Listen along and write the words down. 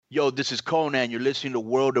Yo, this is Conan. You're listening to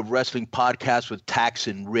World of Wrestling podcast with Tax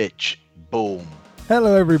and Rich. Boom.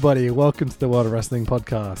 Hello, everybody. Welcome to the World of Wrestling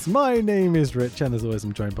podcast. My name is Rich, and as always,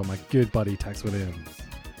 I'm joined by my good buddy Tax Williams.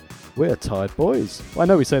 We're tired boys. I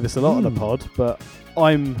know we say this a lot on the pod, but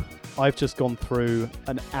I've just gone through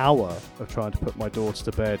an hour of trying to put my daughter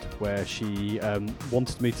to bed where she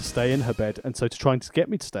wanted me to stay in her bed, and so to trying to get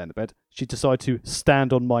me to stay in the bed, she decided to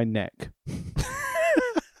stand on my neck.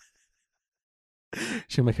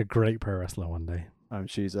 She'll make a great pro wrestler one day.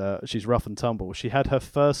 She's rough and tumble. She had her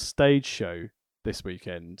first stage show this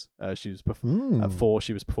weekend. She was at 4.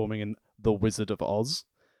 She was performing in The Wizard of Oz.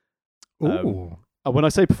 Ooh. When I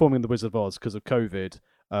say performing in The Wizard of Oz, because of COVID,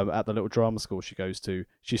 at the little drama school she goes to,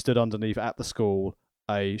 she stood underneath at the school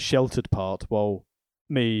a sheltered part while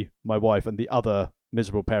me, my wife, and the other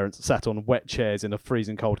miserable parents sat on wet chairs in a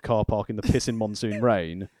freezing cold car park in the pissing monsoon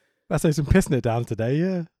rain. That's some pissing it down today,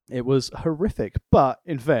 yeah. It was horrific, but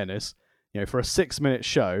in fairness, for a 6-minute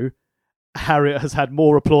show, Harriet has had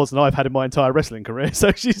more applause than I've had in my entire wrestling career,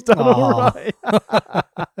 so she's done all right.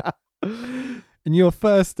 In your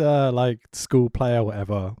first school play or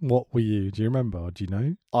whatever, what were you? Do you remember? Or do you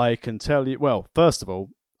know? I can tell you. Well, first of all,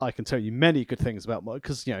 I can tell you many good things about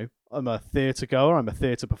because I'm a theatre goer. I'm a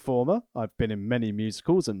theatre performer. I've been in many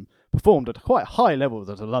musicals and performed at quite high levels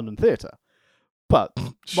at a London theatre. But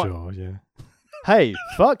sure, yeah. Hey,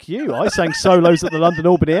 fuck you! I sang solos at the London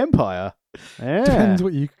Albany Empire. Yeah. Depends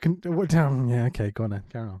what you can. Yeah, okay, go on then.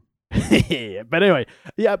 Carry on. But anyway,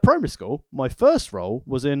 at primary school, my first role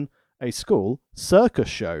was in a school circus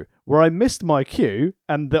show where I missed my cue,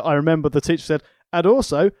 and I remember the teacher said, and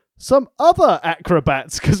also some other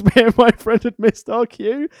acrobats, because me and my friend had missed our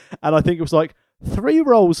cue, and I think it was like 3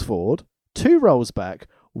 rolls forward, 2 rolls back,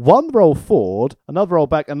 1 roll forward, another roll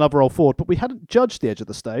back, another roll forward, but we hadn't judged the edge of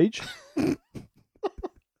the stage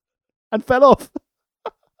and fell off.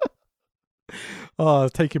 Oh,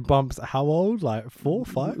 taking bumps. How old? Like 4,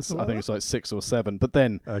 5? I think it's like 6 or 7. But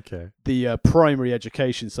then okay, the primary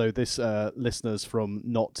education. So this listeners from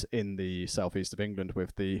not in the southeast of England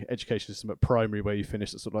with the education system at primary, where you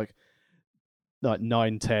finish at sort of like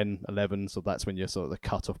 9, 10, 11. So that's when you're sort of the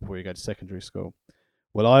cut-off before you go to secondary school.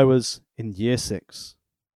 Well, I was in year 6.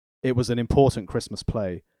 It was an important Christmas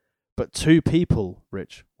play, but 2 people,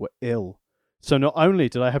 Rich, were ill. So not only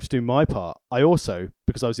did I have to do my part, I also,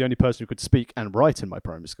 because I was the only person who could speak and write in my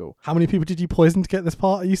primary school. How many people did you poison to get this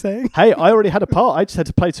part, are you saying? Hey, I already had a part. I just had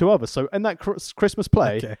to play 2 others. So in that Christmas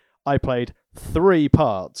play, I played 3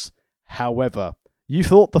 parts. However, you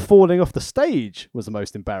thought the falling off the stage was the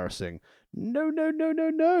most embarrassing. No.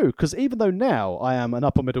 Because even though now I am an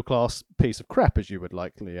upper middle class piece of crap, as you would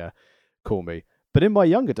likely call me, but in my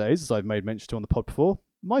younger days, as I've made mention to on the pod before,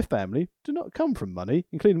 my family do not come from money,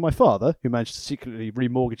 including my father, who managed to secretly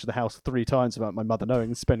remortgage the house 3 times without my mother knowing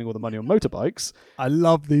and spending all the money on motorbikes. I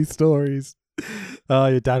love these stories. Oh,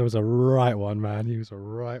 your dad was a right one, man. He was a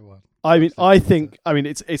right one. I mean,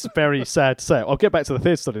 it's very sad to say. I'll get back to the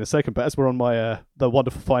theatre study in a second, but as we're on my the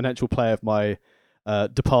wonderful financial play of my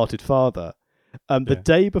departed father, the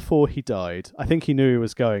day before he died, I think he knew he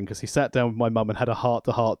was going because he sat down with my mum and had a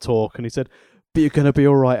heart-to-heart talk, and he said, "But you're going to be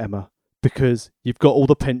all right, Emma, because you've got all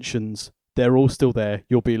the pensions. They're all still there.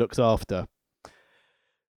 You'll be looked after."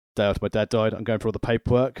 Day after my dad died, I'm going for all the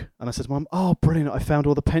paperwork. And I said to Mum, "Oh, brilliant. I found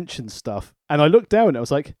all the pension stuff." And I looked down and I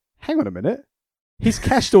was like, hang on a minute. He's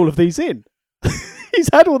cashed all of these in. He's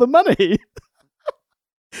had all the money.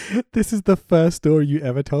 This is the first story you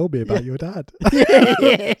ever told me about your dad.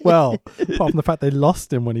 Well, apart from the fact they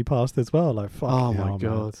lost him when he passed as well. Like, fuck. Oh my God.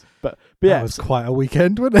 Man. But yeah. That was quite a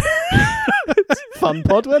weekend, wasn't it? Fun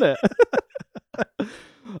pod, wasn't it?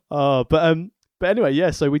 But anyway,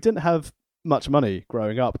 yeah, so we didn't have much money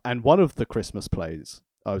growing up, and one of the Christmas plays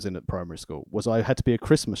I was in at primary school was I had to be a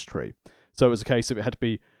Christmas tree. So it was a case of it had to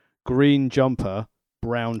be green jumper,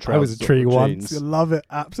 brown trousers. I was a tree once. Jeans. Love it.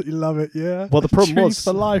 Absolutely love it, yeah. Well, the problem Trees was...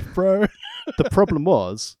 for life, bro. The problem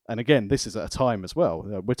was, and again, this is at a time as well,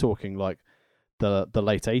 we're talking like the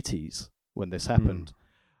late 80s when this happened.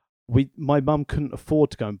 My mum couldn't afford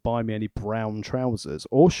to go and buy me any brown trousers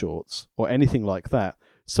or shorts or anything like that.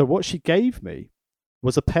 So what she gave me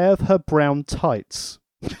was a pair of her brown tights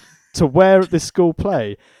to wear at this school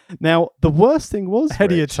play. Now, the worst thing was...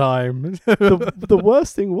 Ahead of your time. the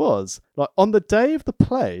worst thing was, like, on the day of the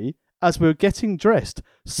play, as we were getting dressed,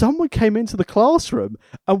 someone came into the classroom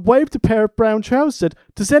and waved a pair of brown trousers, said,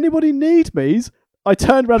 "Does anybody need these?" I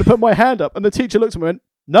turned around and put my hand up, and the teacher looked at me and went,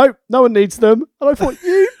 "No, no one needs them." And I thought,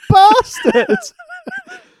 you bastard!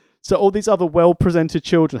 So all these other well-presented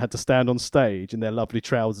children had to stand on stage in their lovely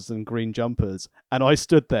trousers and green jumpers, and I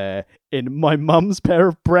stood there in my mum's pair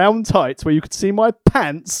of brown tights where you could see my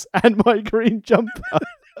pants and my green jumper.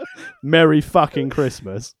 Merry fucking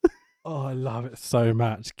Christmas. Oh, I love it so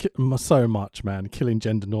much. So much, man. Killing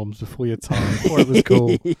gender norms before your time, before it was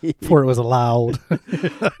cool, before it was allowed.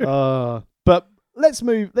 But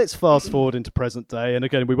let's fast forward into present day, and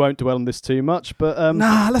again, we won't dwell on this too much, but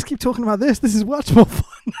let's keep talking about this. This is much more fun.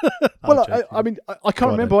 Well, I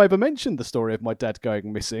can't remember I ever mentioned the story of my dad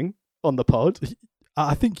going missing on the pod.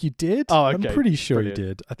 I think you did. Oh, okay. I'm pretty sure Brilliant. you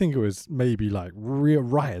did. I think it was maybe like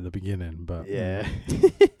right at the beginning, but Yeah.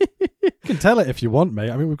 you can tell it if you want, mate.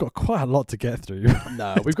 I mean, we've got quite a lot to get through.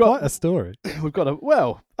 No, We've got quite a story. We've got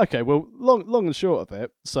long and short of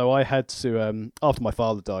it. So I had to after my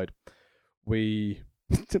father died, we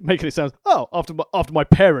making it sound after my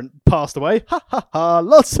parent passed away. Ha ha ha!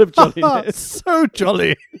 Lots of jolliness. So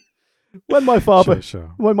jolly. When my father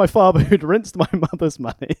Sure. when my father who'd rinsed my mother's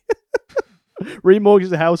money, remortgaged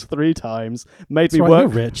the house 3 times, made That's me right, work.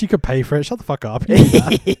 You're rich. You could pay for it. Shut the fuck up.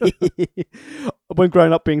 When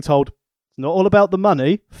growing up, being told it's not all about the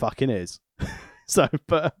money, fucking is. So,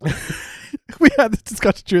 but We had this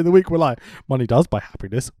discussion during the week. We're like, money does buy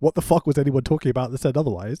happiness. What the fuck was anyone talking about that said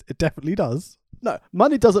otherwise? It definitely does. no,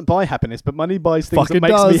 money doesn't buy happiness, but money buys things Fucking that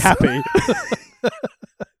makes me does. happy,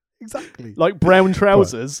 Exactly. like brown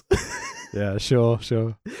trousers. Yeah, sure.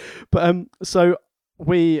 But so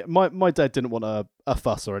my dad didn't want a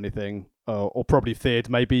fuss or anything, or probably feared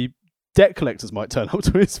maybe debt collectors might turn up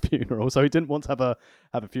to his funeral, so he didn't want to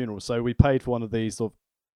have a funeral. So we paid for one of these sort of,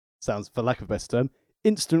 sounds for lack of a better term,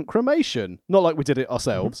 instant cremation. Not like we did it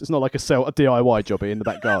ourselves. Mm-hmm. It's not like a DIY jobby in the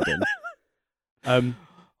back garden.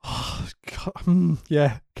 Oh, God.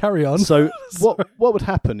 Yeah, carry on. So what would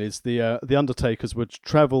happen is the undertakers would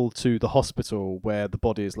travel to the hospital where the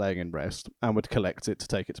body is laying in rest and would collect it to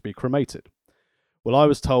take it to be cremated. Well, I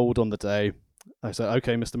was told on the day, I said,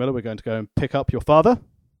 "Okay, Mr. Miller, we're going to go and pick up your father,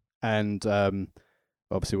 and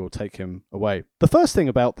obviously we'll take him away." The first thing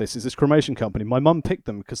about this is this cremation company. My mum picked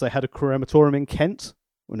them because they had a crematorium in Kent,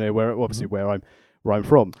 where I'm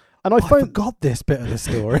from. And I forgot this bit of the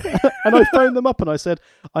story. and I phoned them up and I said,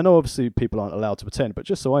 "I know obviously people aren't allowed to attend, but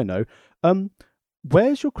just so I know,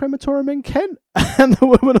 where's your crematorium in Kent?" And the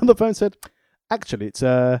woman on the phone said, "Actually, it's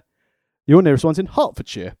your nearest one's in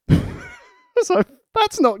Hertfordshire." So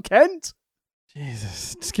that's not Kent.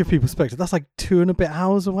 Jesus, just give people perspective. That's like 2 and a bit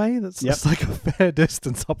hours away. That's like a fair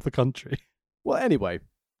distance up the country. Well, anyway,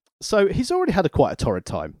 so he's already had quite a torrid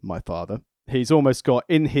time, my father. He's almost got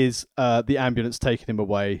in his the ambulance taking him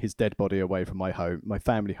away, his dead body away from my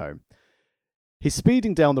family home. He's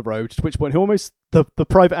speeding down the road, at which point the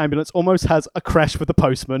private ambulance almost has a crash with the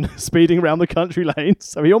postman speeding around the country lanes.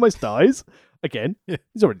 So he almost dies. Again,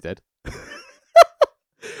 he's already dead.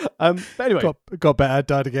 But anyway. Got better,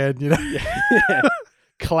 died again, you know? Yeah.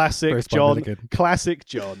 Classic Bruce John. Milligan. Classic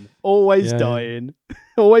John. Always dying.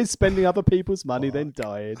 Always spending other people's money, then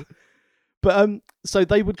dying. But so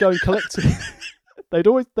they would go and collect him. They'd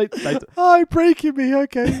Oh, breaking me.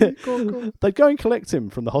 Okay. Go on. They'd go and collect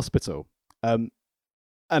him from the hospital. And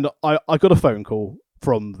I got a phone call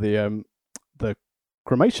from the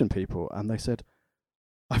cremation people, and they said,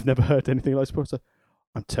 "I've never heard anything like this before. So,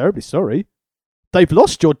 I'm terribly sorry. They've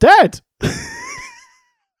lost your dad."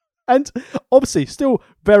 And obviously, still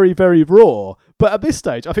very, very raw. But at this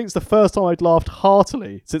stage, I think it's the first time I'd laughed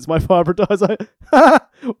heartily since my father died. I was like,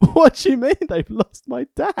 "What do you mean they've lost my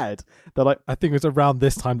dad?" They're like, I think it was around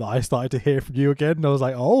this time that I started to hear from you again, and I was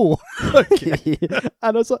like, "Oh, okay." And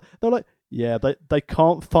I was like, they're like, "Yeah, they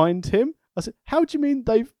can't find him." I said, "How do you mean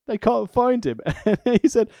they can't find him?" And he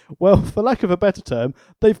said, "Well, for lack of a better term,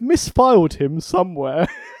 they've misfiled him somewhere."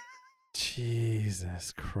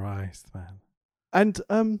 Jesus Christ, man.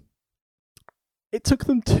 And it took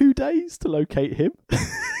them 2 days to locate him.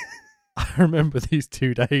 I remember these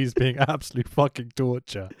 2 days being absolute fucking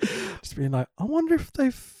torture. Just being like, I wonder if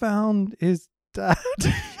they found his dad,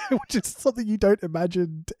 which is something you don't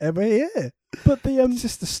imagine to ever hear. But it's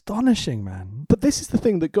just astonishing, man. But this is the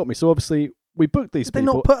thing that got me. So obviously we booked these Did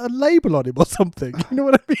people. they not put a label on him or something? You know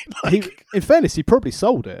what I mean? Like, In fairness, he probably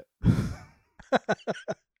sold it.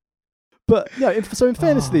 But yeah, so in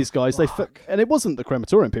fairness to these guys, and it wasn't the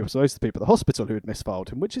crematorium people, so those are the people at the hospital who had misfiled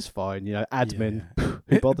him, which is fine, you know, admin,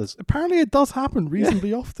 who bothers? Apparently it does happen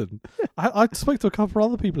reasonably often. I spoke to a couple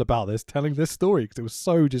of other people about this, telling this story, because it was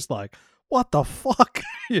so just like, what the fuck,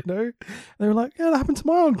 you know? And they were like, yeah, that happened to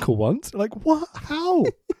my uncle once. Like, what? How?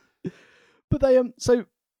 But they, so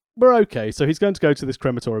we're okay. So he's going to go to this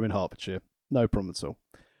crematorium in Hertfordshire. No problem at all.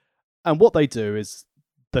 And what they do is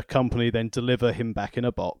the company then deliver him back in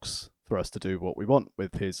a box for us to do what we want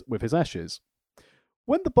with his ashes.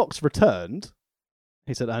 When the box returned,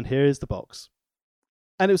 he said, "And here is the box."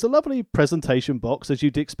 And it was a lovely presentation box, as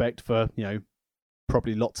you'd expect for,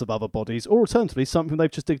 probably lots of other bodies, or alternatively something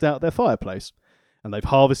they've just digged out of their fireplace and they've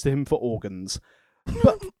harvested him for organs.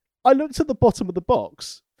 But I looked at the bottom of the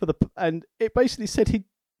box and it basically said he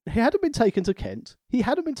hadn't been taken to Kent, he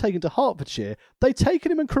hadn't been taken to Hertfordshire, they'd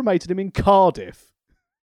taken him and cremated him in Cardiff.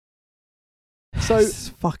 So it's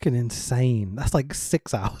fucking insane. That's like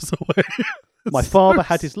 6 hours away. My father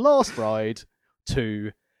had his last ride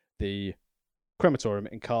to the crematorium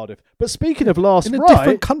in Cardiff. But speaking of last ride... In a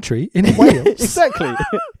different country, in Wales. Exactly.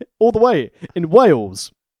 All the way in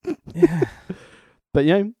Wales. Yeah. But,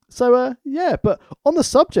 but on the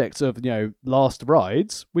subject of, last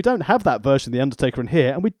rides, we don't have that version of The Undertaker in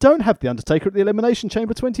here, and we don't have The Undertaker at the Elimination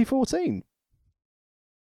Chamber 2014.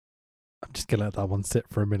 I'm just going to let that one sit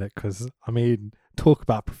for a minute, because, talk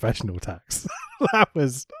about professional tax. That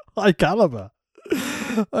was high caliber.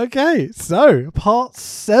 Okay, so part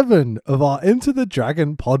 7 of our Into the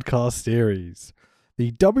Dragon podcast series.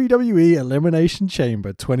 The WWE Elimination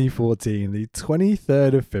Chamber 2014, the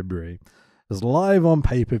 23rd of February. It's live on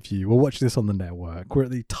pay-per-view. We'll watch this on the network. We're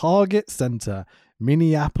at the Target Center,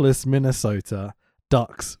 Minneapolis, Minnesota.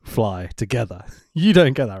 Ducks fly together. You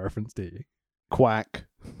don't get that reference, do you? Quack.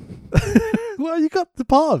 Well, you got the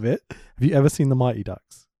part of it. Have you ever seen The Mighty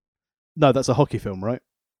Ducks? No, that's a hockey film, right?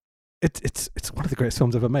 It's one of the greatest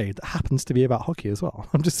films ever made that happens to be about hockey as well.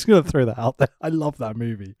 I'm just going to throw that out there. I love that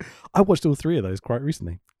movie. I watched all 3 of those quite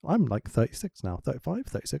recently. I'm like 36 now, 35,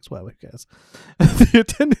 36, whatever, who cares? The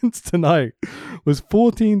attendance tonight was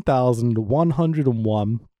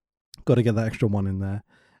 14,101. Got to get that extra 1 in there.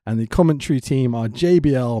 And the commentary team are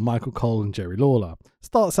JBL, Michael Cole, and Jerry Lawler.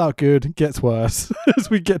 Starts out good, gets worse as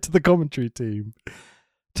we get to the commentary team.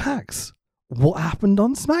 Tax, what happened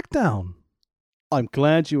on SmackDown? I'm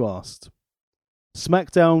glad you asked.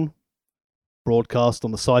 SmackDown broadcast on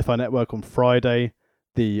the Sci-Fi Network on Friday,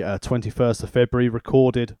 the 21st of February,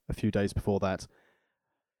 recorded a few days before that.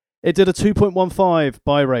 It did a 2.15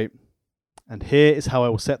 buy rate. And here is how I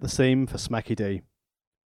will set the scene for Smacky D.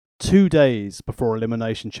 2 days before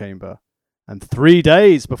Elimination Chamber, and 3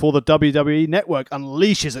 days before the WWE Network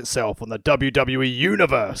unleashes itself on the WWE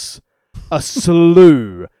Universe, a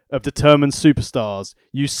slew of determined superstars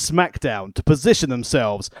use SmackDown to position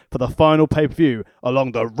themselves for the final pay-per-view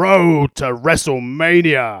along the road to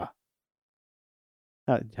WrestleMania.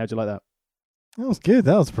 How'd you like that? That was good.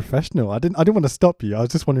 That was professional. I didn't want to stop you. I was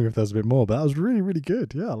just wondering if there was a bit more, but that was really, really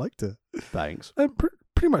good. Yeah, I liked it. Thanks.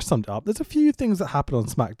 Pretty much summed it up. There's a few things that happen on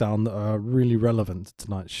SmackDown that are really relevant to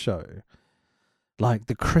tonight's show. Like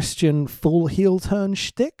the Christian full heel turn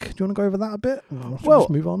shtick. Do you want to go over that a bit? Well,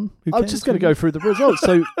 just move on. I'm just going to go through the results.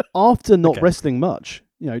 So after not wrestling much,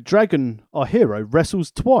 Dragon, our hero,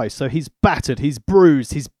 wrestles twice. So he's battered, he's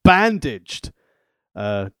bruised, he's bandaged.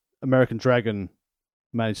 American Dragon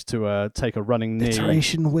managed to take a running knee.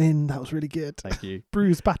 Iteration win. That was really good. Thank you.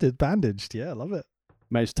 Bruised, battered, bandaged. Yeah, I love it.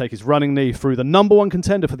 Managed to take his running knee through the number 1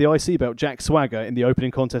 contender for the IC belt, Jack Swagger, in the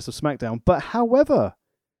opening contest of SmackDown. But however,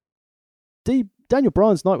 Daniel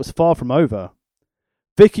Bryan's night was far from over.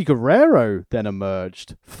 Vicky Guerrero then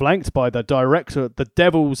emerged, flanked by the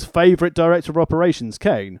Devil's favourite director of operations,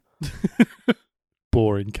 Kane.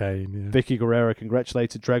 Boring Kane, yeah. Vicky Guerrero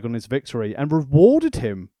congratulated Dragon on his victory and rewarded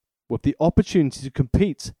him with the opportunity to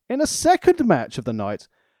compete in a second match of the night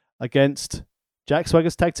against Jack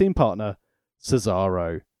Swagger's tag team partner,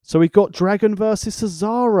 Cesaro. So we got Dragon versus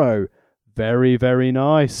Cesaro. Very, very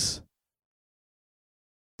nice.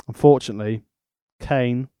 Unfortunately,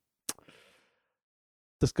 Kane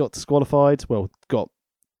just got disqualified. Well, got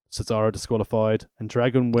Cesaro disqualified, and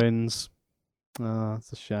Dragon wins.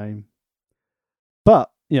 It's a shame.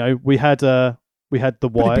 But we had the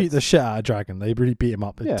Wyatts. They beat the shit out of Dragon. They really beat him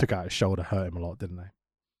up. They took out his shoulder, hurt him a lot, didn't they?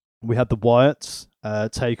 We had the Wyatts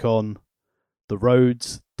take on the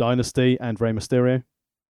Rhodes Dynasty and Rey Mysterio,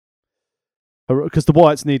 because the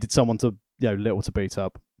Wyatts needed someone to little to beat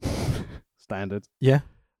up. Standard. Yeah.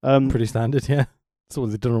 Pretty standard. Yeah. That's what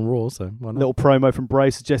they've done on Raw. So why not? Little promo from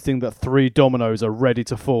Bray suggesting that 3 dominoes are ready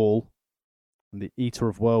to fall, and the Eater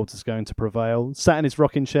of Worlds is going to prevail. Sat in his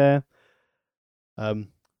rocking chair.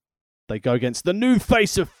 They go against the new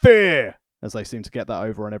face of fear, as they seem to get that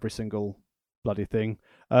over on every single bloody thing.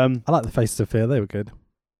 I like the faces of fear. They were good.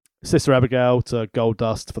 Sister Abigail to Gold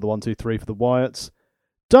Dust for the 1, 2, 3 for the Wyatts.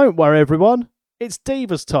 Don't worry, everyone. It's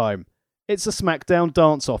Divas time. It's a SmackDown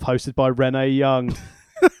dance-off hosted by Renee Young.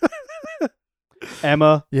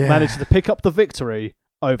 Emma managed to pick up the victory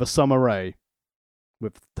over Summer Rae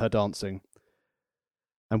with her dancing.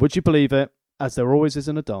 And would you believe it, as there always is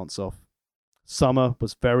in a dance-off, Summer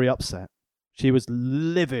was very upset. She was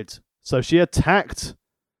livid. So she attacked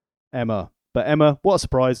Emma. But Emma, what a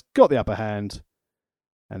surprise, got the upper hand.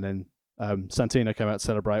 And then Santina came out to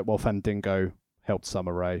celebrate while Fandango helped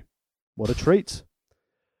Summer Rae. What a treat.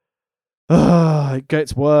 It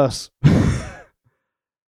gets worse.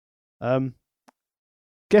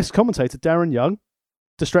 Guest commentator Darren Young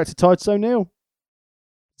distracted Titus O'Neil.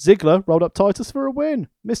 Ziggler rolled up Titus for a win.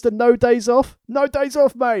 Mr. No Days Off. No days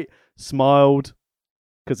off, mate. Smiled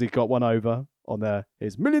because he got one over on there.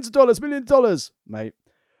 Here's millions of dollars, mate.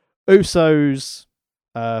 Usos,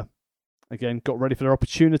 again, got ready for their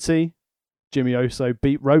opportunity. Jimmy Uso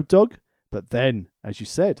beat Road Dogg. But then, as you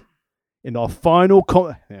said, in our final...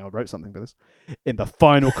 I wrote something for this. In the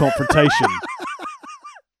final confrontation.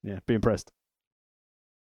 Yeah, be impressed.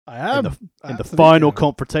 I am. In the final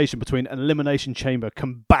confrontation between an Elimination Chamber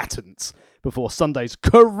combatants before Sunday's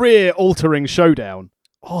career-altering showdown.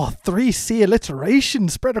 Oh, 3C alliteration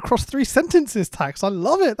spread across 3 sentences, Tax. I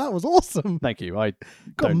love it. That was awesome. Thank you. I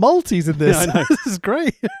got multis in this. Yeah, I know. This is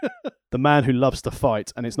great. The man who loves to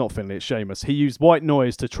fight, and it's not Finlay, it's Sheamus. He used white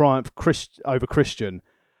noise to triumph over Christian.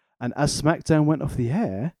 And as SmackDown went off the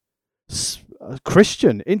air,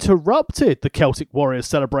 Christian interrupted the Celtic Warriors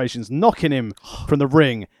celebrations, knocking him from the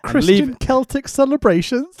ring. Christian Celtic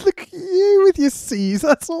celebrations. Look at you with your C's.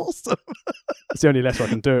 That's awesome. It's the only letter I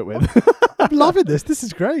can do it with. I'm loving this. This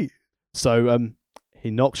is great. So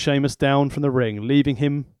he knocked Sheamus down from the ring, leaving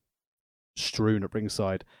him strewn at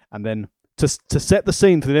ringside. And then to set the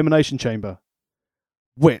scene for the Elimination Chamber,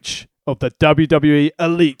 which of the WWE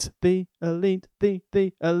Elite, the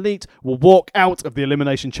Elite, will walk out of the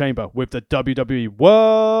Elimination Chamber with the WWE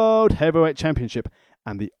World Heavyweight Championship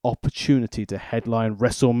and the opportunity to headline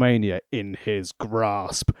WrestleMania in his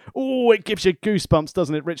grasp. Oh, it gives you goosebumps,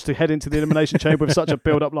 doesn't it, Rich, to head into the Elimination Chamber with such a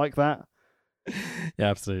build-up like that? Yeah,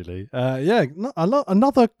 absolutely.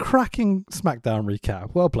 Another cracking SmackDown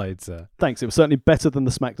recap. Well played, sir. Thanks. It was certainly better than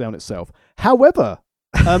the SmackDown itself. However,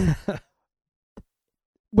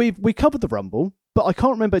 we covered the Rumble, but I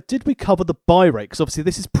can't remember, did we cover the buy rate? Because obviously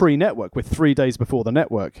this is pre-network. We're 3 days before the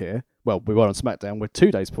network here. Well, we were on SmackDown. We're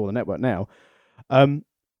 2 days before the network now.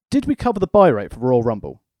 Did we cover the buy rate for Royal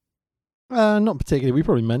Rumble? Not particularly. We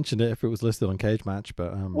probably mentioned it if it was listed on Cage Match,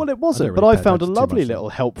 but well, it wasn't. But I found a lovely little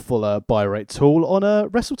helpful buy rate tool on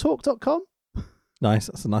WrestleTalk.com. Nice.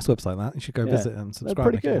 That's a nice website. That you should go visit and subscribe.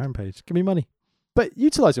 Pretty good. Homepage. Give me money. But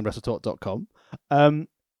utilising WrestleTalk.com,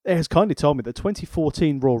 it has kindly told me that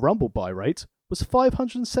 2014 Royal Rumble buy rate was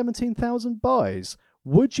 517,000 buys.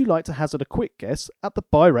 Would you like to hazard a quick guess at the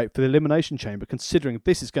buy rate for the Elimination Chamber, considering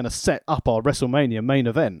this is going to set up our WrestleMania main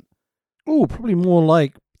event? Oh, probably more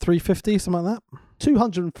like 350, something like that.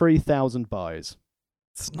 203,000 buys.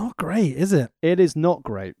 It's not great, is it? It is not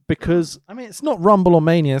great because... I mean, it's not Rumble or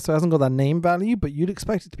Mania, so it hasn't got that name value, but you'd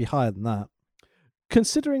expect it to be higher than that.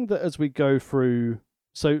 Considering that as we go through...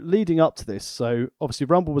 So leading up to this, so obviously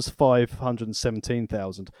Rumble was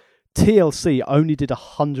 517,000. TLC only did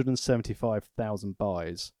 175,000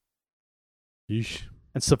 buys. Yeesh.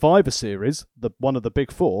 And Survivor Series, one of the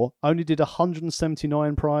big four, only did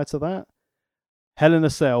 179 prior to that. Hell in a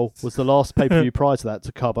Cell was the last pay-per-view prior to that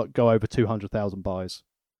to go over 200,000 buys.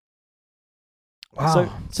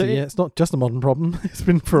 Wow. So yeah, it's not just a modern problem. It's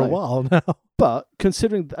been for a while now. But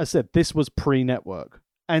considering, as I said, this was pre-network.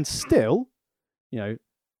 And still, you know,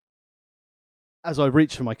 as I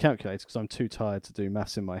reach for my calculator, because I'm too tired to do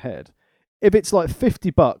maths in my head, if it's like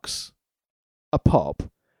 $50 a pop,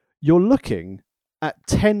 you're looking at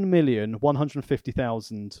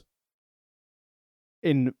 10,150,000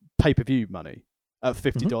 in pay-per-view money at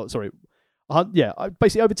 $50. Mm-hmm. Sorry.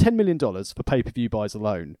 Basically over $10 million for pay-per-view buys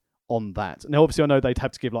alone on that. Now, obviously, I know they'd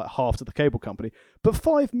have to give like half to the cable company, but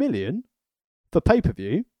 $5 million for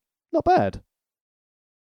pay-per-view, not bad.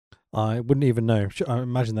 I wouldn't even know. I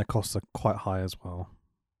imagine their costs are quite high as well.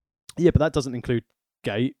 Yeah, but that doesn't include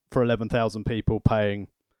gate for 11,000 people paying,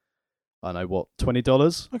 I don't know what,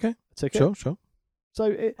 $20? Okay. A ticket? Sure.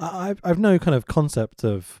 So I've no kind of concept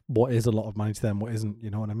of what is a lot of money to them, what isn't. You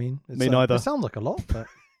know what I mean? Me neither. It sounds like a lot, but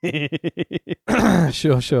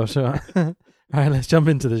sure. All right, let's jump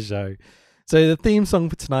into the show. So the theme song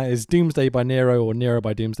for tonight is Doomsday by Nero or Nero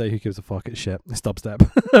by Doomsday. Who gives a fuck? It's shit. It's dubstep.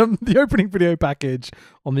 The opening video package,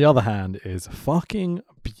 on the other hand, is fucking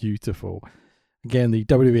beautiful. Again, the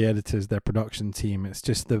WWE editors, their production team, it's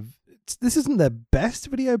just this isn't their best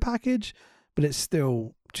video package, but it's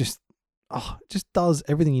still just does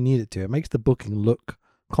everything you need it to. It makes the booking look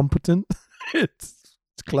competent. It's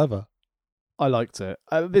clever. I liked it.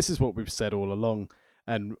 This is what we've said all along,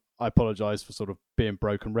 and I apologise for sort of being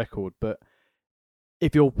broken record, but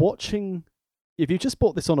if you just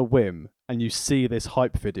bought this on a whim and you see this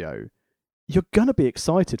hype video, you're going to be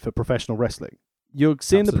excited for professional wrestling. You're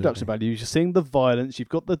seeing the production values, you're seeing the violence, you've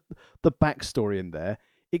got the backstory in there.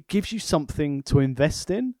 It gives you something to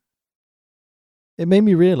invest in. It made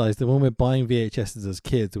me realise that when we're buying VHSs as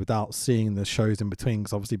kids without seeing the shows in between,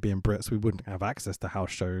 because obviously being Brits, we wouldn't have access to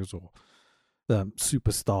house shows or the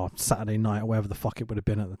Superstar Saturday Night or whatever the fuck it would have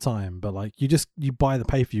been at the time. But like you buy the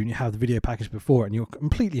pay-per-view and you have the video package before it and you're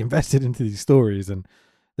completely invested into these stories, and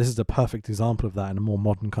this is a perfect example of that in a more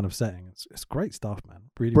modern kind of setting. It's great stuff,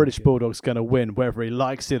 man. Really, British really Bulldog's going to win whether he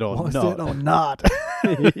likes it or not.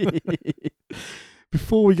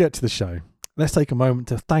 Before we get to the show, let's take a moment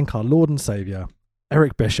to thank our Lord and Saviour,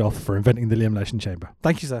 Eric Bischoff, for inventing the Elimination Chamber.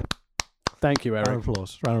 Thank you, sir. Thank you, Eric. Round of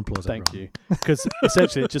applause. Thank everyone. you. Because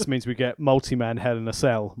essentially it just means we get multi-man Hell in a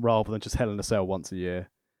Cell rather than just Hell in a Cell once a year.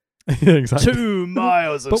 Yeah, exactly. 2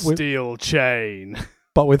 miles of steel chain.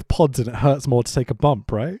 But with pods and it hurts more to take a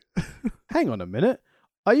bump, right? Hang on a minute.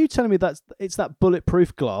 Are you telling me it's that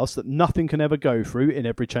bulletproof glass that nothing can ever go through in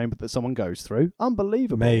every chamber that someone goes through?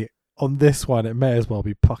 Unbelievable. Mate, on this one, it may as well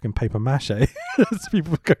be fucking paper mache. As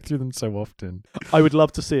people go through them so often. I would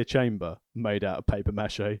love to see a chamber made out of paper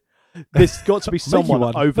mache. There's got to be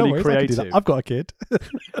someone overly creative. I've got a kid.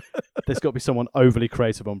 There's got to be someone overly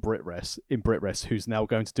creative in BritRest who's now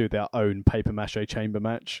going to do their own paper mache chamber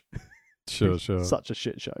match. Sure. Such a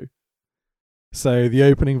shit show. So the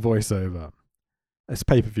opening voiceover. It's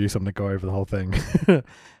pay-per-view, so I'm going to go over the whole thing.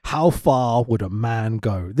 How far would a man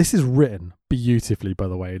go? This is written beautifully, by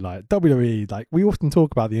the way. Like WWE, like we often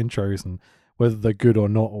talk about the intros and whether they're good or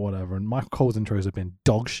not or whatever. And Michael Cole's intros have been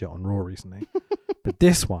dog shit on Raw recently. But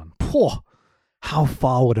this one, how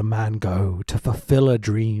far would a man go to fulfill a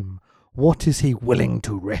dream? What is he willing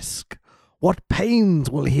to risk? What pains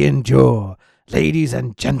will he endure? Ladies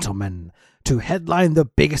and gentlemen, to headline the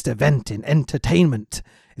biggest event in entertainment,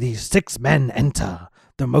 these 6 men enter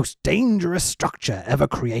the most dangerous structure ever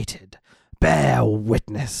created. Bear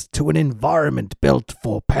witness to an environment built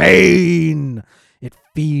for pain. It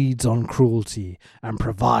feeds on cruelty and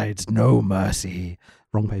provides no mercy.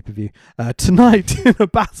 Wrong pay-per-view. Tonight, in a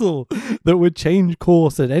battle that would change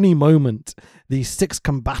course at any moment, these 6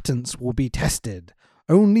 combatants will be tested.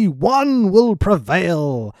 Only one will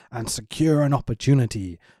prevail and secure an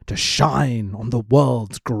opportunity to shine on the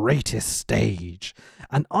world's greatest stage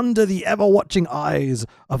and under the ever-watching eyes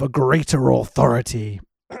of a greater authority.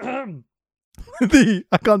 I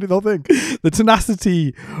can't do the whole thing. The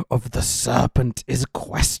tenacity of the serpent is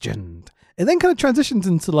questioned. It then kind of transitions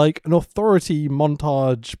into like an authority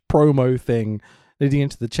montage promo thing leading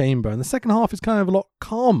into the chamber. And the second half is kind of a lot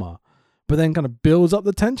calmer, but then kind of builds up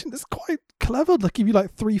the tension. It's quite clever. They give you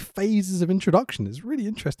like 3 phases of introduction. It's really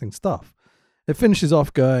interesting stuff. It finishes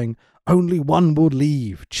off going, only one will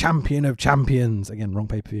leave, champion of champions. Again, wrong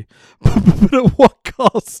pay-per-view. But at what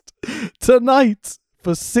cost? Tonight,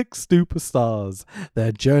 for 6 superstars,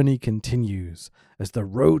 their journey continues as the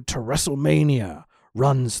road to WrestleMania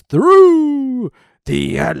runs through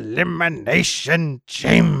the Elimination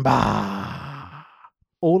Chamber.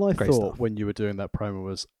 All I Great thought stuff. when you were doing that promo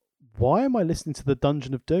was, why am I listening to the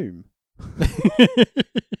Dungeon of Doom?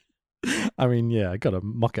 I mean, yeah, I gotta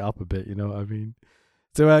muck it up a bit, you know what I mean?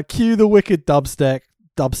 So cue the wicked dubstep,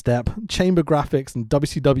 chamber graphics, and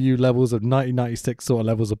WCW levels of 1996 sort of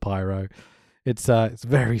levels of pyro. It's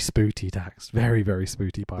very spooty, Dax. Very, very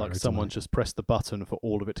spooty pyro. Like someone just pressed the button for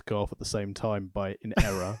all of it to go off at the same time in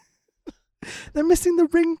error. They're missing the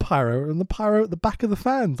ring pyro and the pyro at the back of the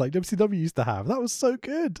fans like WCW used to have. That was so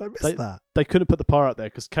good. I missed that. They couldn't put the pyro out there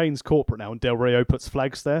because Kane's corporate now and Del Rio puts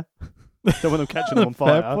flags there. Don't want them catching them on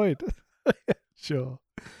fire. Fair point. Sure.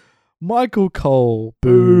 Michael Cole,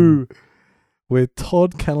 boo. With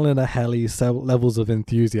Todd Kennel and a heli levels of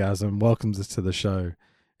enthusiasm, welcomes us to the show.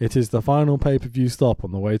 It is the final pay-per-view stop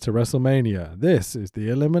on the way to WrestleMania. This is the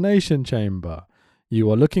Elimination Chamber. You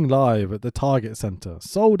are looking live at the Target Center,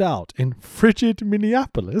 sold out in frigid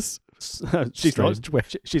Minneapolis. She's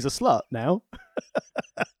a slut now.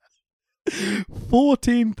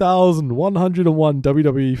 14,101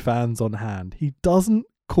 WWE fans on hand. He doesn't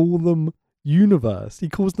call them universe. He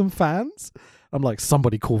calls them fans. I'm like,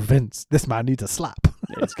 somebody call Vince. This man needs a slap.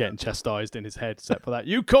 Yeah, he's getting chastised in his head except for that.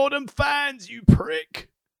 You called them fans, you prick.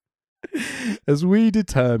 As we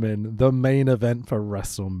determine the main event for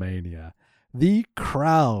WrestleMania, the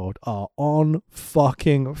crowd are on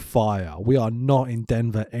fucking fire. We are not in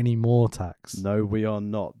Denver anymore, Tax. No, we are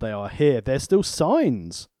not. They are here. There's still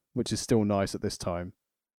signs, which is still nice at this time.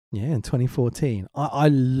 Yeah, in 2014. I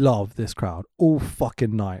love this crowd all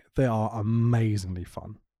fucking night. They are amazingly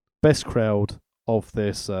fun. Best crowd of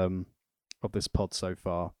this of this pod so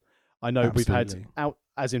far. I know we've Absolutely. had out,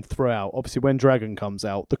 as in throughout, obviously when Dragon comes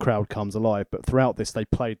out, the crowd comes alive, but throughout this, they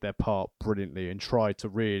played their part brilliantly and tried to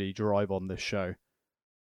really drive on this show.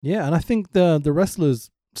 Yeah, and I think the wrestlers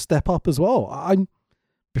step up as well.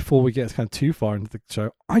 Before we get kind of too far into the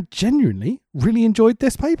show, I genuinely really enjoyed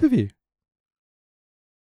this pay-per-view.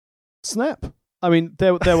 Snap. I mean,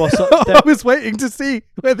 there was... I was waiting to see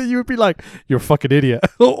whether you would be like, you're a fucking idiot,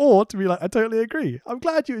 or to be like, I totally agree. I'm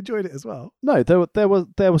glad you enjoyed it as well. No, there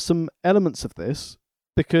were some elements of this,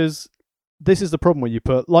 because this is the problem when you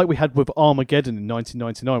put, like we had with Armageddon in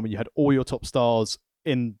 1999, when you had all your top stars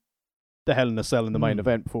in the Hell in a Cell in the main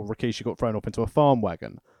event before Rikishi got thrown off into a farm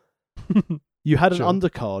wagon. You had an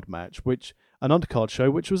undercard match, an undercard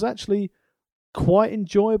show, which was actually quite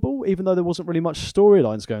enjoyable, even though there wasn't really much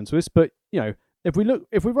storylines going to this. But, you know, if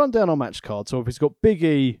we run down our match card, so if he's got Big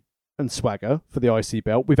E and Swagger for the IC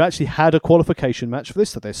belt, we've actually had a qualification match for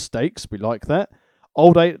this, so there's stakes. We like that.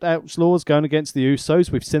 Old Eight Outlaws going against the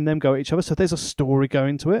Usos. We've seen them go at each other, so there's a story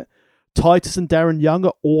going to it. Titus and Darren Young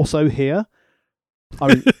are also here. I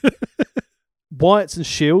mean, Wyatt's and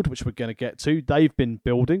Shield, which we're going to get to, they've been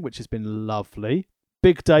building, which has been lovely.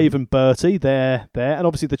 Big Dave and Bertie, they're there. And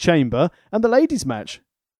obviously the Chamber and the ladies' match.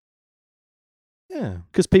 Yeah.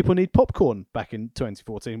 Because people need popcorn back in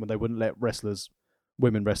 2014 when they wouldn't let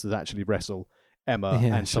women wrestlers actually wrestle Emma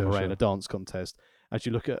and Summer Rae in a dance contest. As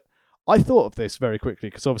you look at... I thought of this very quickly,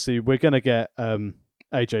 because obviously we're going to get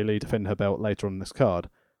AJ Lee defend her belt later on this card.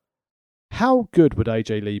 How good would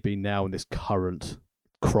AJ Lee be now in this current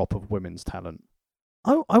crop of women's talent?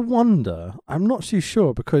 I wonder. I'm not too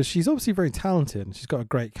sure, because she's obviously very talented and she's got a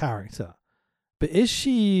great character. But is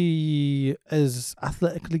she as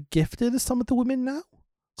athletically gifted as some of the women now?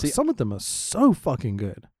 See, some of them are so fucking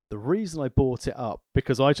good. The reason I brought it up,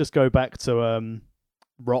 because I just go back to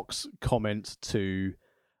Rock's comment to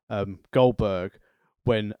Goldberg,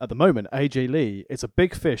 when at the moment AJ Lee is a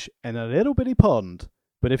big fish in a little bitty pond,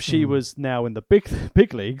 but if she was now in the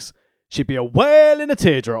big leagues, she'd be a whale in a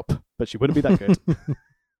teardrop, but she wouldn't be that good.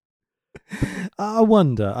 I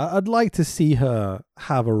wonder. I'd like to see her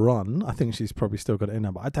have a run. I think she's probably still got it in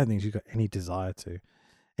her, but I don't think she's got any desire to.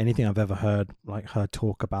 Anything I've ever heard, like her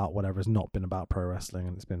talk about whatever, has not been about pro wrestling,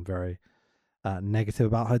 and it's been very negative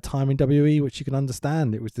about her time in WWE, which you can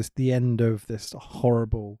understand. It was just the end of this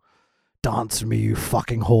horrible dance for me, you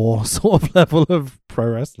fucking whore sort of level of pro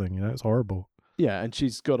wrestling. You know, it's horrible. Yeah, and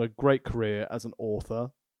she's got a great career as an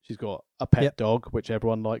author. She's got a pet dog, which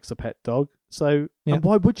everyone likes a pet dog. So, and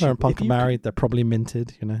why would you? Her and Punk are married. They're probably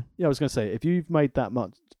minted, you know. Yeah, I was going to say, if you've made that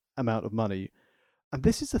much amount of money, and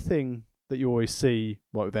this is the thing that you always see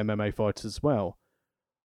with MMA fighters as well,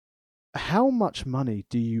 how much money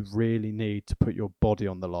do you really need to put your body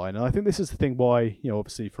on the line? And I think this is the thing why, you know,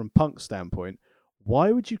 obviously from Punk's standpoint,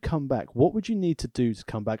 why would you come back? What would you need to do to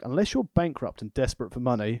come back? Unless you're bankrupt and desperate for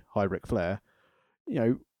money, hi Ric Flair, you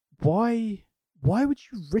know, why would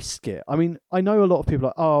you risk it? I mean, I know a lot of people are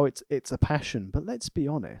like, oh, it's a passion, but let's be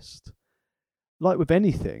honest. Like with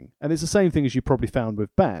anything, and it's the same thing as you probably found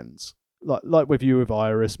with bands, like with you with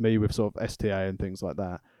Iris, me with sort of STA and things like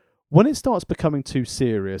that. When it starts becoming too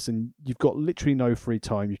serious and you've got literally no free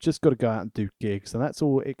time, you've just got to go out and do gigs, and that's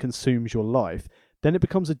all it consumes your life, then it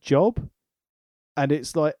becomes a job. And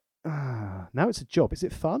it's like, now it's a job. Is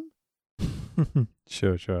it fun?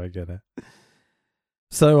 Sure, I get it.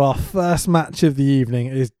 So our first match of the evening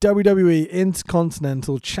is WWE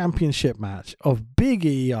Intercontinental Championship match of Big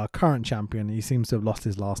E, our current champion, he seems to have lost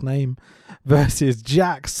his last name, versus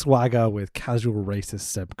Jack Swagger with casual racist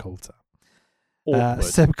Seb Coulter.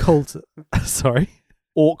 Seb Coulter, sorry?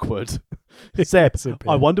 Awkward. Seb,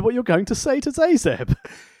 I wonder what you're going to say today, Seb.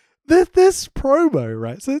 This promo,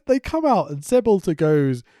 right? So they come out and Seb Coulter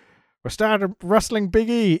goes, we're starting wrestling Big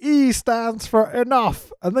E. E stands for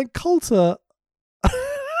enough. And then Coulter...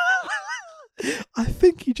 I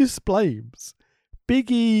think he just blames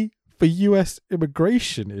Big E for US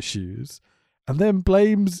immigration issues and then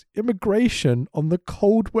blames immigration on the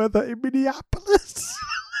cold weather in Minneapolis.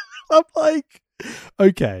 I'm like,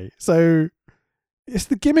 okay, so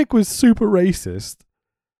the gimmick was super racist,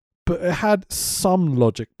 but it had some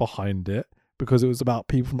logic behind it because it was about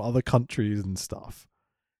people from other countries and stuff.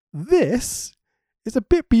 This is a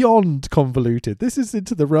bit beyond convoluted. This is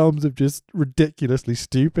into the realms of just ridiculously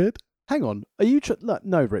stupid. Hang on, are you...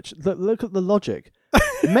 no, Rich, look at the logic.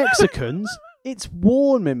 Mexicans, it's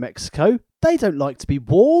warm in Mexico. They don't like to be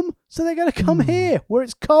warm, so they're going to come here where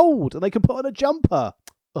it's cold and they can put on a jumper.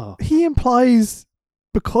 Oh. He implies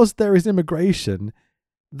because there is immigration,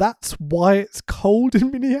 that's why it's cold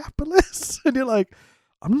in Minneapolis. And you're like,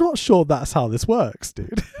 I'm not sure that's how this works,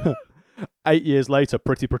 dude. 8 years later,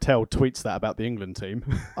 Priti Patel tweets that about the England team.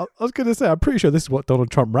 I was going to say, I'm pretty sure this is what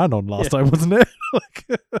Donald Trump ran on last time, wasn't it?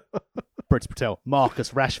 Priti Patel,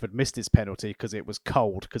 Marcus Rashford missed his penalty because it was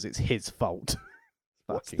cold, because it's his fault.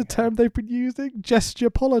 What's the term they've been using? Gesture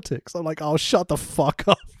politics. I'm like, oh, shut the fuck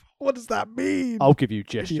up. What does that mean? I'll give you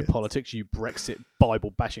gesture politics, you Brexit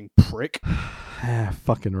Bible-bashing prick. Yeah,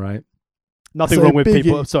 fucking right. Nothing wrong with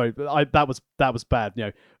people. Sorry, that was bad.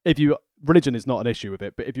 If religion is not an issue with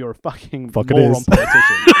it, but if you're a fucking moron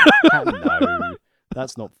politician, no,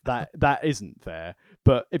 that's not that isn't fair.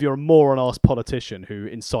 But if you're a moron-ass politician who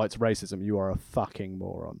incites racism, you are a fucking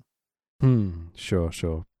moron. Sure.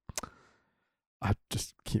 I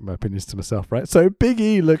just keep my opinions to myself, right? So Big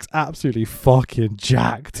E looks absolutely fucking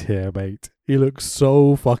jacked here, mate. He looks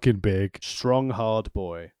so fucking big. Strong, hard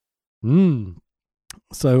boy.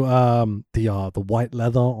 So the white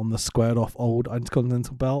leather on the squared off old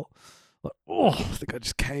Intercontinental belt. Like, I think I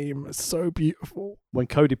just came. It's so beautiful. When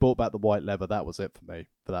Cody brought back the white leather, that was it for me,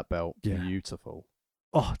 for that belt. Yeah. Beautiful.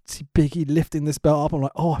 See Big E lifting this belt up. I'm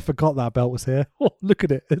like, I forgot that belt was here. Look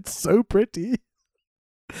at it. It's so pretty.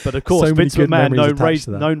 But of course, so Vince McMahon,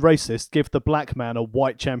 known racist, give the black man a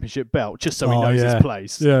white championship belt just so he knows his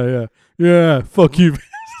place. Yeah. Fuck you.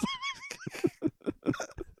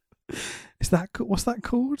 Is that what's that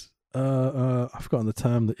called? I've forgotten the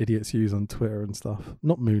term that idiots use on Twitter and stuff.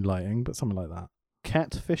 Not moonlighting, but something like that.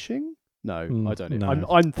 Catfishing? No, I don't. No.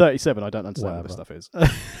 I'm 37. I don't understand what this stuff is.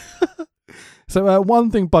 So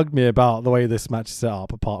one thing bugged me about the way this match is set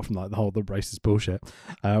up, apart from like the racist bullshit,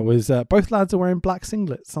 was both lads are wearing black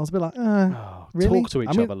singlets. I was a bit like, really? Talk to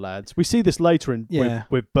each other, lads. We see this later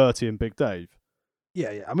with Bertie and Big Dave.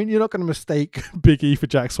 Yeah. I mean, you're not going to mistake Big E for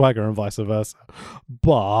Jack Swagger and vice versa.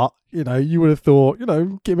 But, you would have thought,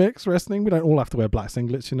 gimmicks, wrestling, we don't all have to wear black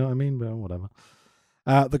singlets, you know what I mean? But whatever.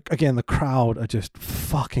 The crowd are just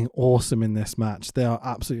fucking awesome in this match. They are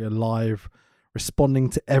absolutely alive, responding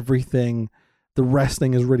to everything. The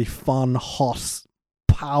wrestling is really fun, hot,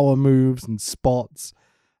 power moves and spots.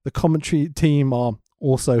 The commentary team are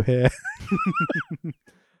also here.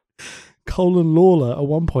 Cole and Lawler at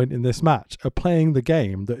one point in this match are playing the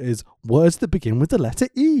game that is words that begin with the letter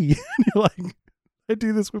E. And you're like, I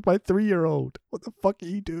do this with my 3-year-old. What the fuck are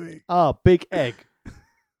you doing? Big egg.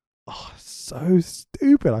 So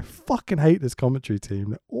stupid. I fucking hate this commentary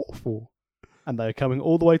team. They're awful. And they're coming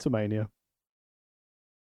all the way to Mania.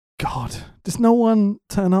 God, does no one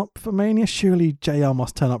turn up for Mania? Surely JR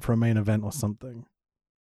must turn up for a main event or something.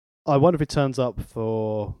 I wonder if he turns up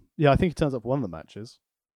for... Yeah, I think he turns up for one of the matches.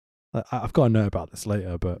 I've got to know about this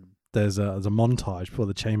later, but there's a montage before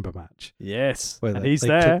the Chamber match. Yes, where and he's they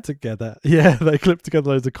there. Clip together. Yeah, they clip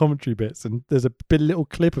together loads of commentary bits, and there's a little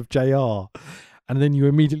clip of JR, and then you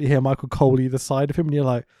immediately hear Michael Cole either side of him, and you're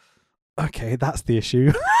like, okay, that's the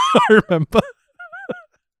issue. I remember.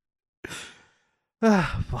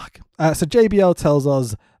 Fuck. So JBL tells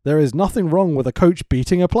us there is nothing wrong with a coach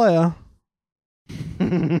beating a player.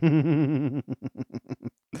 Everyone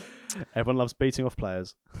loves beating off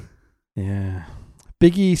players. Yeah.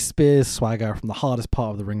 Big E spears Swagger from the hardest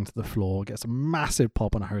part of the ring to the floor, gets a massive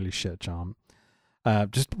pop and a holy shit chant.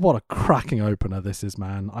 Just what a cracking opener this is,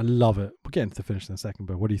 man. I love it. We'll get into the finish in a second,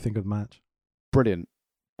 but what do you think of the match? Brilliant.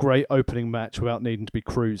 Great opening match without needing to be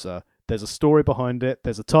cruiser. There's a story behind it.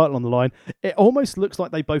 There's a title on the line. It almost looks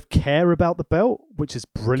like they both care about the belt, which is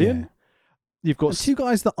brilliant. Yeah. You've got two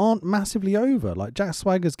guys that aren't massively over. Like Jack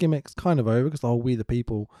Swagger's gimmick's kind of over because the whole "we the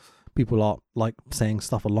people" are like saying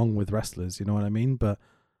stuff along with wrestlers. You know what I mean? But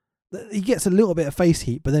he gets a little bit of face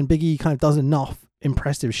heat, but then Big E kind of does enough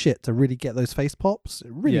impressive shit to really get those face pops.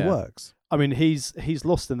 It really works. I mean, he's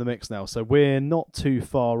lost in the mix now, so we're not too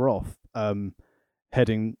far off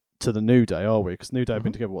heading to the New Day, are we? Because New Day have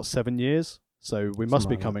been together 7 years, so we must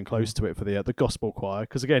be coming close to it for the gospel choir.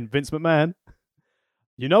 Because again, Vince McMahon.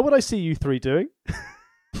 You know what I see you three doing?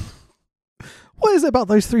 What is it about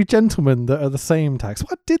those three gentlemen that are the same tax?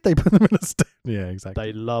 Why did they put them in a state? Yeah, exactly.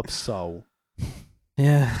 They love soul.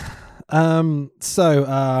 Yeah. A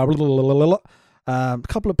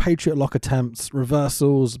couple of Patriot lock attempts,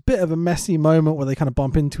 reversals, bit of a messy moment where they kind of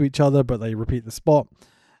bump into each other, but they repeat the spot.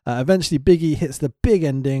 Eventually, Big E hits the big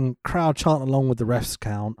ending. Crowd chant along with the refs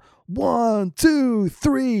count. 1, 2,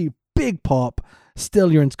 3, big pop.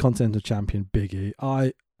 Still your Intercontinental Champion, Big E.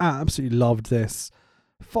 I absolutely loved this.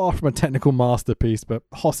 Far from a technical masterpiece, but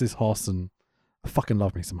Hoss is Hoss, and I fucking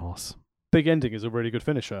love me some Hoss. Big ending is a really good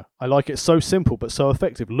finisher. I like it. So simple, but so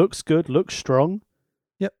effective. Looks good, looks strong.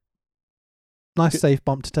 Yep. Nice safe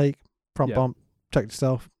bump to take. Front bump. Protect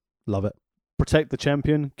yourself. Love it. Protect the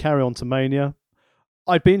champion. Carry on to Mania.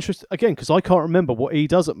 I'd be interested, again, because I can't remember what he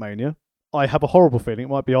does at Mania. I have a horrible feeling it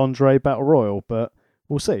might be Andre Battle Royal, but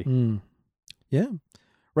we'll see. Yeah.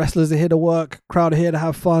 Wrestlers are here to work. Crowd are here to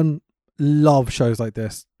have fun. Love shows like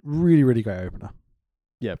this. Really, really great opener.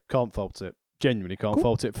 Yeah, can't fault it. Genuinely can't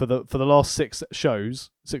fault it. For the last 6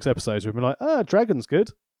 episodes, we've been like, Dragon's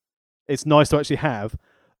good. It's nice to actually have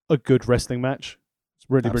a good wrestling match. It's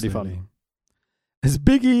really, really fun. As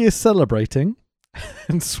Big E is celebrating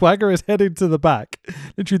and Swagger is heading to the back,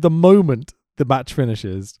 literally the moment the match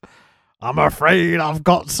finishes, I'm afraid I've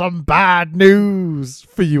got some bad news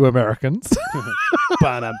for you Americans.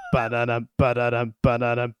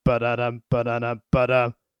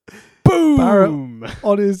 Boom! Barrett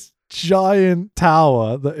on his giant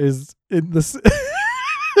tower that is in the...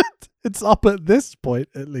 it's up at this point,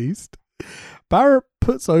 at least. Barrett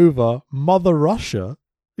puts over Mother Russia.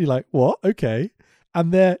 You're like, what? Okay.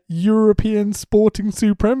 And their European sporting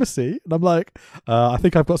supremacy. And I'm like, I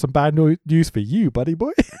think I've got some bad news for you, buddy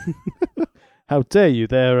boy. How dare you?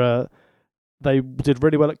 They did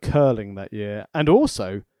really well at curling that year. And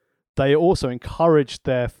also, they also encouraged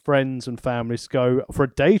their friends and families to go for a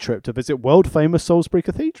day trip to visit world-famous Salisbury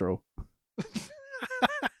Cathedral.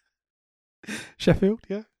 Sheffield,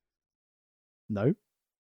 yeah? No.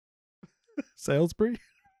 Salisbury?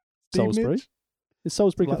 Salisbury? It's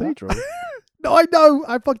Salisbury Like Cathedral. No, I know.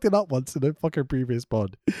 I fucked it up once in a fucking previous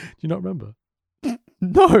pod. Do you not remember?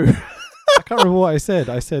 No. I can't remember what I said.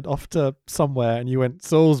 I said off to somewhere and you went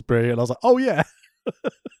Salisbury and I was like, oh yeah.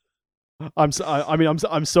 I'm sorry.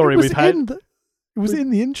 It was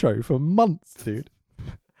in the intro for months, dude.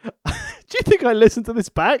 Do you think I listened to this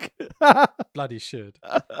back? Bloody should.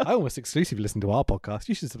 I almost exclusively listen to our podcast.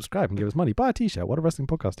 You should subscribe and give us money. Buy a t-shirt,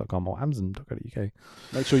 whatawrestlingpodcast.com or amazon.co.uk.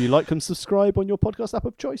 Make sure you like and subscribe on your podcast app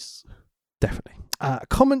of choice. Definitely.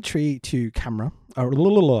 Commentary to camera.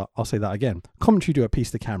 I'll say that again. Commentary to a piece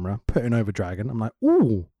to camera, putting over Dragon. I'm like,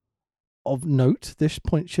 ooh, of note, this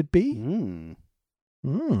point should be.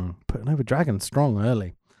 Putting over Dragon strong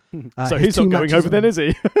early. So he's not going over then, is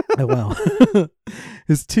he? Oh, well.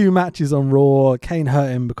 His 2 matches on Raw. Kane hurt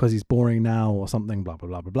him because he's boring now or something, blah, blah,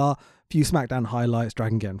 blah, blah, blah. Few SmackDown highlights.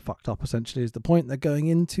 Dragon getting fucked up, essentially, is the point they're going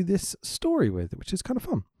into this story with, which is kind of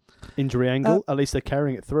fun. Injury angle. At least they're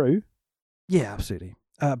carrying it through. Yeah, absolutely.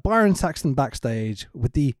 Byron Saxton backstage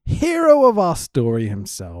with the hero of our story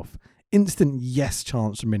himself. Instant yes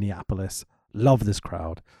chance from Minneapolis. Love this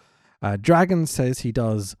crowd. Dragon says he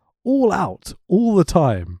does all out all the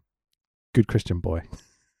time. Good Christian boy.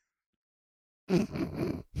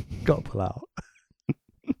 Got to pull out.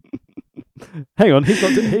 Hang on,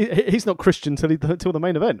 he's not Christian till the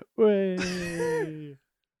main event.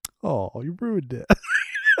 Oh, you ruined it.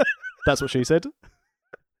 That's what she said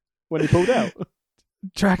when he pulled out.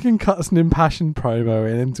 Dragon cuts an impassioned promo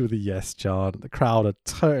and into the yes chant. The crowd are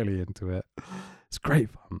totally into it. It's great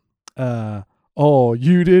fun. Oh,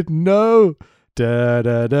 you didn't know? Da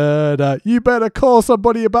da da da. You better call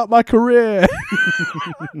somebody about my career.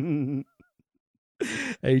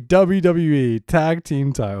 A WWE tag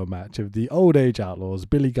team title match of the Old Age Outlaws,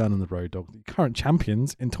 Billy Gunn and the Road Dogg, the current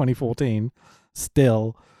champions in 2014,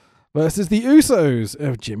 still, versus the Usos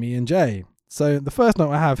of Jimmy and Jay. So the first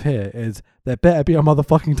note I have here is there better be a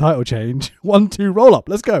motherfucking title change. 1, 2, roll up.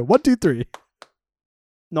 Let's go. 1, 2, 3.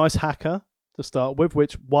 Nice hacker to start with,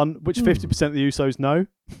 which 50% of the Usos know.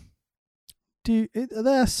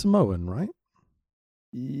 They're Samoan, right?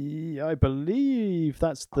 Yeah, I believe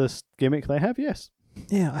that's the gimmick they have, yes.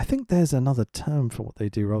 Yeah, I think there's another term for what they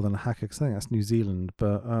do rather than a hacker, because I think that's New Zealand,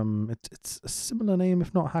 but it's a similar name,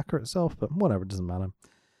 if not hacker itself, but whatever, it doesn't matter.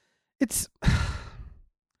 It's...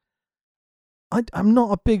 I'm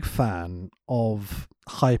not a big fan of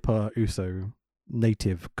hyper Uso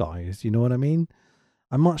native guys, you know what I mean?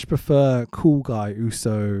 I much prefer cool guy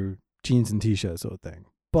Uso jeans and t-shirts sort of thing.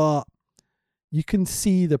 But you can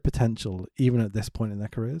see the potential even at this point in their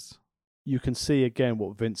careers. You can see again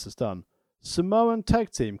what Vince has done. Samoan tag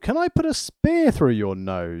team, can I put a spear through your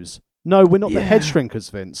nose? No, we're not the head shrinkers,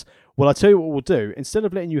 Vince. Well, I'll tell you what we'll do. Instead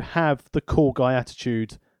of letting you have the cool guy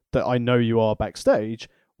attitude that I know you are backstage,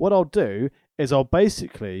 what I'll do is I'll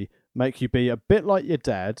basically make you be a bit like your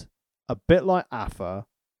dad, a bit like Afa,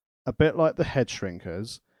 a bit like the head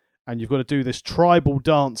shrinkers, and you've got to do this tribal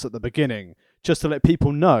dance at the beginning just to let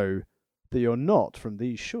people know that you're not from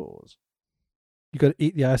these shores. You got to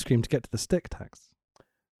eat the ice cream to get to the stick, Tax.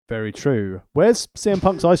 Very true. Where's CM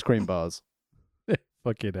Punk's ice cream bars?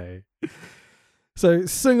 Fucking A. So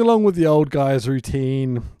sing along with the old guy's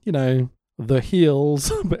routine, you know, the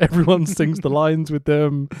heels, but everyone sings the lines with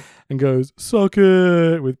them and goes, suck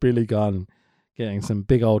it, with Billy Gunn, getting some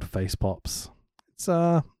big old face pops. It's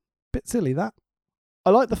a bit silly, that. I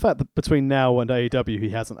like the fact that between now and AEW, he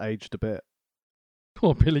hasn't aged a bit.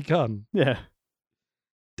 Poor Billy Gunn. Yeah.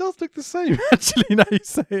 Does look the same, actually, now you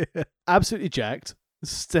say it. Absolutely jacked.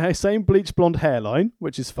 Same bleach blonde hairline,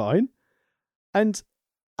 which is fine. And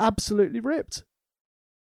absolutely ripped.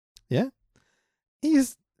 Yeah.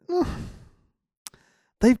 He's...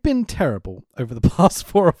 They've been terrible over the past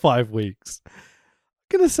 4 or 5 weeks. I'm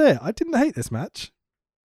going to say it, I didn't hate this match.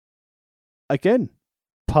 Again,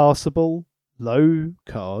 passable, low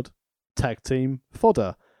card, tag team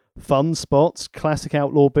fodder. Fun spots, classic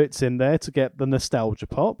Outlaw bits in there to get the nostalgia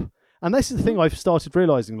pop. And this is the thing I've started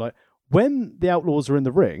realising, like, when the Outlaws are in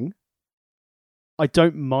the ring, I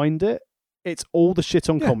don't mind it. It's all the shit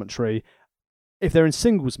on commentary. If they're in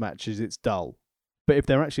singles matches, it's dull. But if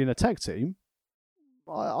they're actually in a tag team,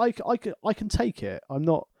 I can take it. I'm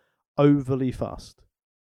not overly fussed.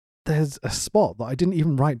 There's a spot that I didn't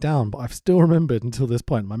even write down, but I've still remembered until this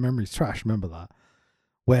point. My memory's trash, remember that.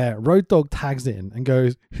 Where Road Dogg tags in and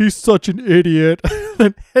goes, "He's such an idiot,"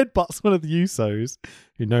 then headbutts one of the Usos,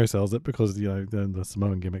 who no-sells it because, the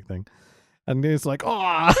Samoan gimmick thing. And it's like,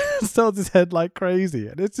 sells his head like crazy.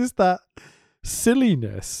 And it's just that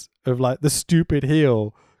silliness of like the stupid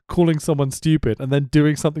heel calling someone stupid and then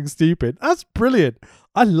doing something stupid. That's brilliant.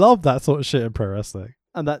 I love that sort of shit in pro wrestling.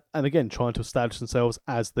 And again, trying to establish themselves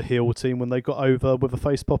as the heel team when they got over with a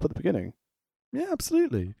face pop at the beginning. Yeah,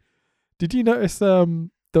 absolutely. Did you notice the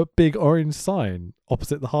big orange sign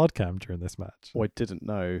opposite the hard cam during this match? Oh, I didn't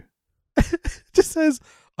know. It just says,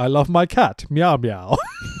 "I love my cat, meow meow."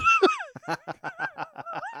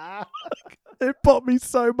 It popped me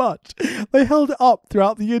so much. They held it up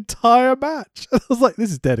throughout the entire match. I was like,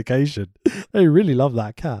 this is dedication. They really love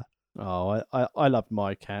that cat. Oh, I loved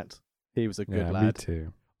my cat. He was a good lad. Me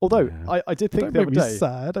too. Although Yeah. I did think Don't the make other me day.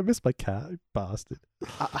 sad. I miss my cat, you bastard.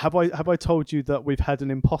 Have I told you that we've had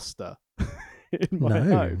an imposter in my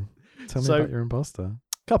home? Tell me So- about your imposter.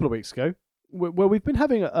 A couple of weeks ago. Well, we've been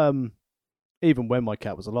having even when my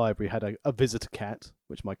cat was alive, we had a visitor cat,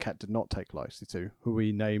 which my cat did not take lightly to, who we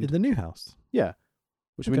In named the new house.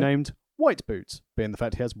 which we Okay. named White Boots, being the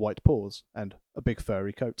fact he has white paws and a big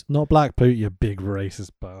furry coat. Not Black Boot, you big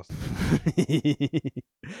racist bastard.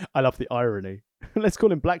 I love the irony. Let's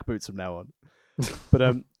call him Black Boots from now on.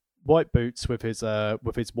 But White Boots with his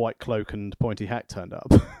white cloak and pointy hat turned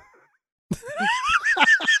up.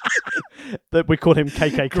 That we call him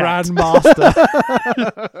KK Cat. Grandmaster.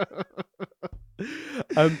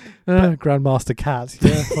 um, Grandmaster Cat.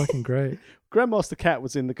 Yeah, fucking great. Grandmaster Cat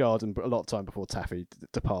was in the garden a lot of time before Taffy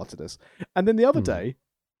departed us. And then the other day,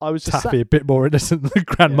 I was just Taffy, a bit more innocent than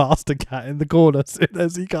Grandmaster Cat in the corner, sitting there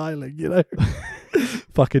Zeke Eiling,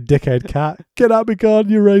 Fucking dickhead cat. Get out of my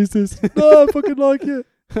garden, you racist. No, I fucking like it.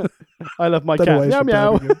 I love my Don't know cat. why it's Meow from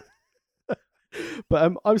meow. Birmingham.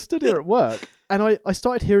 But I was stood here at work and I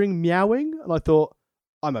started hearing meowing and I thought,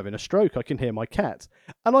 I'm having a stroke. I can hear my cat.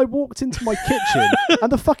 And I walked into my kitchen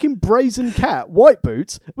and the fucking brazen cat, White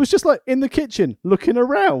Boots, was just like in the kitchen looking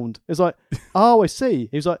around. It's like, oh, I see.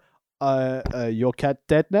 He was like, your cat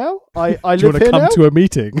dead now? I Do you live want to here come now? to a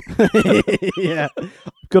meeting? Yeah.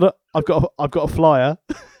 I've got a flyer.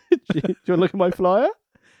 Do you want to look at my flyer?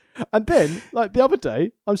 And then, like the other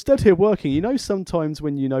day, I'm stood here working. You know, sometimes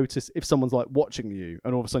when you notice if someone's like watching you,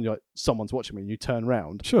 and all of a sudden you're like, someone's watching me, and you turn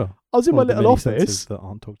around. Sure. I was in One my of the little many senses office. that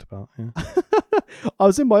aren't talked about. Yeah. I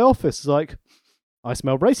was in my office, like, I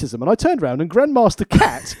smell racism, and I turned around, and Grandmaster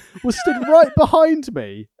Cat was stood right behind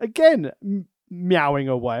me again, meowing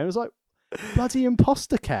away. I was like, bloody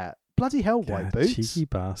imposter cat, bloody hell, White Boots. Cheeky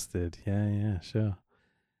bastard. Yeah, sure.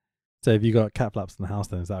 So have you got cat flaps in the house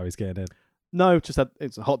then? Is that how he's getting in? No, it's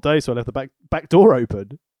a hot day, so I left the back door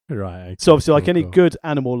open. Right. Okay, So obviously, like any cool. good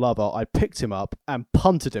animal lover, I picked him up and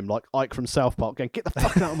punted him like Ike from South Park, going, "Get the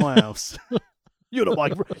fuck out of my house! You're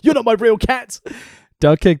not my real cat."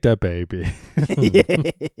 Don't kick that baby.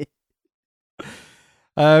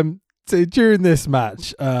 So during this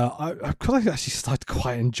match, I actually started to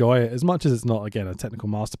quite enjoy it as much as it's not, again, a technical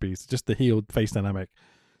masterpiece. Just the heel face dynamic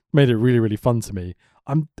made it really, really fun to me.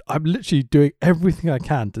 I'm literally doing everything I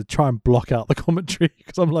can to try and block out the commentary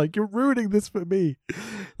because I'm like, you're ruining this for me.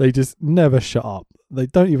 They just never shut up. They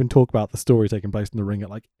don't even talk about the story taking place in the ring at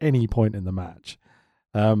like any point in the match.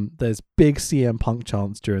 There's big CM Punk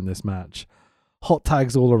chants during this match. Hot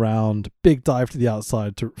tags all around. Big dive to the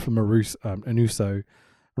outside from an Uso.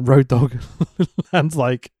 Road Dogg lands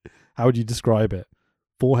like, how would you describe it?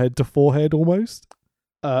 Forehead to forehead almost?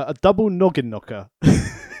 A double noggin knocker.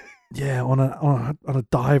 Yeah, on a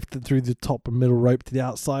dive through the top and middle rope to the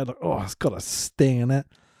outside. Like, it's got a sting in it.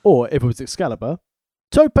 Or if it was Excalibur,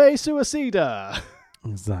 Tope Suicida.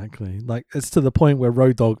 Exactly. Like, it's to the point where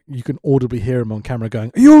Road Dogg, you can audibly hear him on camera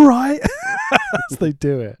going, "Are you all right?" As they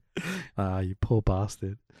do it. Ah, you poor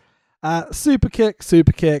bastard. Super kick,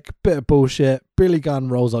 bit of bullshit. Billy Gunn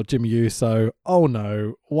rolls up Jimmy Uso. Oh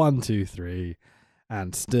no, 1, 2, 3.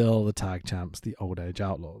 And still the tag champs, the Old Age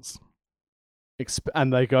Outlaws.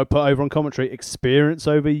 And they go put over on commentary, experience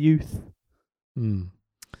over youth.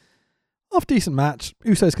 Half decent match.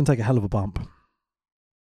 Usos can take a hell of a bump.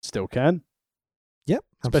 Still can. Yep.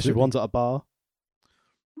 Especially absolutely. if one's at a bar.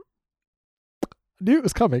 Knew it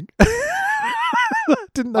was coming.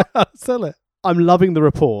 Didn't know how to sell it. I'm loving the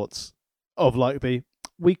reports of like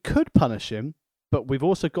we could punish him, but we've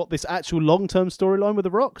also got this actual long-term storyline with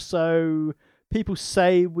The Rock. So people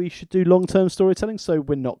say we should do long-term storytelling, so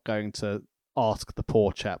we're not going to ask the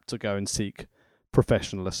poor chap to go and seek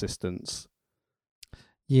professional assistance.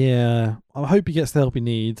 Yeah, I hope he gets the help he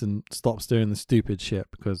needs and stops doing the stupid shit,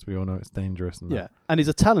 because we all know it's dangerous. And yeah, and he's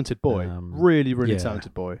a talented boy, really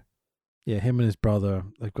talented boy. Yeah, him and his brother,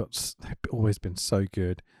 they've always been so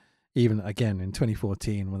good. Even again in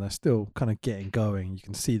 2014, when they're still kind of getting going, you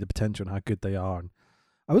can see the potential and how good they are. And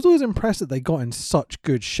I was always impressed that they got in such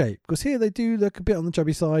good shape, because here they do look a bit on the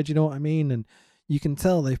chubby side, you know what I mean? And you can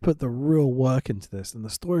tell they've put the real work into this, and the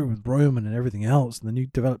story with Roman and everything else, and the new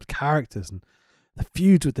developed characters and the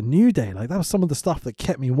feuds with the New Day. Like, that was some of the stuff that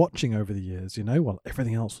kept me watching over the years, you know, while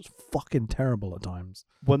everything else was fucking terrible at times.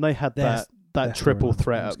 When they had that triple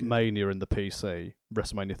threat at good. Mania in the PC,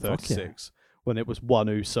 WrestleMania 36, when it was one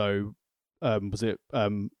Uso, was it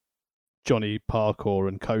Johnny Parkour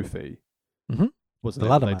and Kofi? Mm-hmm. Wasn't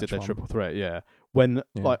the it? They did their triple threat, yeah. When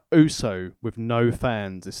like Uso with no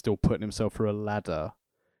fans is still putting himself through a ladder.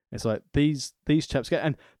 It's like these chaps get,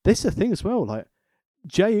 and this is the thing as well. Like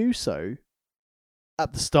Jey Uso,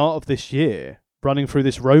 at the start of this year, running through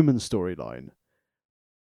this Roman storyline.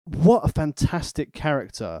 What a fantastic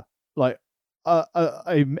character! Like a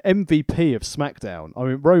MVP of SmackDown. I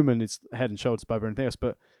mean, Roman is head and shoulders above everything else,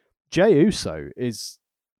 but Jey Uso is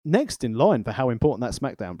next in line for how important that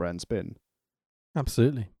SmackDown brand's been.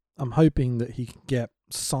 Absolutely. I'm hoping that he can get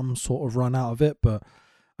some sort of run out of it, but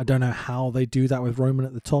I don't know how they do that with Roman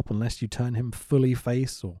at the top unless you turn him fully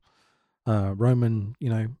face, or Roman, you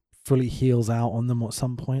know, fully heals out on them at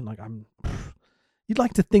some point. Like, you'd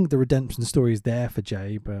like to think the redemption story is there for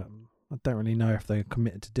Jey, but I don't really know if they're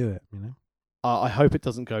committed to do it, you know? I hope it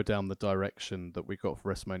doesn't go down the direction that we got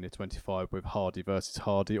for WrestleMania 25 with Hardy versus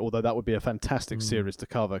Hardy, although that would be a fantastic series to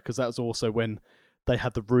cover, because that was also when they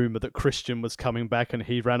had the rumour that Christian was coming back and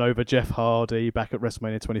he ran over Jeff Hardy back at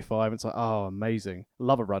WrestleMania 25. It's like, oh, amazing.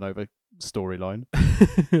 Love a run over storyline.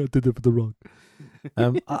 I did it for The Rock.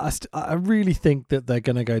 I really think that they're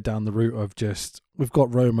going to go down the route of just, we've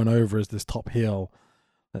got Roman over as this top heel.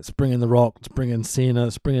 Let's bring in The Rock, let's bring in Cena,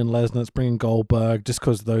 let's bring in Lesnar, let's bring in Goldberg, just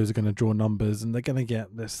because those are going to draw numbers, and they're going to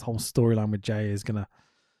get this whole storyline with Jey is going to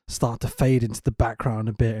start to fade into the background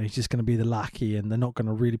a bit, and he's just going to be the lackey, and they're not going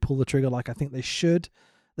to really pull the trigger like I think they should.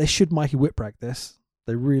 They should Mikey Whipwreck this.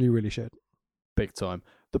 They really, really should. Big time.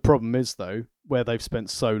 The problem is, though, where they've spent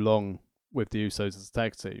so long with the Usos as a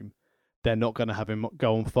tag team, they're not going to have him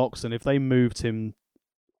go on Fox, and if they moved him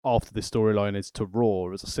after this storyline is to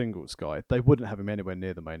Raw as a singles guy, they wouldn't have him anywhere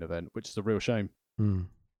near the main event, which is a real shame.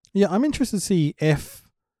 Yeah, I'm interested to see if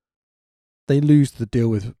they lose the deal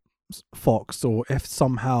with Fox, or if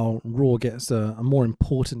somehow Raw gets a more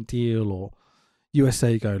important deal, or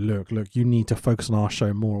USA go, look, you need to focus on our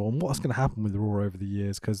show more, on what's going to happen with Raw over the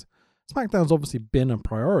years, because SmackDown's obviously been a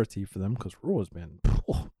priority for them, because Raw has been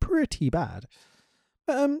pretty bad.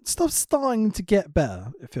 Stuff's starting to get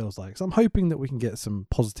better, it feels like. So I'm hoping that we can get some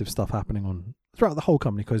positive stuff happening on throughout the whole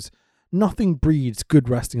company, because nothing breeds good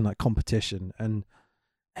wrestling like competition, and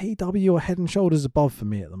AEW are head and shoulders above for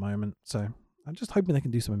me at the moment. So I'm just hoping they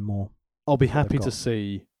can do something more. I'll be happy to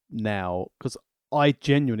see now, because I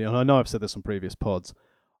genuinely, and I know I've said this on previous pods,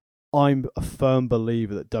 I'm a firm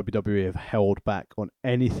believer that WWE have held back on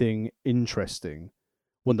anything interesting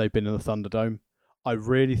when they've been in the Thunderdome. I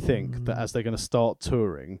really think that as they're going to start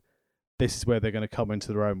touring, this is where they're going to come into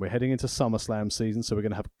their own. We're heading into SummerSlam season, so we're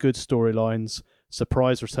going to have good storylines,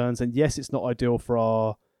 surprise returns, and yes, it's not ideal for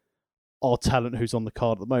our talent who's on the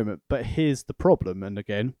card at the moment, but here's the problem, and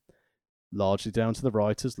again, largely down to the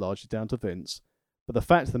writers, largely down to Vince, but the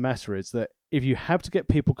fact of the matter is that if you have to get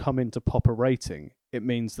people come in to pop a rating, it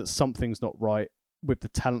means that something's not right with the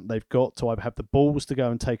talent they've got to either have the balls to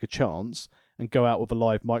go and take a chance and go out with a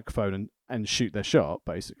live microphone and shoot their shot,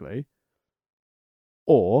 basically,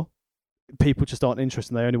 or people just aren't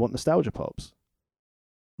interested and they only want nostalgia pops.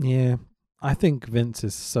 Yeah, I think Vince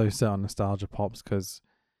is so set on nostalgia pops, because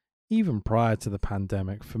even prior to the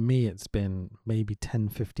pandemic, for me, it's been maybe 10,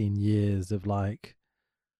 15 years of like,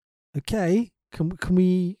 okay, can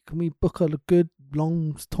we book a good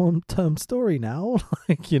long-term story now?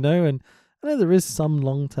 Like, and I know there is some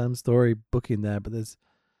long-term story booking there, but there's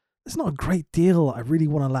not a great deal I really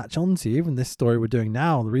want to latch onto. Even this story we're doing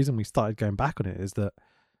now, the reason we started going back on it is that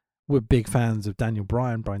we're big fans of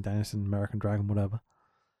Brian Danielson, American Dragon, whatever.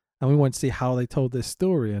 And we want to see how they told this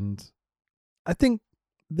story. And I think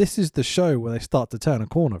this is the show where they start to turn a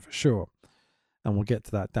corner for sure. And we'll get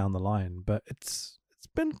to that down the line. But it's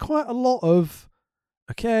been quite a lot of,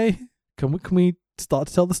 okay, can we start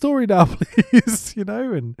to tell the story now, please? And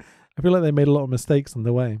I feel like they made a lot of mistakes on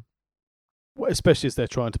the way. Well, especially as they're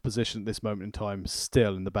trying to position at this moment in time,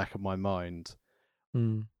 still in the back of my mind.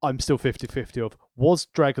 I'm still 50-50 of, was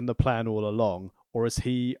Dragon the plan all along, or is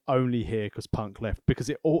he only here because Punk left? Because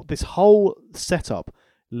this whole setup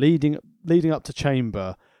leading up to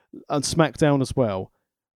Chamber and SmackDown as well,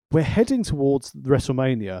 we're heading towards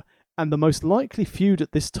WrestleMania, and the most likely feud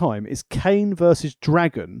at this time is Kane versus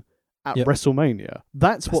Dragon at WrestleMania.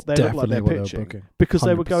 That's what they look like they're pitching. Because 100%.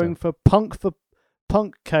 They were going for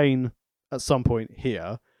Punk Kane at some point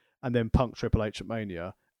here, and then Punk Triple H at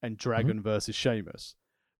Mania, and Dragon versus Sheamus.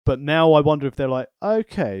 But now I wonder if they're like,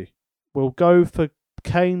 okay, we'll go for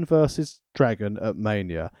Kane versus Dragon at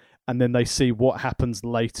Mania, and then they see what happens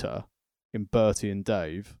later in Bertie and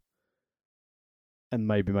Dave, and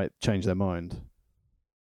maybe change their mind.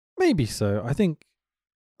 Maybe so. I think,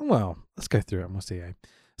 well, let's go through it and we'll see.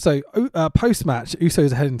 So, post-match,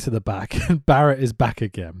 Usos are heading to the back, and Barrett is back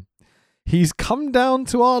again. He's come down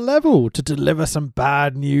to our level to deliver some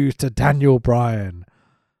bad news to Daniel Bryan.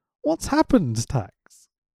 What's happened, Tax?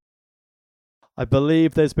 I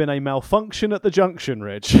believe there's been a malfunction at the junction,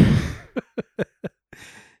 Rich.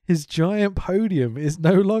 His giant podium is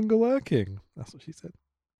no longer working. That's what she said.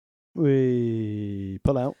 We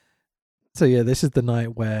pull out. So yeah, this is the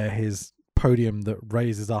night where his podium that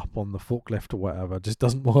raises up on the forklift or whatever just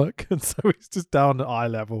doesn't work, and so it's just down at eye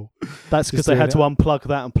level. That's because they had to unplug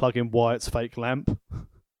that and plug in Wyatt's fake lamp.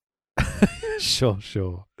 Sure.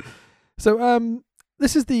 So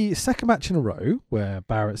this is the second match in a row where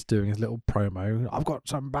Barrett's doing his little promo. I've got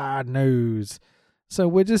some bad news. So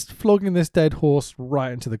we're just flogging this dead horse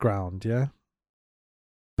right into the ground, yeah?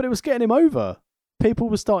 But it was getting him over. People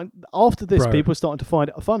were starting, after this, people were starting to find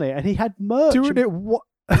it funny, and he had merch. Doing it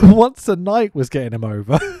once a night was getting him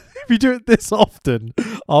over. If you do it this often,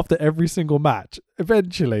 after every single match,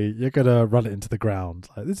 eventually you're going to run it into the ground.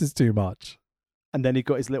 Like, this is too much. And then he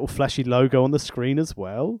got his little flashy logo on the screen as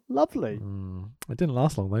well. Lovely. It didn't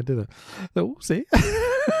last long though, did it? So, see?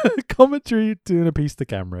 Commentary doing a piece to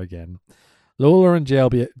camera again. Lawler and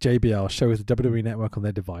JBL show the WWE Network on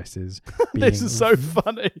their devices. This is so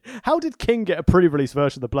funny. How did King get a pre-release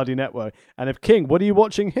version of the bloody network? And if King, what are you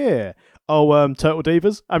watching here? Oh, Turtle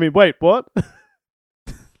Divas? I mean, wait, what?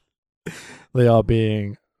 They are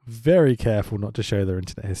being very careful not to show their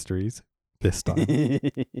internet histories this time.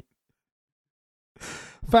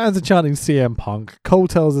 Fans are chanting CM Punk. Cole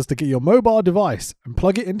tells us to get your mobile device and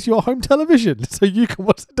plug it into your home television so you can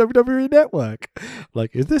watch the WWE Network.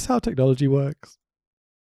 Like, is this how technology works?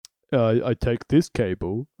 I take this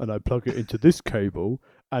cable and I plug it into this cable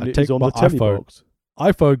and it is on the telly box.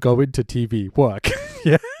 iPhone go into TV. Work.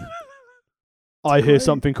 Yeah. I hear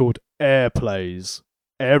something called airplays.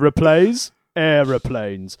 Aeroplays?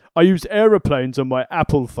 Aeroplanes. I use aeroplanes on my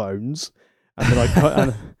Apple phones and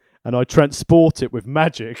then and I transport it with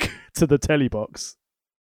magic to the telly box.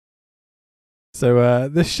 So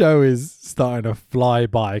this show is starting to fly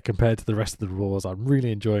by compared to the rest of the Raws. I'm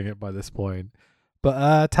really enjoying it by this point.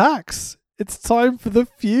 But Tax, it's time for the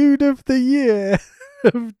feud of the year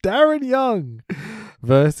of Darren Young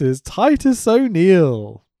versus Titus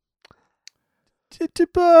O'Neil.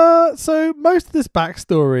 So most of this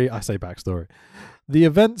backstory, I say backstory, the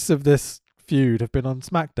events of this feud have been on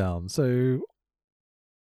SmackDown. So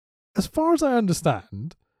as far as I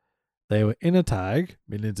understand, they were in a tag,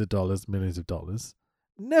 millions of dollars,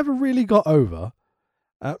 never really got over.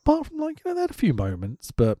 Apart from, they had a few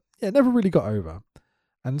moments, but yeah, never really got over.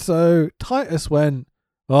 And so Titus went,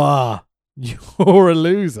 you're a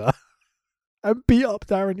loser, and beat up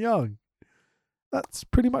Darren Young. That's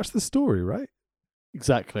pretty much the story, right?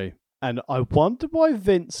 Exactly. And I wonder why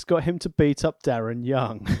Vince got him to beat up Darren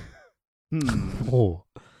Young.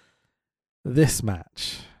 This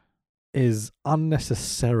match is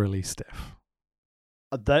unnecessarily stiff.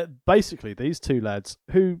 Basically, these two lads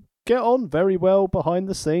who get on very well behind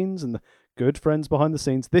the scenes and good friends behind the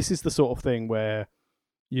scenes. This is the sort of thing where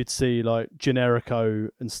you'd see like Generico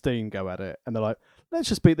and Steen go at it, and they're like, let's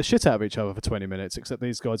just beat the shit out of each other for 20 minutes, except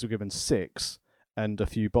these guys were given 6 and a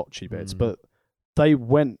few botchy bits. But they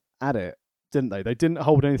went at it, didn't they? They didn't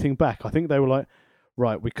hold anything back. I think they were like,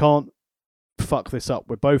 right, we can't fuck this up.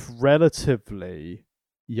 We're both relatively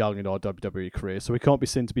young in our WWE career, so we can't be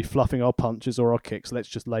seen to be fluffing our punches or our kicks. Let's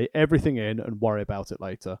just lay everything in and worry about it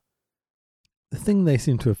later. The thing they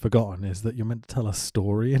seem to have forgotten is that you're meant to tell a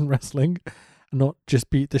story in wrestling and not just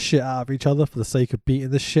beat the shit out of each other for the sake of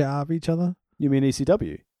beating the shit out of each other. You mean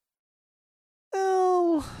ECW?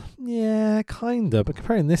 Well, yeah, kinda. But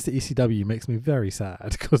comparing this to ECW makes me very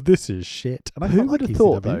sad because this is shit. And Who would have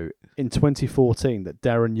thought, though, in 2014 that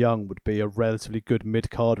Darren Young would be a relatively good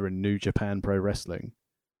mid-carder in New Japan Pro Wrestling?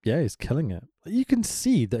 Yeah, he's killing it. You can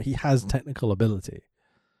see that he has technical ability.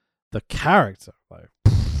 The character, though,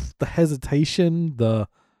 the hesitation,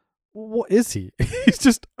 what is he? He's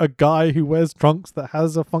just a guy who wears trunks that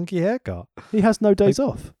has a funky haircut. He has no days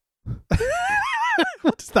off.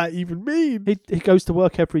 What does that even mean? He goes to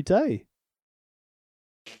work every day.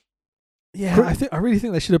 Yeah, I really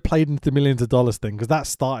think they should have played into the millions of dollars thing because that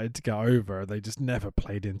started to go over. They just never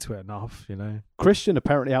played into it enough, you know. Christian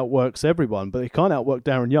apparently outworks everyone, but he can't outwork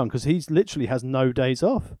Darren Young because he literally has no days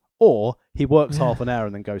off. Or he works half an hour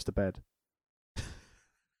and then goes to bed.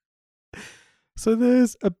 So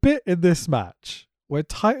there's a bit in this match where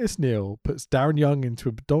Titus Neal puts Darren Young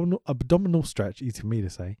into abdominal stretch, easy for me to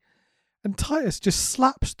say, and Titus just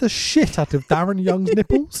slaps the shit out of Darren Young's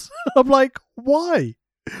nipples. I'm like, why?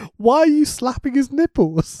 Why are you slapping his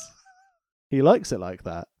nipples? He likes it like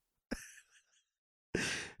that.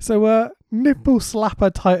 So, nipple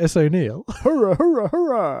slapper Titus O'Neil. Hurrah, hurrah,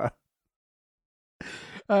 hurrah.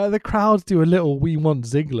 The crowd do a little "We Want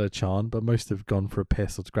Ziggler" chant, but most have gone for a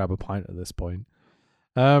piss or to grab a pint at this point.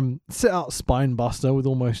 Sit out spine buster with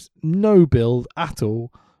almost no build at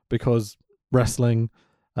all because wrestling.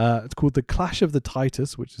 It's called the Clash of the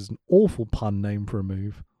Titus, which is an awful pun name for a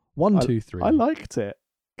move. 1, 2, 3. I liked it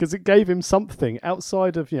because it gave him something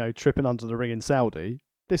outside of, tripping under the ring in Saudi.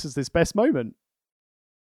 This is his best moment.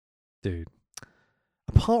 Dude.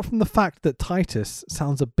 Apart from the fact that Titus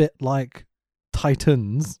sounds a bit like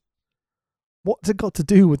Titans, what's it got to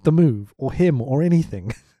do with the move or him or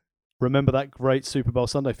anything? Remember that great Super Bowl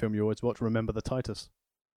Sunday film you always watch, Remember the Titus?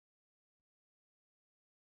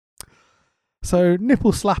 So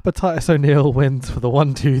nipple slapper Titus O'Neil wins for the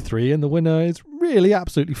 1, 2, 3, and the winner is really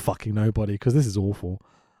absolutely fucking nobody because this is awful.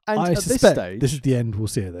 And I at suspect this stage, this is the end we'll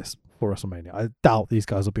see of this for WrestleMania. I doubt these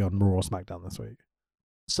guys will be on Raw or SmackDown this week.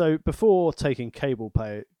 So before taking cable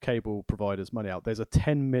providers' money out, there's a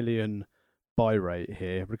 10 million buy rate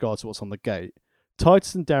here, regardless of what's on the gate.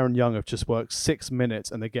 Titus and Darren Young have just worked 6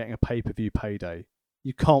 minutes and they're getting a pay-per-view payday.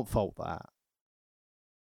 You can't fault that.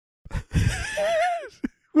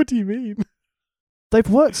 What do you mean? They've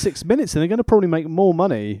worked 6 minutes and they're going to probably make more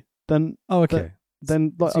money than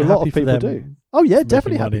than like So a lot of people do. Oh yeah,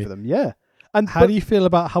 definitely happy money. for them. Yeah. And how do you feel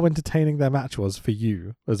about how entertaining their match was for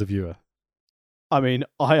you as a viewer? I mean,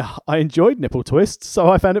 I enjoyed nipple twists, so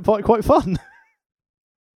I found it quite fun.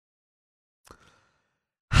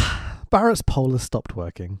 Barrett's pole has stopped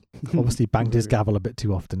working. Obviously banged his gavel a bit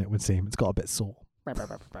too often, it would seem. It's got a bit sore.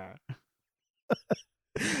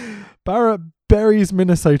 Barrett buries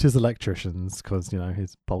Minnesota's electricians because,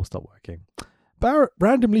 his pole stopped working. Barrett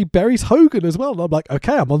randomly buries Hogan as well. And I'm like,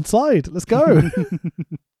 okay, I'm on side. Let's go.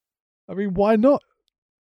 I mean, why not?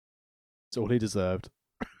 It's all he deserved.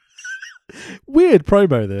 Weird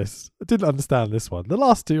promo, this. I didn't understand this one. The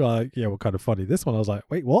last two were kind of funny. This one, I was like,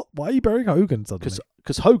 wait, what? Why are you burying Hogan suddenly?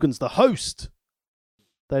 Because Hogan's the host.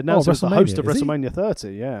 They announced him as the host of is he? WrestleMania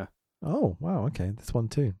 30, yeah. Oh, wow, okay. This one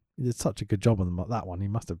too. He did such a good job on that one. He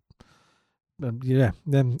must have...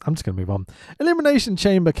 then I'm just going to move on. Elimination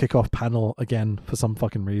Chamber kickoff panel again for some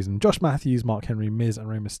fucking reason. Josh Matthews, Mark Henry, Miz, and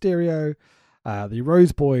Rey Mysterio. The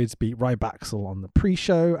Rose Boys beat Rybacksel on the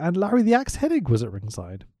pre-show, and Larry the Axe Hennig was at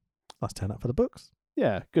ringside. That's 10 up for the books.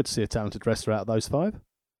 Yeah, good to see a talented wrestler out of those 5.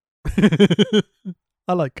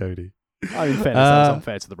 I like Cody. I mean, fairness, that's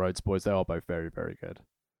unfair to the Rhodes Boys. They are both very, very good.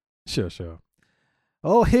 Sure.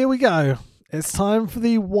 Oh, here we go. It's time for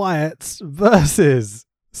the Wyatts versus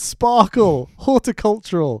Sparkle,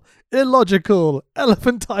 Horticultural, Illogical,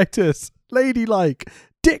 Elephantitis, Ladylike,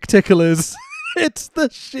 Dick Ticklers. It's the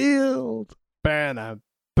Shield. Banner.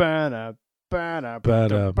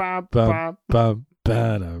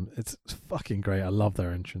 It's fucking great. I love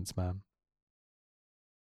their entrance, man.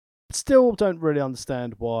 Still don't really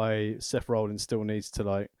understand why Seth Rollins still needs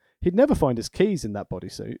to he'd never find his keys in that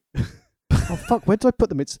bodysuit. Oh fuck, where did I put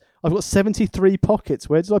them? I've got 73 pockets.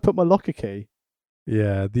 Where did I put my locker key?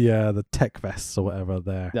 Yeah, the tech vests or whatever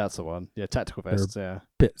there. That's the one. Yeah, tactical vests, yeah.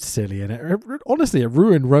 Bit silly, and honestly, it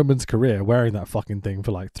ruined Roman's career wearing that fucking thing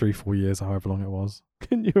for like 3-4 years, however long it was.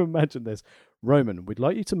 Can you imagine this? Roman, we'd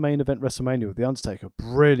like you to main event WrestleMania with The Undertaker.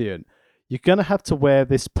 Brilliant. You're going to have to wear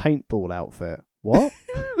this paintball outfit. What?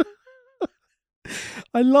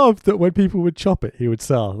 I loved that when people would chop it, he would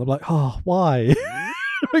sell. I'm like, oh, why?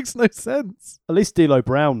 It makes no sense. At least D'Lo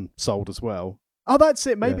Brown sold as well. Oh, that's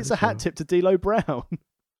it. Maybe Yeah, it's a hat tip to D'Lo Brown.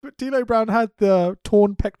 But D'Lo Brown had the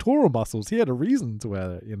torn pectoral muscles. He had a reason to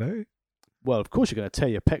wear it, you know? Well, of course you're going to tear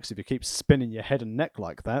your pecs if you keep spinning your head and neck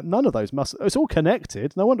like that. None of those muscles. It's all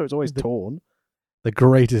connected. No wonder it's always torn. The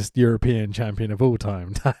greatest European champion of all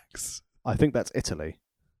time, Dax. I think that's Italy.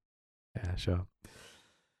 Yeah, sure.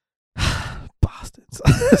 Bastards.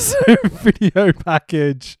 So, video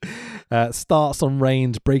package starts on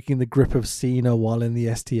Reigns breaking the grip of Cena while in the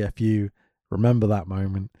STFU. Remember that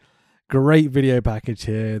moment. Great video package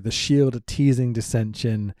here. The Shield are teasing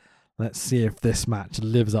dissension. Let's see if this match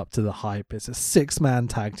lives up to the hype. It's a 6-man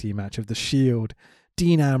tag team match of the Shield,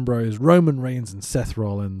 Dean Ambrose, Roman Reigns, and Seth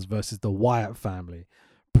Rollins versus the Wyatt family,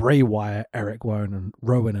 Bray Wyatt, Eric Rowan,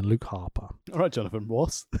 and Luke Harper. All right, Jonathan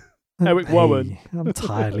Ross. Eric Rowan. I'm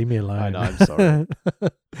tired. Leave me alone. I know, I'm sorry.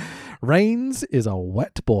 Reigns is a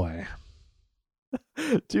wet boy.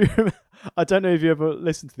 Do you remember? I don't know if you ever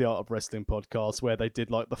listened to the Art of Wrestling podcast where they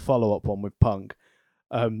did like the follow-up one with Punk,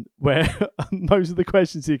 where most of the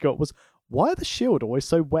questions he got was, why are the Shield always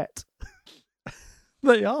so wet?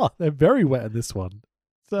 They are. They're very wet in this one.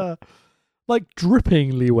 It's like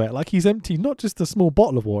drippingly wet. Like he's emptied not just a small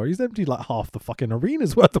bottle of water, he's emptied like half the fucking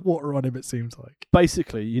arena's worth of water on him, it seems like.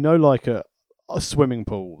 Basically, you know, like a swimming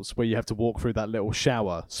pools where you have to walk through that little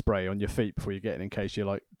shower spray on your feet before you get in case you're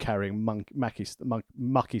like carrying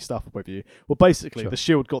mucky stuff with you. Well, basically, The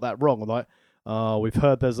Shield got that wrong. Like, we've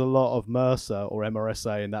heard there's a lot of MRSA or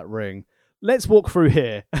MRSA in that ring. Let's walk through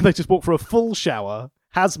here. And they just walk through a full shower,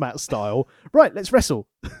 hazmat style. Right, let's wrestle.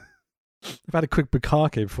 They've had a quick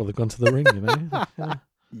bukkake before they've gone to the ring, you know? Yeah.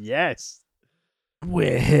 Yes.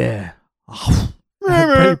 We're here.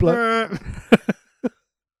 Bray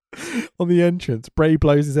on the entrance, Bray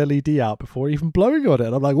blows his LED out before even blowing on it.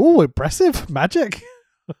 And I'm like, oh, impressive. Magic.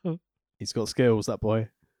 He's got skills, that boy.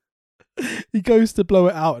 He goes to blow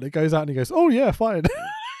it out and it goes out and he goes, oh, yeah, fine.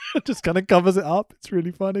 Just kind of covers it up. It's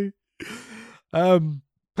really funny.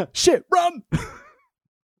 Shit, run!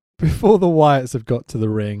 Before the Wyatts have got to the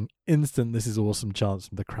ring, instant this is awesome chants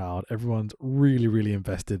from the crowd. Everyone's really, really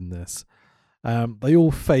invested in this. They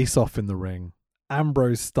all face off in the ring.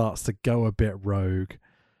 Ambrose starts to go a bit rogue.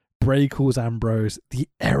 Bray calls Ambrose the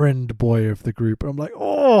errand boy of the group. And I'm like,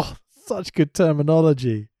 oh, such good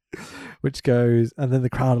terminology. Which goes, and then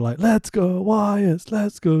the crowd are like, let's go Wyatts,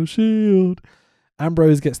 let's go Shield.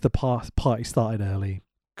 Ambrose gets the party started early.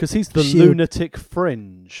 Because he's the lunatic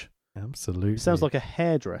fringe. Absolutely. Sounds like a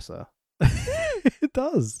hairdresser. It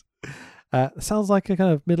does. Sounds like a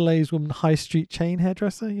kind of middle-aged woman high street chain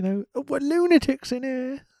hairdresser, you know. Oh, we're lunatics in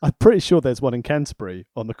here. I'm pretty sure there's one in Canterbury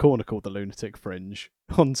on the corner called the Lunatic Fringe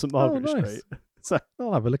on St Margaret Street. So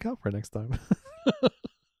I'll have a look out for it next time.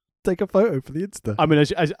 Take a photo for the Insta. I mean,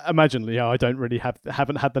 as imagine, I don't really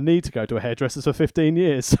haven't had the need to go to a hairdresser for 15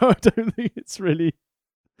 years, so I don't think it's really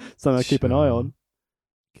something I keep an eye on.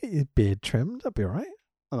 Get your beard trimmed, that'd be all right.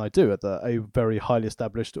 And I do at a very highly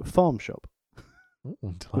established farm shop. Ooh,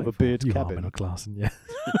 with a beard you cabin. Are middle class, and yeah.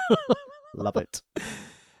 Love it.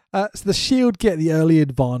 So the Shield get the early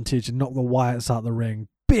advantage and knock the Wyatts out the ring.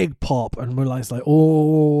 Big pop, and we're like,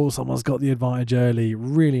 oh, someone's got the advantage early.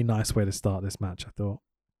 Really nice way to start this match, I thought.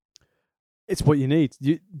 It's what you need.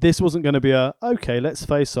 This wasn't going to be okay, let's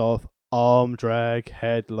face off, arm drag,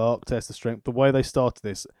 headlock, test of strength. The way they started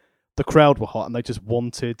this, the crowd were hot and they just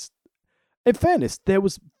wanted... In fairness, there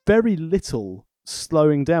was very little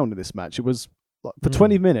slowing down in this match. It was, like, for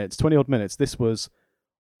 20 odd minutes, this was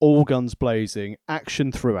all guns blazing,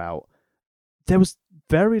 action throughout. There was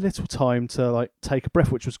very little time to take a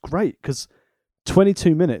breath, which was great because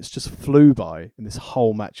 22 minutes just flew by in this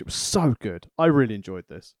whole match. It was so good. I really enjoyed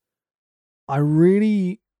this. I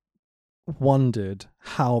really wondered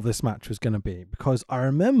how this match was going to be because I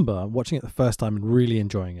remember watching it the first time and really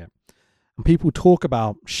enjoying it. And people talk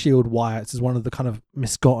about Shield Wyatts as one of the kind of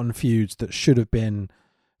misgotten feuds that should have been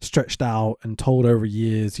stretched out and told over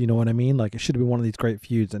years. You know what I mean? Like, it should have been one of these great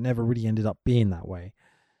feuds that never really ended up being that way.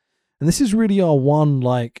 And this is really our one,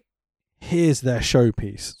 here's their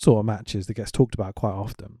showpiece sort of matches that gets talked about quite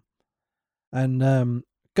often. And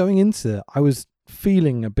going into it, I was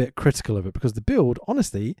feeling a bit critical of it because the build,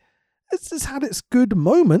 honestly, it's had its good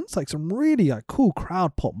moments, like some really cool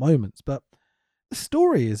crowd pop moments, but the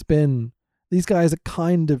story has been These guys are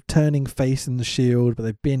kind of turning face in the Shield, but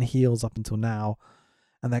they've been heels up until now.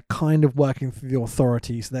 And they're kind of working through the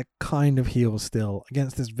Authority, so they're kind of heels still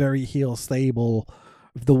against this very heel stable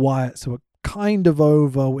of the Wyatts, who are kind of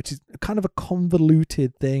over, which is kind of a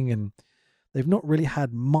convoluted thing, and they've not really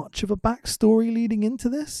had much of a backstory leading into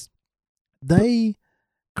this. They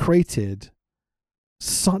created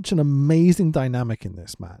such an amazing dynamic in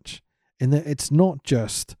this match, in that it's not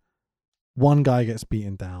just one guy gets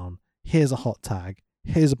beaten down, here's a hot tag,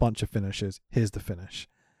 here's a bunch of finishes, here's the finish.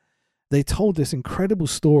 They told this incredible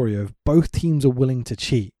story of both teams are willing to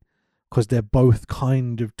cheat because they're both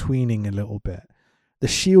kind of tweening a little bit. The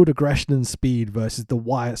Shield aggression and speed versus the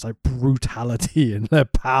Wyatts like brutality and their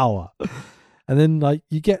power. And then like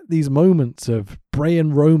you get these moments of Bray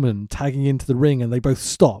and Roman tagging into the ring and they both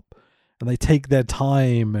stop and they take their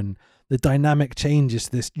time and the dynamic changes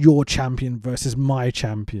to this your champion versus my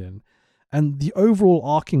champion. And the overall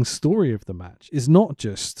arcing story of the match is not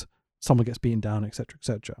just someone gets beaten down, etc.,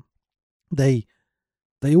 etc. They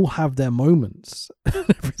all have their moments and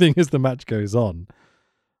everything as the match goes on.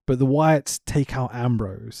 But the Wyatts take out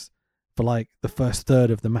Ambrose for like the first third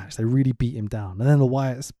of the match. They really beat him down. And then the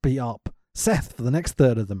Wyatts beat up Seth for the next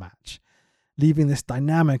third of the match, leaving this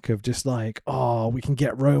dynamic of just like, oh, we can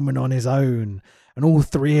get Roman on his own and all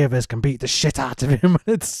three of us can beat the shit out of him.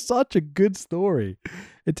 It's such a good story.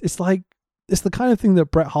 It's the kind of thing that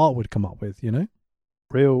Bret Hart would come up with, you know?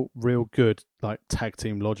 Real good like tag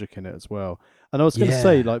team logic in it as well. And I was going to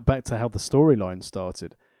say, like, back to how the storyline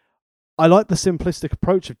started, I like the simplistic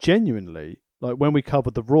approach of genuinely, like when we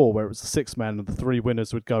covered the Raw where it was the 6-man and the 3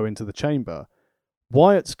 winners would go into the chamber,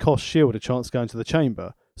 Wyatt's cost Shield a chance to go into the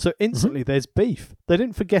chamber. So instantly there's beef. They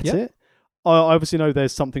didn't forget it. I obviously know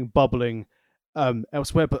there's something bubbling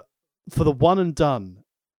elsewhere, but for the one and done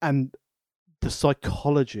and the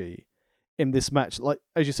psychology in this match, like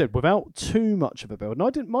as you said, without too much of a build, and I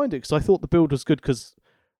didn't mind it because I thought the build was good because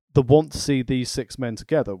the want to see these 6 men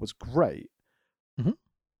together was great.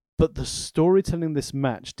 But the storytelling in this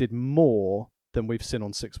match did more than we've seen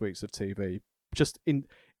on 6 weeks of TV. Just in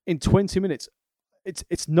 20 minutes, it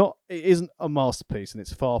isn't a masterpiece, and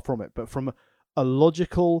it's far from it. But from a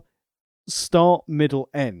logical start, middle,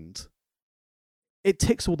 end, it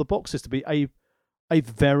ticks all the boxes to be a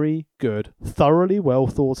very good, thoroughly well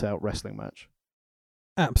thought out wrestling match.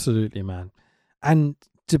 Absolutely, man. And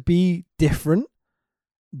to be different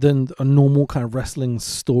than a normal kind of wrestling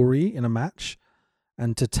story in a match,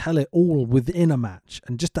 and to tell it all within a match,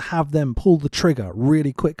 and just to have them pull the trigger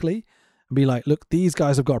really quickly and be like, look, these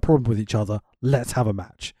guys have got a problem with each other, let's have a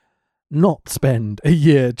match. Not spend a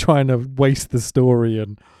year trying to waste the story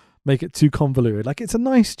and make it too convoluted. Like, it's a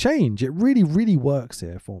nice change. It really, really works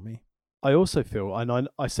here for me. I also feel, and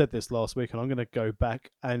I said this last week, and I'm going to go back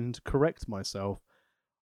and correct myself.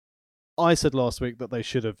 I said last week that they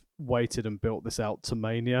should have waited and built this out to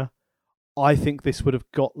Mania. I think this would have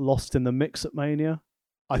got lost in the mix at Mania.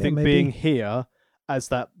 I think maybe being here as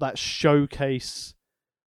that showcase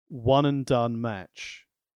one and done match,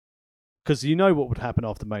 because you know what would happen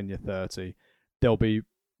after Mania 30. There'll be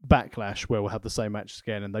Backlash where we'll have the same matches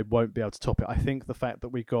again and they won't be able to top it. I think the fact that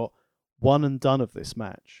we got one and done of this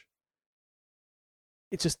match,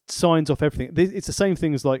 it just signs off everything. It's the same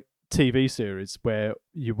thing as like TV series where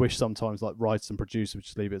you wish sometimes like writers and producers would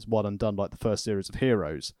just leave it as one and done, like the first series of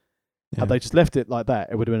Heroes. Had they just left it like that,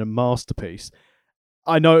 it would have been a masterpiece.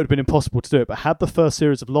 I know it would have been impossible to do it, but had the first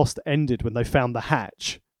series of Lost ended when they found the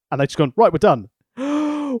hatch and they'd just gone, right, we're done.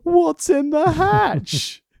 What's in the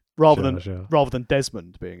hatch? rather than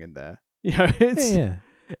Desmond being in there. You know, it's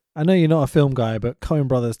I know you're not a film guy, but Coen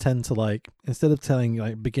Brothers tend to, like, instead of telling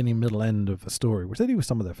like beginning, middle, end of a story, which they do with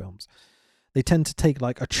some of their films, they tend to take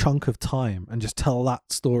like a chunk of time and just tell that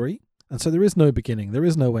story. And so there is no beginning, there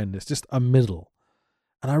is no end. It's just a middle.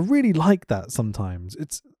 And I really like that sometimes.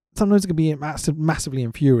 Sometimes it can be massively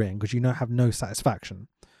infuriating because you have no satisfaction.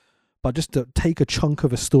 But just to take a chunk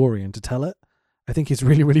of a story and to tell it, I think it's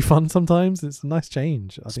really, really fun sometimes. It's a nice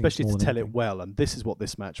change. Especially to tell it well. And this is what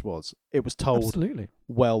this match was. It was told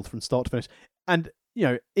well from start to finish. And, you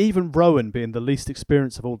know, even Rowan, being the least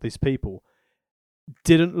experienced of all these people,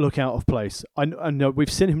 didn't look out of place. I know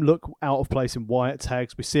we've seen him look out of place in Wyatt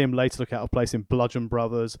tags. We see him later look out of place in Bludgeon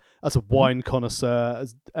Brothers as a wine connoisseur,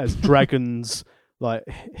 as Dragon's like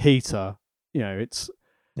heater. You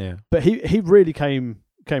know, But he really came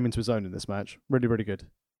into his own in this match. Really, really good.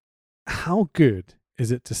 How good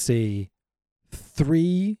is it to see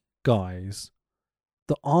 3 guys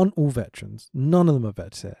that aren't all veterans? None of them are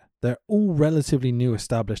vets here. They're all relatively new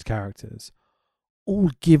established characters, all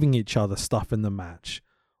giving each other stuff in the match,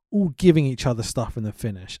 all giving each other stuff in the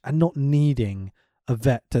finish, and not needing a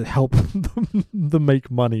vet to help them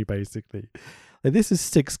make money, basically. Like, this is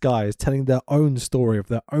 6 guys telling their own story of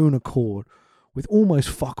their own accord with almost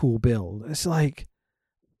fuck all build. It's like,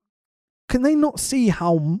 can they not see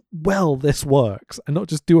how well this works and not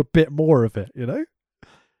just do a bit more of it, you know?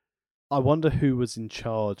 I wonder who was in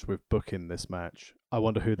charge with booking this match. I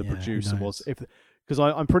wonder who the producer was. Because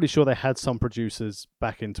I'm pretty sure they had some producers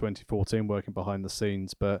back in 2014 working behind the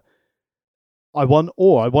scenes, but I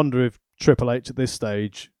wonder if Triple H at this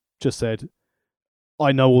stage just said,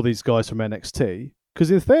 I know all these guys from NXT. Because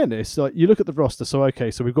in fairness, like, you look at the roster, so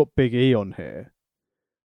we've got Big E on here.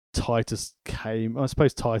 Titus came, I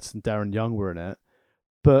suppose Titus and Darren Young were in it.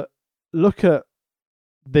 But look at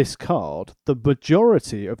this card. The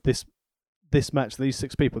majority of this match, these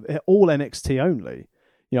 6 people, they're all NXT only.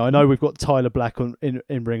 You know, I know we've got Tyler Black in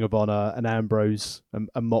Ring of Honor and Ambrose and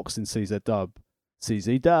Mox in CZ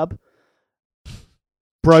Dub.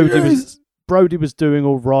 Brody was doing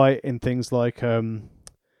all right in things like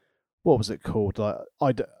what was it called?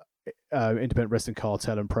 Like Independent Wrestling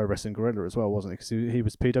Cartel and Pro Wrestling Guerrilla as well, wasn't he? Because he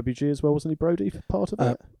was PWG as well, wasn't he? Brody for part of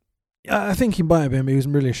it. Yeah, I think he might have been. But he was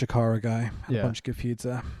really a Shikara guy. Had a bunch of good feuds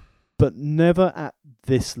there, but never at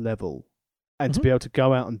this level. And to be able to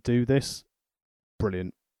go out and do this,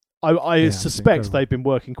 brilliant. I suspect they've been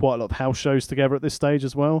working quite a lot of house shows together at this stage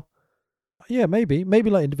as well. Yeah, maybe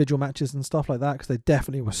like individual matches and stuff like that, because they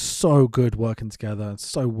definitely were so good working together and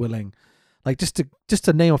so willing. Like, just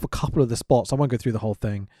to name off a couple of the spots, I won't go through the whole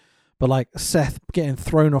thing, but like Seth getting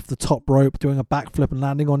thrown off the top rope, doing a backflip and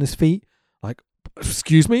landing on his feet. Like,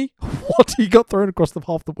 excuse me, what? He got thrown across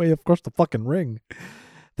half the way across the fucking ring.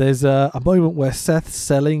 There's a moment where Seth's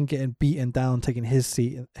selling, getting beaten down, taking his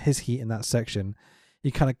heat in that section. He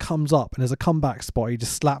kind of comes up, and as a comeback spot, he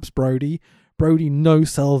just slaps Brody. Brody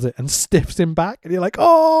no-sells it and stiffs him back, and you're like,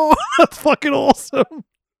 oh, that's fucking awesome.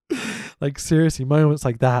 Like, seriously, moments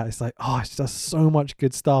like that, it's like, oh, it's just so much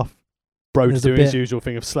good stuff. Brody's doing his usual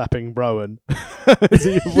thing of slapping Rowan as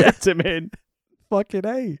he whipped him in. Fucking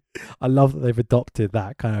A. I love that they've adopted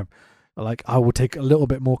that kind of, like, I will take a little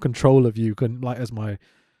bit more control of you, like, as my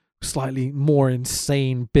slightly more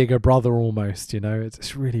insane bigger brother almost, you know?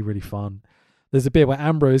 It's really, really fun. There's a bit where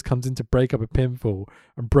Ambrose comes in to break up a pinfall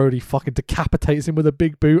and Brody fucking decapitates him with a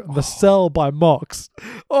big boot and the sell by Mox.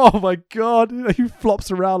 Oh my God. He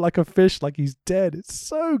flops around like a fish, like he's dead. It's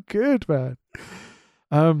so good, man.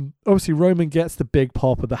 Obviously, Roman gets the big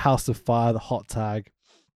pop of the House of Fire, the hot tag,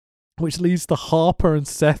 which leads to Harper and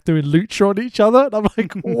Seth doing lucha on each other. And I'm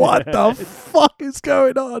like, what the fuck is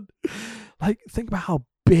going on? Like, think about how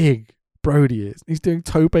big Brody is. He's doing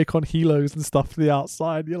tope con helos and stuff to the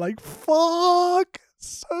outside. You're like, fuck,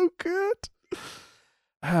 so good.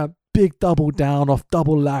 Big double down off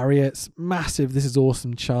double lariats, massive "this is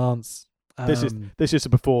awesome" chance. This is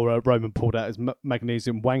before Roman pulled out his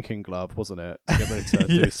magnesium wanking glove, wasn't it? To get ready to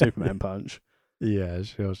do his Superman punch. Yeah,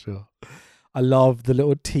 sure. I love the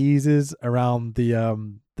little teasers around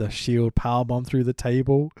the Shield powerbomb through the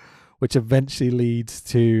table, which eventually leads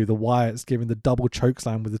to the Wyatts giving the double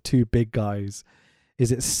chokeslam with the 2 big guys.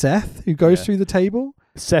 Is it Seth who goes through the table?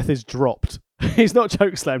 Seth is dropped. He's not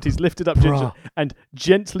chokeslammed. He's lifted up and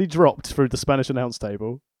gently dropped through the Spanish announce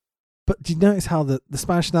table. But do you notice how the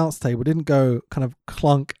Spanish announce table didn't go kind of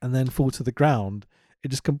clunk and then fall to the ground? It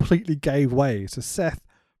just completely gave way. So Seth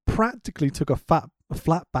practically took a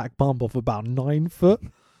flat back bump of about 9 foot.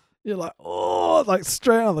 You're like, oh, like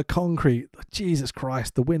straight out of the concrete. Jesus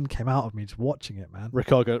Christ, the wind came out of me just watching it, man.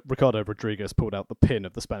 Ricardo Rodriguez pulled out the pin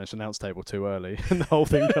of the Spanish announce table too early and the whole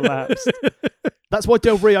thing collapsed. That's why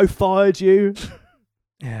Del Rio fired you.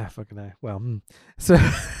 Yeah, fucking hell. Well, so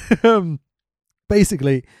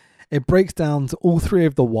basically, it breaks down to all 3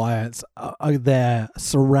 of the Wyatts are there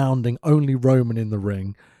surrounding only Roman in the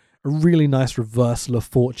ring. A really nice reversal of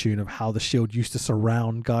fortune of how the Shield used to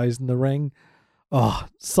surround guys in the ring. Oh,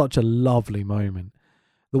 such a lovely moment.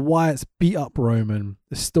 The Wyatts beat up Roman.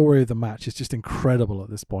 The story of the match is just incredible at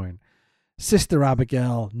this point. Sister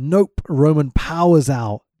Abigail, nope, Roman powers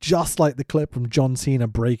out, just like the clip from John Cena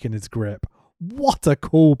breaking his grip. What a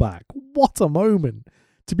callback. What a moment.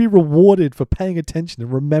 To be rewarded for paying attention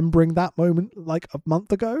and remembering that moment like a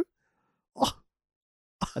month ago. Oh,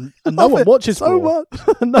 and no one watches so Raw.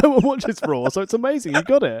 No one watches Raw, so it's amazing. You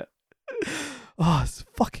got it. Oh, it's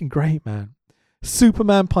fucking great, man.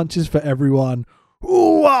 Superman punches for everyone.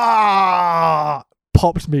 Ooh-ah!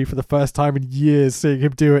 Popped me for the first time in years seeing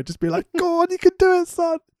him do it. Just be like, go on, you can do it,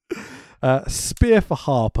 son. Spear for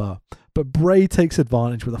Harper. But Bray takes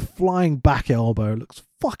advantage with a flying back elbow. Looks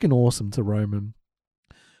fucking awesome to Roman.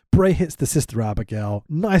 Bray hits the Sister Abigail.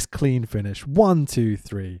 Nice clean finish. 1, 2,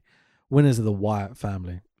 3. Winners of the Wyatt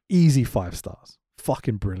family. Easy 5 stars.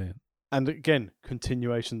 Fucking brilliant. And again,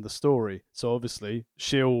 continuation of the story. So obviously,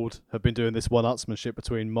 Shield have been doing this one-upsmanship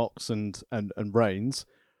between Mox and Reigns.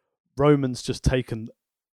 Roman's just taken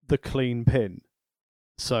the clean pin.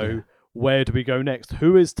 So where do we go next?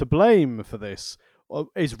 Who is to blame for this?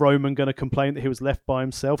 Is Roman going to complain that he was left by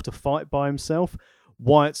himself to fight by himself?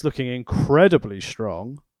 Wyatt's looking incredibly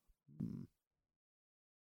strong.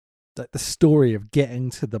 Like the story of getting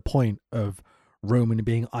to the point of Roman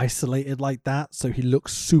being isolated like that, so he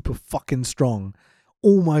looks super fucking strong,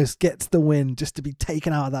 almost gets the win just to be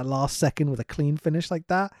taken out at that last second with a clean finish like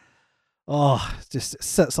that. Oh, just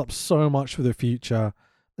sets up so much for the future.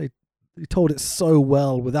 They told it so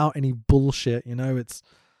well without any bullshit, you know. It's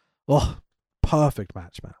perfect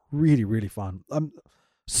match, man. Really, really fun. I'm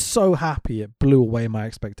so happy it blew away my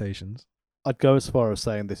expectations. I'd go as far as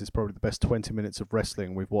saying this is probably the best 20 minutes of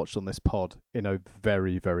wrestling we've watched on this pod in a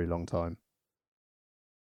very, very long time.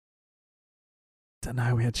 Don't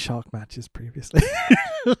know, we had shark matches previously.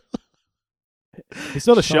 He's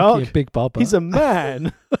not a shark. A big Bubba. He's a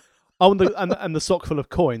man. Oh, and the sock full of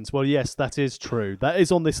coins. Well, yes, that is true. That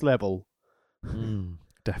is on this level.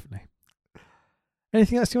 Definitely.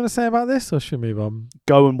 Anything else you want to say about this, or should we move on?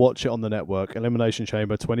 Go and watch it on the network. Elimination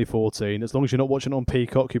Chamber 2014. As long as you're not watching it on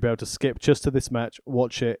Peacock, you'll be able to skip just to this match.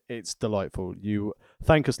 Watch it. It's delightful. You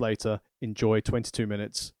thank us later. Enjoy 22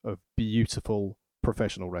 minutes of beautiful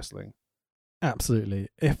professional wrestling. Absolutely.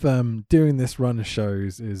 If doing this run of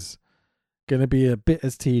shows is going to be a bit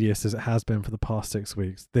as tedious as it has been for the past 6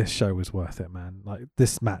 weeks, this show was worth it, man. Like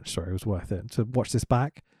this match, was worth it. To watch this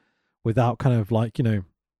back without kind of like, you know,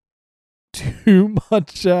 too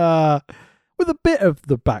much, with a bit of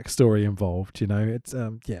the backstory involved, you know. It's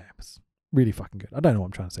it was really fucking good. I don't know what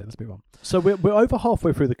I'm trying to say. Let's move on. So we're over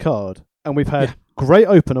halfway through the card, and we've had great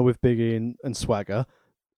opener with Big E and Swagger.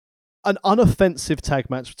 An unoffensive tag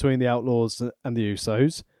match between the Outlaws and the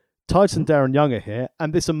Usos. Titus and Darren Young are here,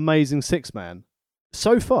 and this amazing six-man.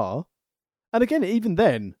 So far, and again, even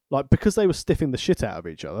then, like because they were stiffing the shit out of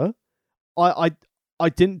each other, I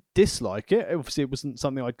didn't dislike it. Obviously, it wasn't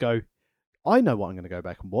something I'd go, I know what I'm going to go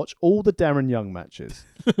back and watch. All the Darren Young matches.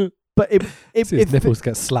 But his nipples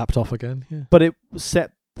get slapped off again. Yeah. But it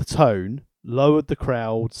set the tone, lowered the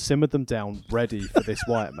crowd, simmered them down, ready for this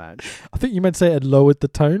Wyatt match. I think you meant to say it had lowered the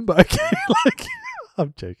tone, but okay, like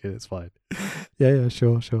I'm joking. It's fine. Yeah,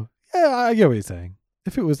 sure. Yeah, I get what you're saying.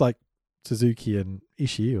 If it was like Suzuki and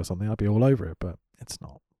Ishii or something, I'd be all over it, but it's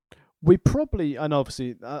not. We probably, and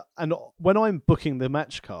obviously, and when I'm booking the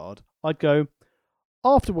match card, I'd go,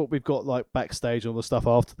 after what we've got like backstage, all the stuff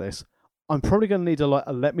after this, I'm probably going to need a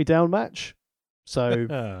let me down match.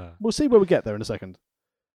 So we'll see where we get there in a second.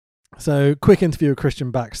 So quick interview with Christian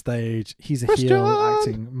backstage. He's a heel,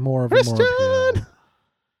 acting more of a heel.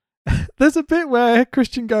 There's a bit where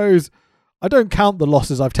Christian goes, I don't count the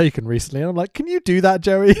losses I've taken recently. And I'm like, can you do that,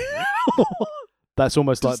 Joey? That's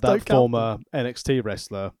almost like that former NXT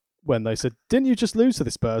wrestler when they said, didn't you just lose to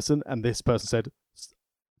this person? And this person said,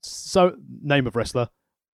 so name of wrestler,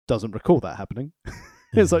 doesn't recall that happening.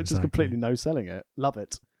 It's like just completely no selling it. Love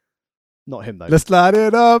it. Not him though. Let's line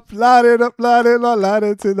it up, line it up, line it up, line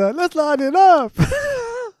it to the. Let's line it up.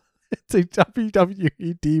 It's a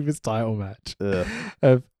WWE Divas title match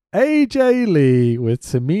of AJ Lee with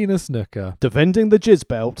Tamina Snuka defending the Jizz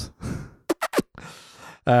belt.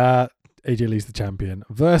 AJ Lee's the champion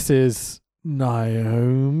versus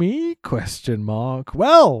Naomi ?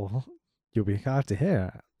 Well, you'll be glad to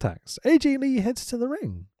hear. Tax. AJ Lee heads to the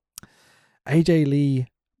ring. AJ Lee,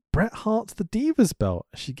 Bret Hart's the Divas belt.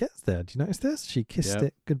 She gets there. Do you notice this? She kissed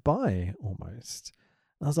it goodbye almost.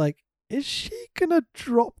 I was like, is she gonna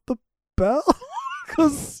drop the belt?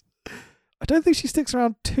 Because I don't think she sticks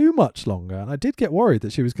around too much longer. And I did get worried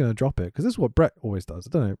that she was gonna drop it because this is what Bret always does. I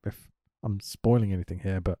don't know if I'm spoiling anything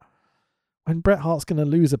here, but when Bret Hart's gonna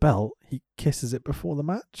lose a belt, he kisses it before the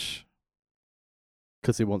match.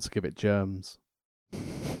 Because he wants to give it germs.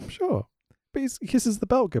 Sure. But he kisses the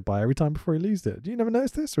belt goodbye every time before he loses it. Do you never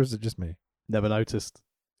notice this, or is it just me? Never noticed.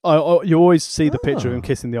 You always see the picture of him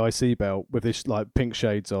kissing the IC belt with this like pink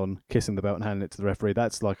shades on, kissing the belt and handing it to the referee.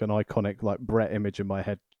 That's like an iconic like Bret image in my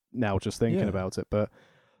head now, just thinking about it. But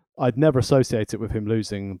I'd never associate it with him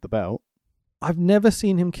losing the belt. I've never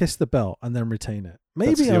seen him kiss the belt and then retain it.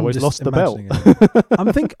 Maybe he always lost the belt.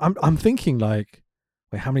 I'm thinking like,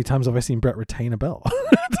 wait, how many times have I seen Bret retain a belt?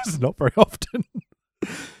 This is not very often.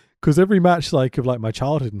 Because every match like of like my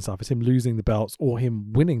childhood and stuff is him losing the belts or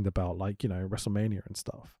him winning the belt, like, you know, WrestleMania and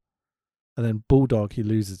stuff. And then Bulldog, he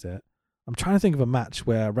loses it. I'm trying to think of a match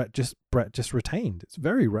where Bret just retained. It's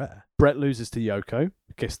very rare. Bret loses to Yoko,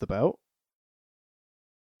 kiss the belt.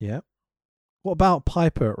 Yeah. What about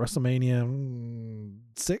Piper at WrestleMania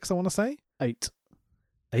 6, I want to say? 8.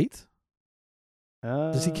 8?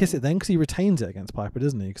 Does he kiss it then? Because he retains it against Piper,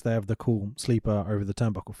 doesn't he? Because they have the cool sleeper over the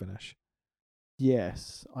turnbuckle finish.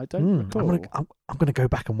 Yes. I don't recall. I'm gonna go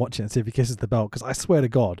back and watch it and see if he kisses the belt, because I swear to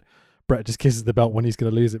God, Brett just kisses the belt when he's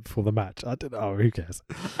going to lose it before the match. I don't know. Who cares?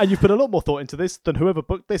 And you've put a lot more thought into this than whoever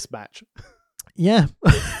booked this match. Yeah.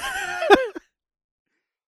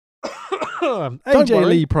 AJ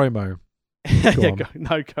Lee promo.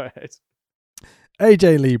 Go ahead.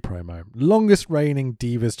 AJ Lee promo. Longest reigning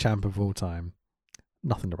Divas champ of all time.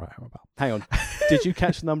 Nothing to write home about. Hang on. Did you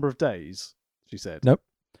catch the number of days? She said. Nope.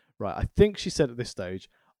 Right. I think she said at this stage,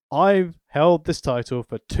 I've held this title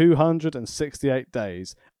for 268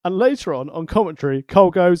 days. And later on commentary,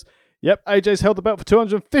 Cole goes, yep, AJ's held the belt for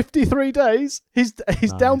 253 days. He's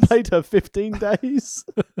Nice. downplayed her 15 days.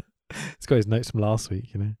 It's got his notes from last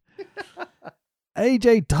week, you know.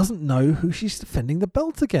 AJ doesn't know who she's defending the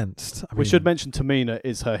belt against. We should mention Tamina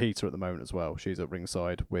is her heater at the moment as well. She's at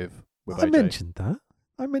ringside with AJ. I mentioned that.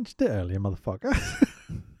 I mentioned it earlier, motherfucker.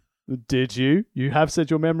 Did you? You have said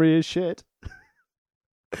your memory is shit.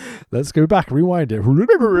 Let's go back, rewind it.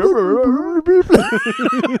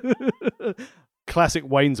 Classic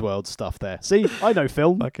Wayne's World stuff there. See, I know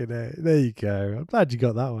film. Fucking A. There you go. I'm glad you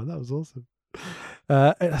got that one. That was awesome.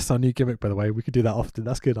 That's our new gimmick, by the way. We could do that often.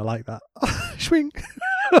 That's good. I like that. Swing.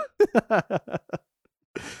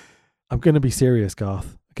 I'm going to be serious,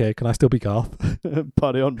 Garth. Okay, can I still be Garth?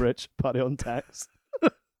 Party on, Rich. Party on, Tax.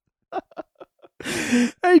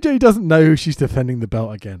 AJ doesn't know who she's defending the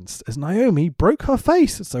belt against, as Naomi broke her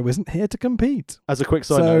face, so isn't here to compete. As a quick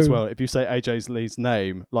side note as well, if you say AJ Lee's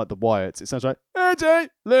name, like the Wyatts, it sounds like AJ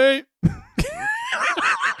Lee.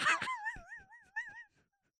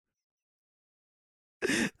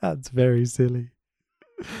 That's very silly.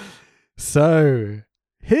 So,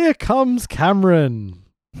 here comes Cameron.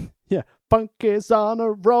 Yeah. Funk is on a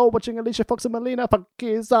roll, watching Alicia Fox and Melina. Funk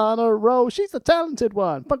is on a roll. She's the talented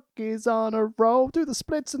one. Funk is on a roll. Do the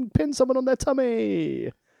splits and pin someone on their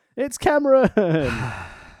tummy. It's Cameron.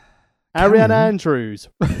 Ariane Andrews,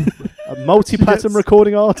 a multi-platinum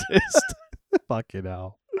recording artist. Fucking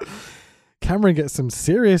hell. Cameron gets some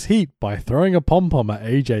serious heat by throwing a pom-pom at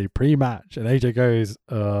AJ pre-match, and AJ goes,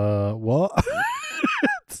 what?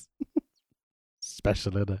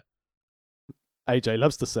 Special, isn't it? AJ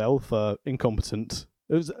loves to sell for incompetent.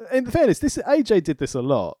 It was, in fairness, AJ did this a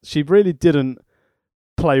lot. She really didn't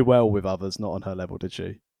play well with others, not on her level, did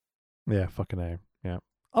she? Yeah, fucking A. Yeah.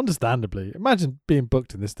 Understandably. Imagine being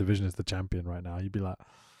booked in this division as the champion right now. You'd be like,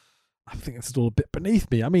 I think it's all a bit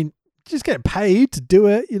beneath me. I mean, just getting paid to do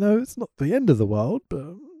it, you know, it's not the end of the world,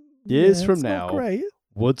 but years from it's now, not great.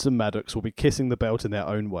 Woods and Maddox will be kissing the belt in their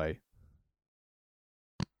own way.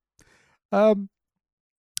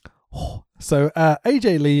 So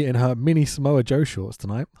AJ Lee in her mini Samoa Joe shorts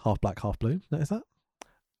tonight, half black, half blue. Notice that?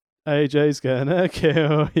 AJ's gonna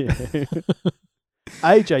kill you.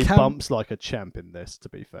 AJ bumps like a champ in this, to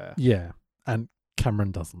be fair. Yeah, and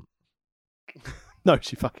Cameron doesn't. No,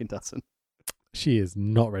 she fucking doesn't. She is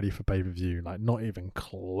not ready for pay-per-view, like not even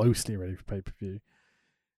closely ready for pay-per-view.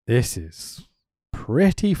 This is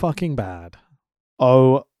pretty fucking bad.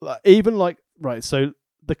 Oh, even like, right, so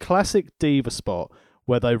the classic diva spot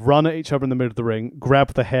where they run at each other in the middle of the ring,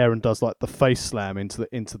 grab the hair and does like the face slam into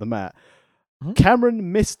the mat. Mm-hmm.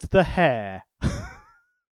 Cameron missed the hair.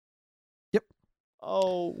 Yep.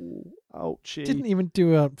 Oh, ouchie. Didn't even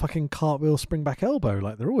do a fucking cartwheel spring back elbow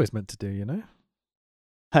like they're always meant to do, you know?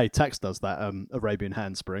 Hey, Tax does that Arabian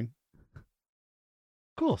handspring. Of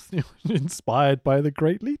course. Inspired by the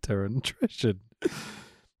great Lita and Trish and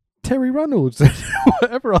Terry Reynolds and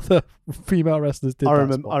whatever other female wrestlers did. I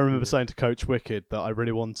remember saying to Coach Wicked that I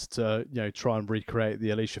really wanted to, try and recreate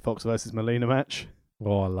the Alicia Fox versus Melina match.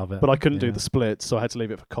 Oh, I love it. But I couldn't do the split, so I had to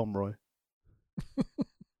leave it for Conroy.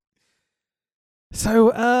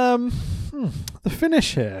 So, the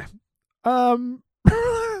finish here.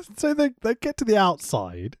 So they get to the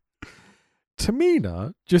outside.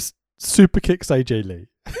 Tamina just super kicks AJ Lee.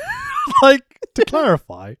 Like, to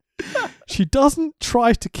clarify, she doesn't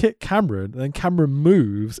try to kick Cameron, and then Cameron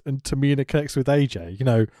moves and Tamina connects with AJ. You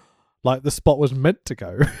know, like the spot was meant to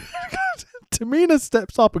go. Tamina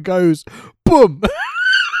steps up and goes, boom!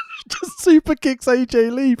 Just super kicks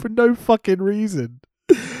AJ Lee for no fucking reason.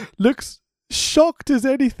 Looks shocked as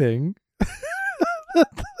anything.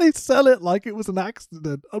 They sell it like it was an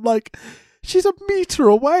accident. I'm like, she's a meter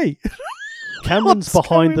away. Cameron's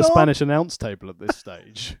behind the Spanish announce table at this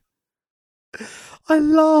stage. I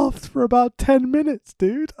laughed for about 10 minutes,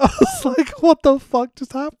 dude. I was like, what the fuck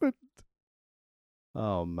just happened?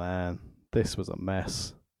 Oh, man. This was a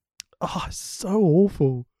mess. oh, it's so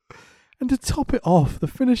awful. And to top it off, the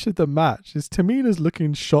finish of the match is Tamina's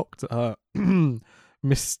looking shocked at her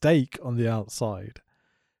mistake on the outside.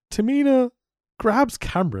 Tamina grabs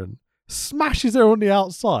Cameron, smashes her on the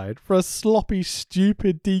outside for a sloppy,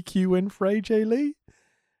 stupid DQ win for AJ Lee.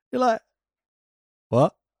 You're like,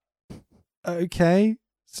 what? Okay,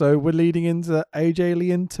 so we're leading into AJ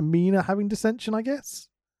Lee and Tamina having dissension, I guess?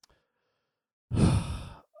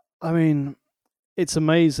 I mean, it's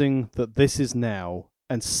amazing that this is now,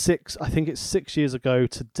 and I think it's 6 years ago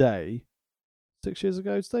today. 6 years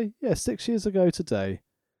ago today? Yeah, 6 years ago today,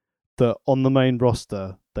 that on the main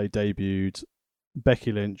roster, they debuted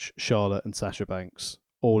Becky Lynch, Charlotte, and Sasha Banks.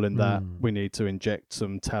 All in that, we need to inject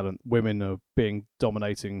some talent. Women are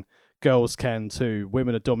dominating. Girls can too.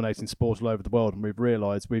 Women are dominating sport all over the world, and we've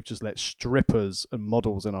realised we've just let strippers and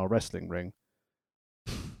models in our wrestling ring.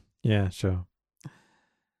 Yeah, sure.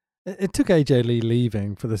 It took AJ Lee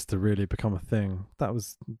leaving for this to really become a thing. That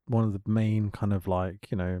was one of the main kind of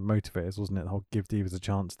motivators, wasn't it? The whole Give Divas a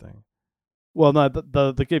Chance thing. Well, no,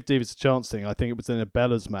 the Give Divas a Chance thing, I think it was in a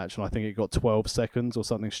Bella's match, and I think it got 12 seconds or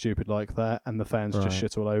something stupid like that, and the fans just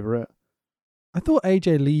shit all over it. I thought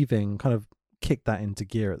AJ leaving kind of kicked that into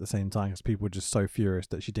gear at the same time because people were just so furious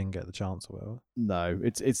that she didn't get the chance or whatever. No,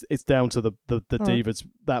 it's down to the Divas,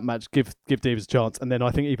 that match, give Divas a chance, and then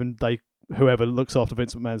I think even whoever looks after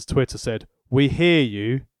Vince McMahon's Twitter said, "We hear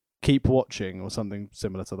you, keep watching," or something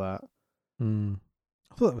similar to that.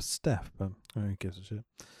 I thought that was Steph, but who gives a shit?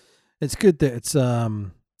 It's good that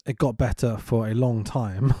it got better for a long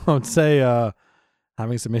time. I would say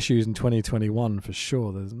having some issues in 2021 for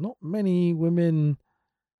sure. There's not many women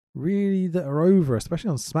really that are over, especially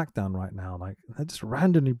on SmackDown right now. Like, they're just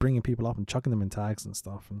randomly bringing people up and chucking them in tags and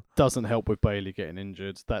stuff. And doesn't help with Bayley getting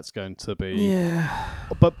injured. That's going to be... Yeah.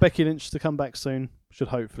 But Becky Lynch to come back soon should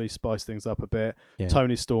hopefully spice things up a bit. Yeah.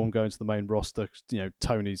 Toni Storm going to the main roster.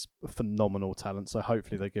 Tony's a phenomenal talent, so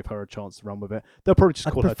hopefully they give her a chance to run with it. They'll probably just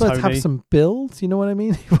call her Tony. I'd prefer to have some build, you know what I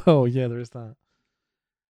mean? Well, yeah, there is that.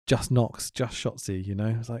 Just Knox, just Shotzi,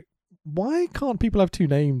 It's like, why can't people have two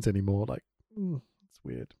names anymore? Like, it's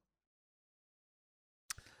weird.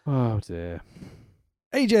 Oh dear.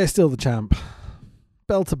 AJ is still the champ.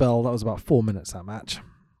 Bell to bell, that was about 4 minutes, that match.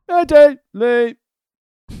 AJ Lee.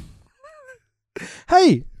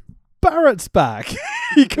 Hey, Barrett's back.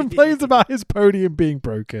 He complains about his podium being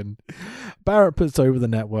broken. Barrett puts over the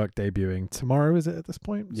network debuting tomorrow, is it at this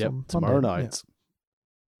point? Yep, tomorrow night.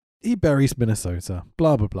 Yeah. He buries Minnesota.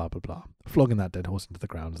 Blah, blah, blah, blah, blah. Flogging that dead horse into the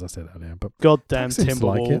ground, as I said earlier. But goddamn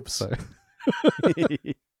Timberwolves. Like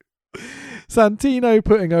it, so. Santino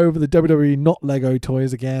putting over the WWE Not Lego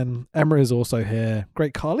toys again. Emma is also here.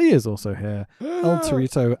 Great Khali is also here. El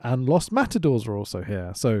Torito and Los Matadors are also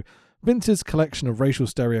here. So Vince's collection of racial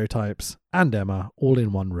stereotypes and Emma all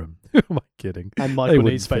in one room. Who am I kidding? And Michael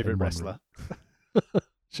Lee's favourite wrestler.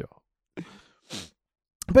 Sure.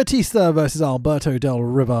 Batista versus Alberto Del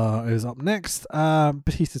Riva is up next.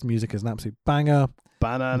 Batista's music is an absolute banger.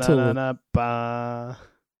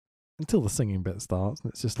 Until the singing bit starts,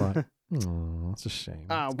 and it's just like, oh, it's a shame.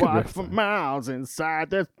 I walk for miles inside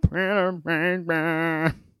this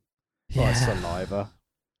saliva.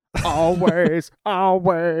 Always.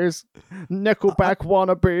 Nickelback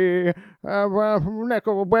wannabe.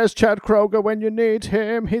 Where's Chad Kroger when you need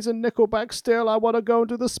him? He's in Nickelback still. I want to go and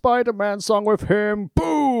do the Spider-Man song with him.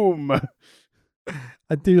 Boom!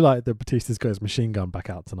 I do like that Batista's got his machine gun back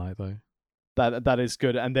out tonight, though. That is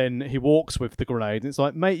good. And then he walks with the grenade. And it's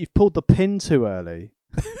like, mate, you've pulled the pin too early.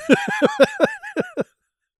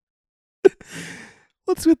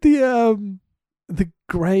 What's with the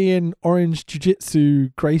grey and orange jiu-jitsu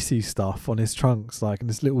Gracie stuff on his trunks, like, and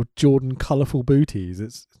his little Jordan colourful booties?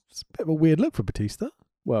 It's a bit of a weird look for Batista.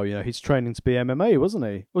 Well, he's training to be MMA, wasn't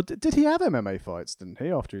he? Or did he have MMA fights, didn't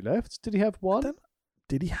he, after he left? Did he have one?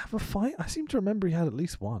 Did he have a fight? I seem to remember he had at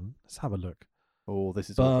least one. Let's have a look. Oh, this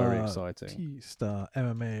is all very exciting. Batista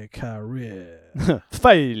MMA career.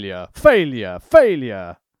 Failure.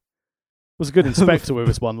 Was a good inspector with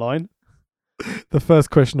his one line. The first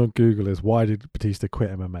question on Google is, why did Batista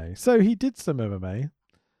quit MMA? So he did some MMA.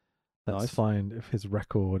 Let's find if his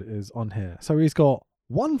record is on here. So he's got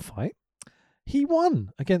one fight. He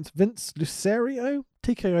won against Vince Lucerio.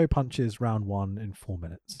 TKO punches round 1 in 4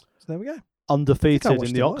 minutes. So there we go. Undefeated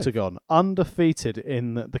in the octagon. Undefeated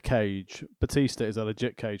in the cage. Batista is a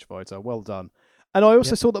legit cage fighter. Well done. And I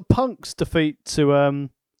also saw that Punk's defeat to...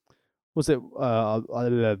 was it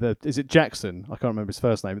is it Jackson? I can't remember his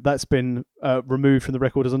first name. That's been removed from the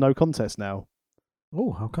record as a no contest now.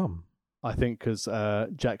 Oh, how come? I think because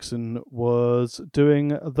Jackson was doing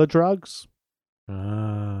the drugs.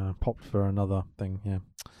 Popped for another thing, yeah.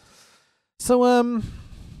 So,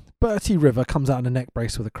 Bertie River comes out in a neck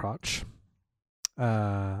brace with a crutch.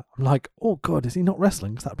 I'm like, oh god, is he not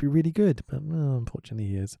wrestling? Because that'd be really good. But unfortunately,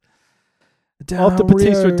 he is. After Del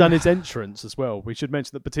Batista Rio- had done his entrance as well, we should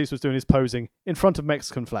mention that Batista was doing his posing in front of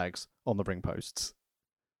Mexican flags on the ring posts.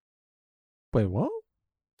 Wait, what?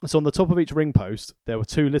 So on the top of each ring post, there were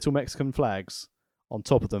 2 little Mexican flags on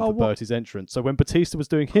top of them for what? Bertie's entrance. So when Batista was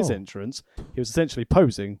doing his Oh. entrance, he was essentially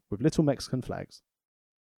posing with little Mexican flags.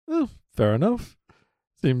 Oh, fair enough.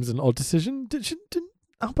 Seems an odd decision. Didn't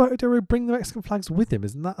Alberto Del Rio bring the Mexican flags with him?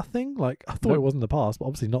 Isn't that a thing? Like, I thought Nope. it was in the past, but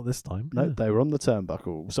obviously not this time. No, Yeah. they were on the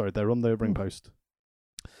turnbuckle. Sorry, they were on the ring post.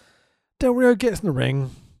 Del Rio gets in the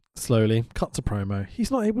ring, slowly, cuts a promo.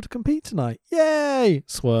 He's not able to compete tonight. Yay!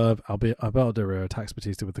 Swerve, Alberto Del Rio attacks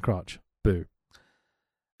Batista with the crutch. Boo.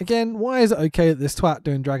 Again, why is it okay that this twat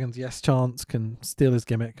doing Dragon's Yes chants can steal his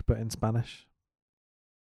gimmick, but in Spanish?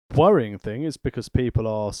 Worrying thing is because people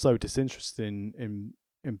are so disinterested in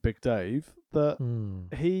Big Dave that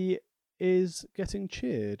he is getting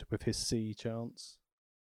cheered with his C chants.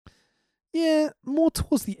 Yeah, more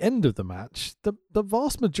towards the end of the match. The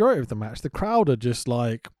vast majority of the match, the crowd are just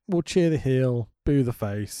like, we'll cheer the heel, boo the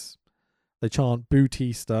face. They chant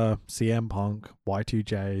Bautista, CM Punk,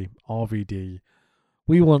 Y2J, RVD.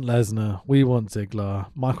 We want Lesnar, we want Ziggler,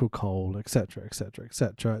 Michael Cole, etc., etc.,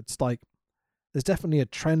 etc. It's like, there's definitely a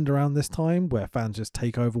trend around this time where fans just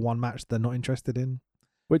take over one match they're not interested in.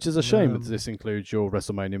 Which is a shame that this includes your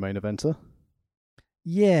WrestleMania main eventer.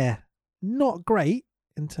 Yeah, not great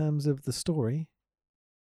in terms of the story.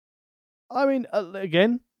 I mean,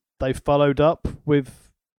 again, they followed up with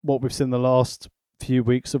what we've seen the last few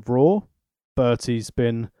weeks of Raw. Bertie's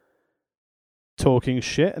been talking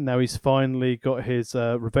shit, and now he's finally got his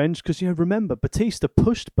revenge. Because, remember, Batista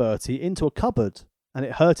pushed Bertie into a cupboard, and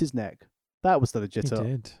it hurt his neck. That was the legit He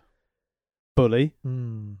did. bully.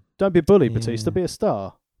 Don't be a bully, Batista. Yeah. Be a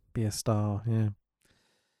star. Be a star, yeah.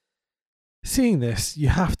 Seeing this, you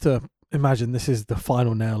have to imagine this is the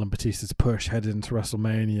final nail in Batista's push headed into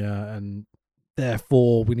WrestleMania, and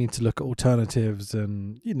therefore we need to look at alternatives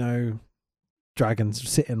and, Dragon's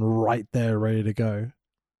sitting right there ready to go.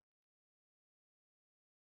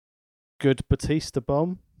 Good Batista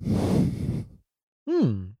bomb.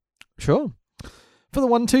 Sure. For the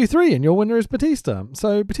 1, 2, 3, and your winner is Batista.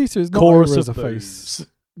 So Batista is not Chorus over as of a boos. face.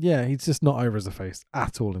 Yeah, he's just not over as a face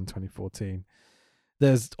at all in 2014.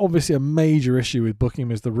 There's obviously a major issue with booking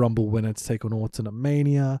him as the Rumble winner to take on Orton at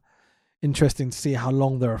Mania. Interesting to see how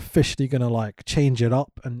long they're officially going to change it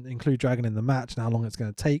up and include Dragon in the match and how long it's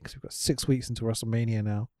going to take. 'Cause we've got 6 weeks into WrestleMania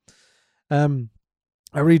now.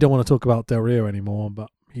 I really don't want to talk about Del Rio anymore, but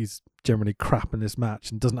he's generally crap in this match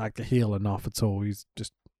and doesn't act a heel enough at all. He's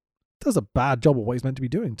just does a bad job of what he's meant to be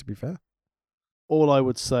doing, to be fair. All I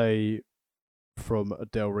would say from a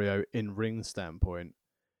Del Rio in-ring standpoint,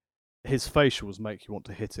 his facials make you want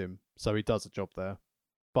to hit him, so he does a job there.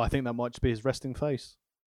 But I think that might just be his resting face.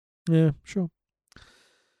 Yeah, sure.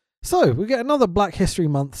 So, we get another Black History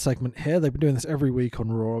Month segment here. They've been doing this every week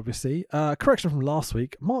on Raw, obviously. Correction from last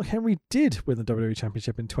week. Mark Henry did win the WWE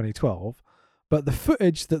Championship in 2012, but the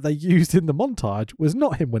footage that they used in the montage was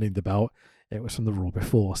not him winning the belt. It was from the Raw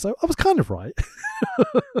before. So, I was kind of right.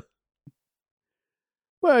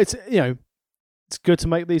 Well, it's good to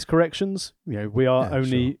make these corrections. We are Yeah,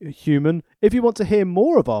 only human. If you want to hear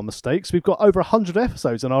more of our mistakes, we've got over 100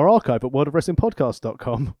 episodes on our archive at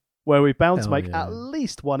worldofwrestlingpodcast.com, where we're bound to Hell make yeah. at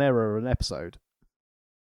least one error an episode.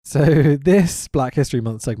 So, this Black History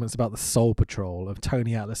Month segment is about the Soul Patrol of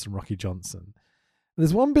Tony Atlas and Rocky Johnson.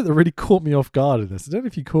 There's one bit that really caught me off guard in this. I don't know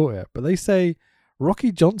if you caught it, but they say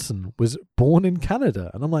Rocky Johnson was born in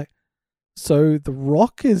Canada. And I'm like, so The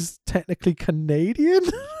Rock is technically Canadian?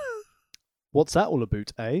 What's that all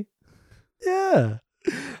about, eh? Yeah.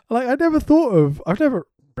 I've never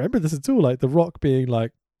remembered this at all. Like The Rock being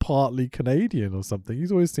partly Canadian or something.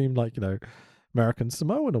 He's always seemed like, American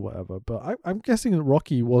Samoan or whatever. But I'm guessing that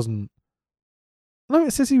Rocky wasn't. No,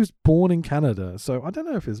 it says he was born in Canada. So I don't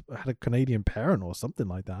know if he had a Canadian parent or something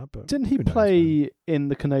like that. But Didn't he who knows, man? play in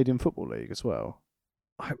the Canadian Football League as well?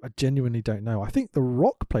 I genuinely don't know. I think The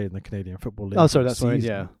Rock played in the Canadian Football League. Oh, sorry, for a that's right, season.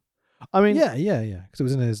 yeah. I mean, Yeah. Because it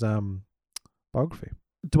was in his biography.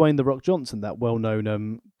 Dwayne The Rock Johnson, that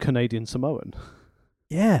well-known Canadian Samoan.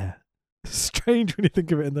 Yeah. Strange when you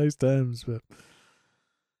think of it in those terms, but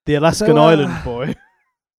The Alaskan Island boy.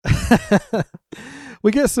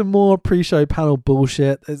 we get some more pre-show panel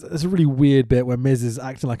bullshit. There's a really weird bit where Miz is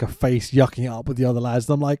acting like a face, yucking it up with the other lads.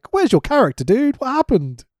 And I'm like, where's your character, dude? What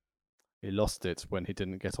happened? He lost it when he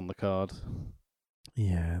didn't get on the card.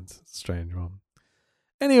 Yeah, it's a strange one.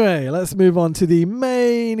 Anyway, let's move on to the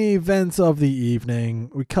main event of the evening.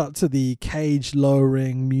 We cut to the cage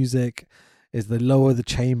lowering music as they lower the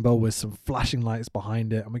chamber with some flashing lights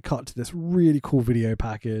behind it, and we cut to this really cool video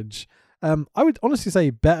package. I would honestly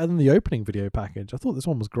say better than the opening video package. I thought this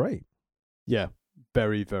one was great. Yeah,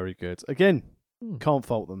 very, very good. Again, can't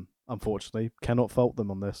fault them, unfortunately. Cannot fault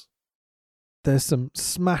them on this. There's some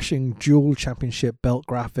smashing dual championship belt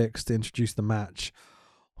graphics to introduce the match,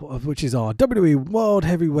 which is our WWE World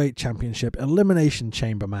Heavyweight Championship Elimination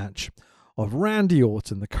Chamber match of Randy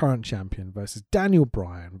Orton, the current champion, versus Daniel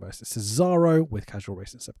Bryan versus Cesaro with Casual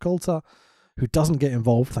Racist Sepp Coulter, who doesn't get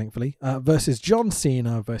involved, thankfully, versus John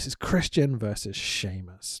Cena versus Christian versus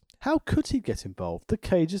Sheamus. How could he get involved? The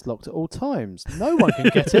cage is locked at all times. No one can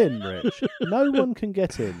get in, Rich. No one can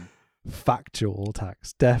get in. Factual,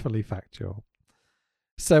 Tax. Definitely factual.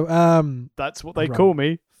 So, that's what they call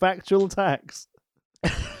me. Factual Tax.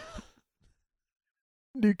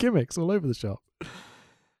 New gimmicks all over the shop.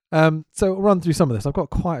 So we'll run through some of this. I've got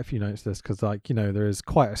quite a few notes to this because, there is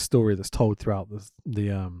quite a story that's told throughout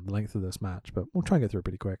the length of this match, but we'll try and get through it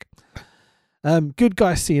pretty quick. Good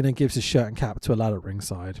guy Cena gives his shirt and cap to a lad at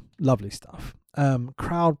ringside. Lovely stuff.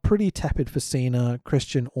 Crowd pretty tepid for Cena,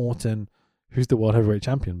 Christian, Orton, who's the World Heavyweight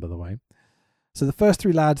Champion, by the way. So the first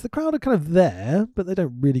three lads, the crowd are kind of there, but they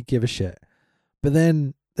don't really give a shit. But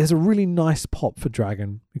then there's a really nice pop for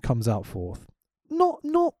Dragon, who comes out fourth.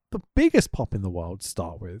 Not the biggest pop in the world to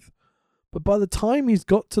start with, but by the time he's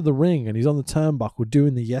got to the ring and he's on the turnbuckle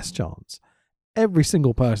doing the yes chants, every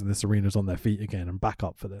single person in this arena is on their feet again and back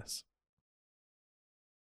up for this.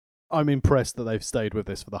 I'm impressed that they've stayed with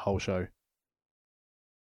this for the whole show.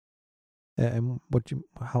 And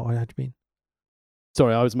how do you mean?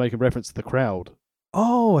 Sorry, I was making reference to the crowd.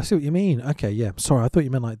 Oh, I see what you mean. Okay, yeah. Sorry, I thought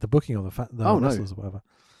you meant like the booking of the wrestlers or whatever.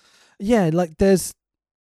 Yeah, like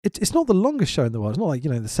it's not the longest show in the world. It's not like,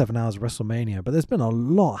 the 7 hours of WrestleMania, but there's been a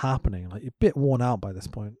lot happening. Like, you're a bit worn out by this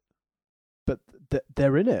point. But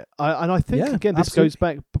they're in it. I think, again, this absolutely goes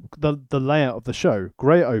back the layout of the show.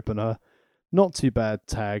 Great opener, not too bad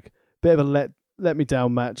tag. Bit of a let me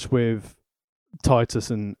down match with Titus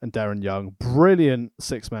and Darren Young. Brilliant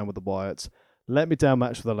 6-man with the Wyatts. Let me down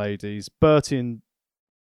match for the ladies. Bertie and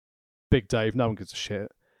Big Dave, no one gives a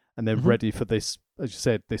shit. And they're ready for this, as you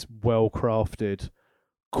said, this well-crafted,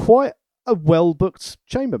 quite a well-booked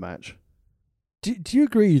chamber match. Do you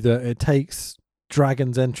agree that it takes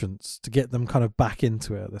Dragon's entrance to get them kind of back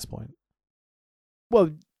into it at this point?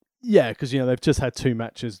 Well, yeah, because they've just had 2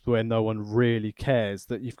 matches where no one really cares.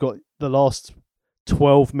 That you've got the last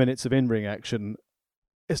 12 minutes of in-ring action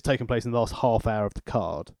has taken place in the last half hour of the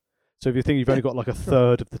card. So if you think you've only got like a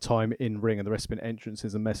third of the time in ring and the rest have been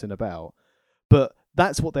entrances and messing about, but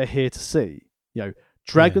that's what they're here to see.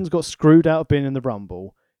 Dragon's got screwed out of being in the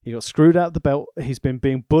Rumble. He got screwed out of the belt. He's been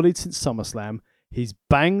being bullied since SummerSlam. He's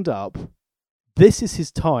banged up. This is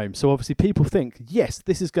his time. So obviously people think, yes,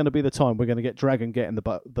 this is going to be the time we're going to get Dragon getting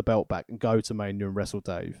the belt back and go to Mania and wrestle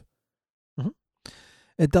Dave. Mm-hmm.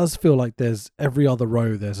 It does feel like there's every other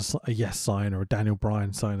row there's a yes sign or a Daniel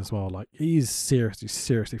Bryan sign as well. Like, he's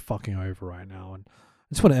seriously fucking over right now. And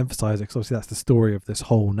I just want to emphasize it because obviously that's the story of this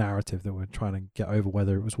whole narrative that we're trying to get over,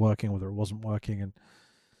 whether it was working, whether it wasn't working. And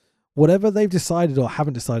whatever they've decided or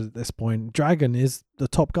haven't decided at this point, Dragon is the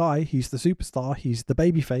top guy. He's the superstar. He's the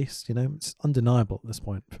babyface. It's undeniable at this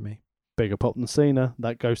point for me. Bigger pop than Cena.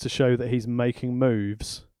 That goes to show that he's making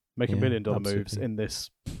moves, $1 million moves in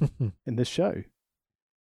this show.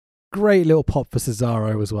 Great little pop for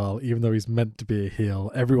Cesaro as well, even though he's meant to be a heel.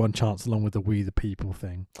 Everyone chants along with the "We the People"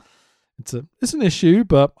 thing. It's an issue,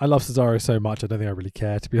 but I love Cesaro so much I don't think I really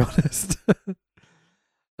care, to be honest.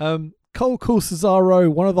 Cole calls Cesaro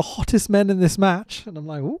one of the hottest men in this match, and I'm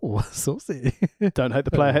like, ooh, saucy. Don't hate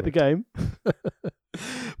the player, hate the game.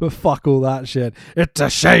 But fuck all that shit. It's a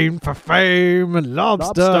shame for fame and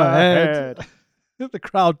lobster head. The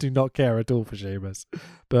crowd do not care at all for Sheamus,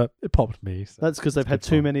 but it popped me. So that's because they've had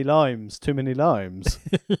too many limes.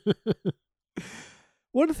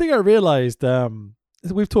 One thing I realised,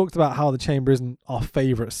 we've talked about how the chamber isn't our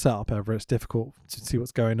favourite setup ever. It's difficult to see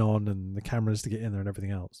what's going on and the cameras to get in there and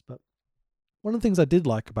everything else. But one of the things I did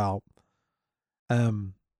like about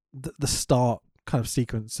the start kind of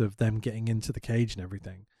sequence of them getting into the cage and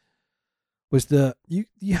everything was that you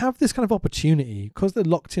have this kind of opportunity, because they're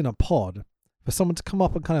locked in a pod, for someone to come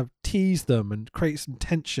up and kind of tease them and create some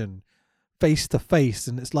tension face to face.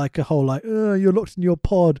 And it's like a whole you're locked in your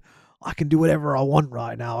pod. I can do whatever I want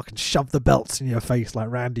right now. I can shove the belts in your face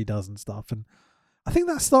like Randy does and stuff. And I think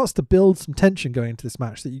that starts to build some tension going into this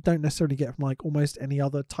match that you don't necessarily get from like almost any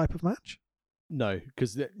other type of match. No,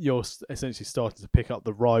 because you're essentially starting to pick up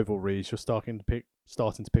the rivalries. You're starting to pick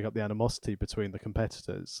up the animosity between the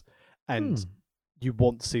competitors, and you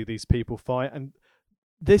want to see these people fight. And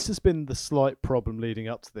this has been the slight problem leading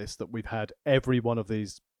up to this, that we've had every one of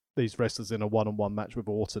these wrestlers in a one-on-one match with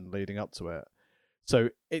Orton leading up to it. So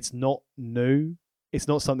it's not new. It's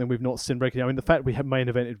not something we've not seen regularly. I mean, the fact we have main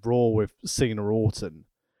evented Raw with Cena Orton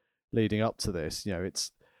leading up to this,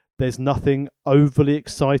 there's nothing overly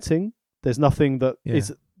exciting. There's nothing that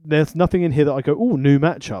is. There's nothing in here that I go, "Oh, new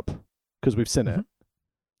matchup," because we've seen it.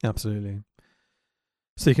 Absolutely.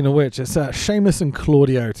 Speaking of which, it's Sheamus and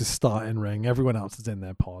Claudio to start in ring. Everyone else is in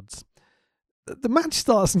their pods. The match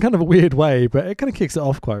starts in kind of a weird way, but it kind of kicks it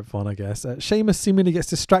off quite fun, I guess. Sheamus seemingly gets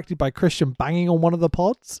distracted by Christian banging on one of the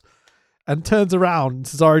pods and turns around.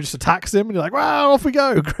 Cesaro just attacks him, and you're like, "Wow, off we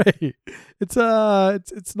go!" Great. It's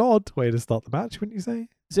an odd way to start the match, wouldn't you say?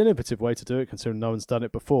 It's an innovative way to do it, considering no one's done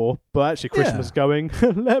it before. But actually, Christian was going,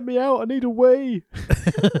 "Let me out! I need a wee."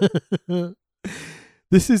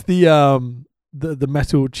 This is the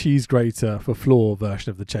metal cheese grater for floor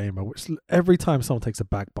version of the chamber, which every time someone takes a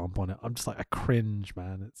back bump on it, I'm just like, I cringe,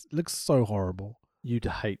 man. It looks so horrible. You'd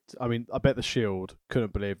hate. I mean, I bet the Shield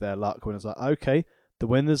couldn't believe their luck when it's like, okay, the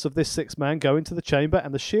winners of this 6-man go into the chamber,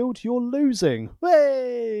 and the Shield, you're losing.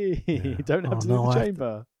 Hey, you don't have to leave the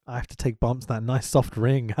chamber. I have to take bumps in that nice soft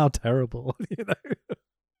ring. How terrible,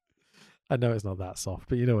 I know it's not that soft,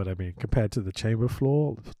 but you know what I mean. Compared to the chamber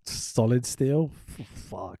floor, solid steel.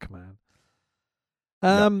 Fuck, man.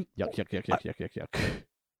 Yuck.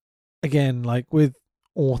 Again, like with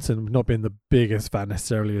Orton, not being the biggest fan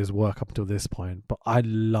necessarily of his work up until this point, but I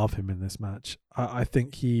love him in this match. I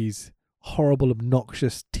think he's horrible,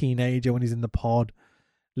 obnoxious teenager when he's in the pod,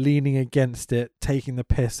 leaning against it, taking the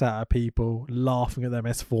piss out of people, laughing at their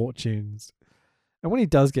misfortunes. And when he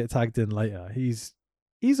does get tagged in later, he's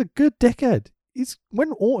a good dickhead.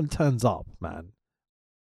 When Orton turns up, man,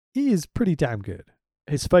 he is pretty damn good.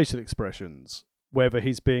 His facial expressions, whether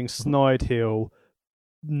he's being snide heel,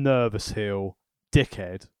 nervous heel,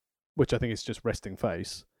 dickhead, which I think is just resting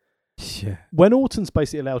face. Yeah. When Orton's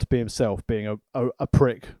basically allowed to be himself, being a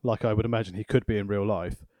prick like I would imagine he could be in real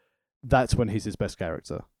life, that's when he's his best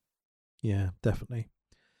character. Yeah, definitely.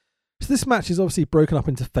 So this match is obviously broken up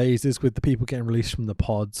into phases with the people getting released from the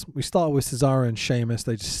pods. We start with Cesaro and Sheamus.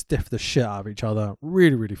 They just stiff the shit out of each other.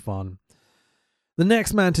 Really, really fun. The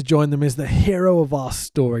next man to join them is the hero of our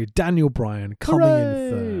story, Daniel Bryan, coming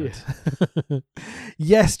in third.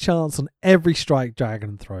 Yes chance on every strike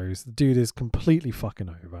Dragon throws. The dude is completely fucking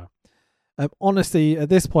over. Honestly, at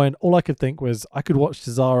this point, all I could think was I could watch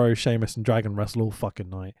Cesaro, Sheamus, and Dragon wrestle all fucking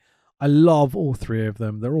night. I love all three of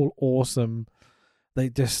them. They're all awesome.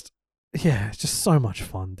 It's just so much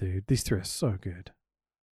fun, dude. These three are so good.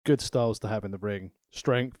 Good styles to have in the ring.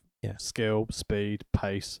 Strength, skill, speed,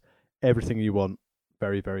 pace, everything you want.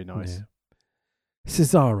 Very, very nice. Yeah.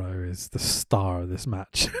 Cesaro is the star of this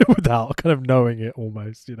match without kind of knowing it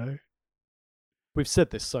almost, We've said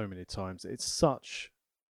this so many times. It's such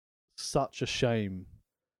a shame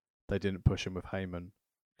they didn't push him with Heyman,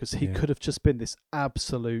 because he could have just been this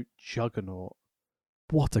absolute juggernaut.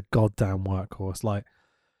 What a goddamn workhorse.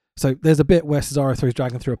 So there's a bit where Cesaro throws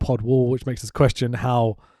Dragon through a pod wall, which makes us question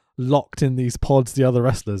how locked in these pods the other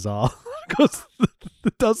wrestlers are. Because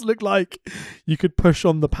it does look like you could push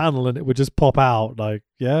on the panel and it would just pop out.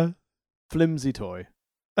 Flimsy toy.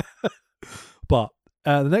 But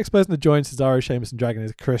the next person to join Cesaro, Sheamus, and Dragon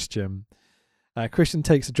is Christian. Christian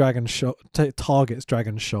takes a targets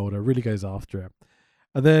Dragon's shoulder, really goes after it.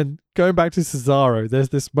 And then going back to Cesaro, there's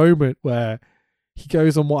this moment where he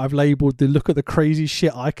goes on what I've labeled the look at the crazy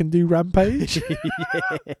shit I can do rampage.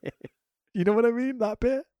 You know what I mean? That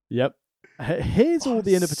bit? Yep. Here's all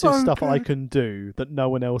the innovative stuff I can do that no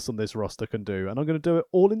one else on this roster can do, and I'm going to do it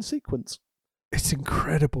all in sequence. It's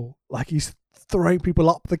incredible. He's throwing people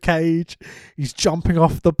up the cage, he's jumping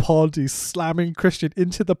off the pod, he's slamming Christian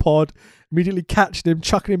into the pod, immediately catching him,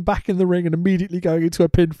 chucking him back in the ring, and immediately going into a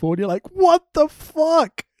pinfall. And you're like, what the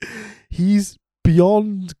fuck? He's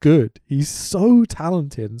beyond good. He's so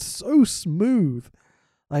talented and so smooth.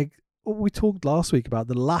 We talked last week about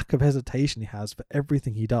the lack of hesitation he has for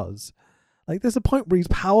everything he does. There's a point where he's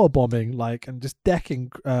power bombing, and just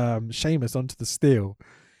decking Sheamus onto the steel.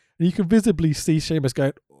 And you can visibly see Sheamus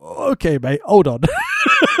going, okay, mate, hold on.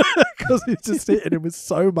 Because he's just hitting him with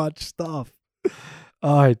so much stuff.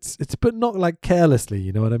 It's but not carelessly,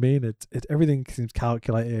 you know what I mean? Everything seems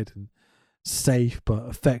calculated and safe but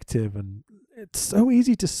effective, and it's so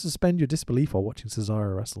easy to suspend your disbelief while watching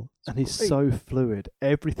Cesaro wrestle. And he's so fluid.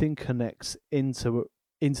 Everything connects into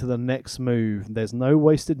the next move. There's no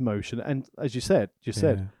wasted motion. And as you said,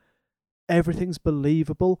 everything's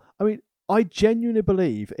believable. I mean, I genuinely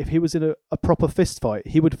believe if he was in a proper fist fight,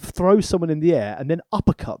 he would throw someone in the air and then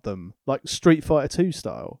uppercut them, like Street Fighter 2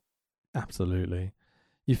 style. Absolutely.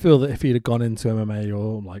 You feel that if he'd have gone into MMA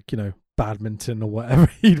or badminton or whatever,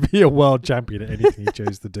 he'd be a world champion at anything he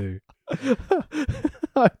chose to do.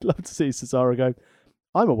 I'd love to see Cesaro go,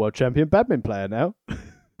 I'm a world champion badminton player now.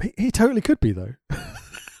 He totally could be, though.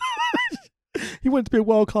 He wanted to be a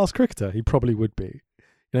world-class cricketer. He probably would be.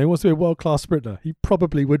 He wants to be a world-class sprinter. He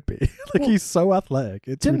probably would be. He's so athletic.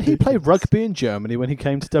 It's Didn't ridiculous. he play rugby in Germany when he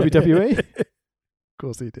came to WWE? Of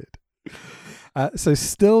course he did. So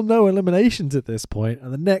still no eliminations at this point,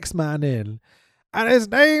 and the next man in, and his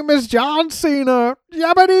name is John Cena.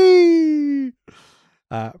 Yabba-dee!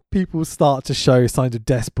 People start to show signs of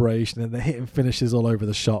desperation, and they're hitting finishes all over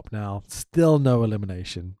the shop now. Still no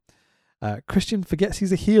elimination. Christian forgets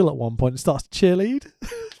he's a heel at one point and starts to cheerlead.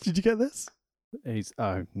 Did you get this?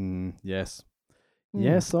 Yes.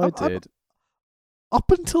 Yes, I did. Up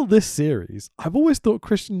until this series, I've always thought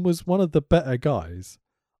Christian was one of the better guys.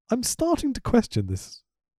 I'm starting to question this.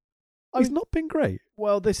 He's not been great.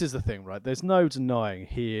 Well, this is the thing, right? There's no denying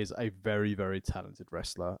he is a very, very talented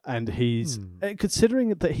wrestler. And he's, considering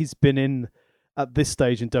that he's been in, at this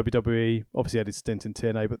stage in WWE, obviously had his stint in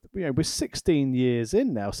TNA, but we're 16 years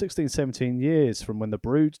in now, 16, 17 years from when the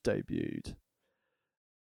Brood debuted.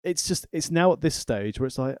 It's now at this stage where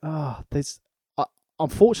it's like,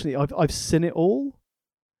 unfortunately, I've seen it all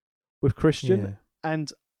with Christian,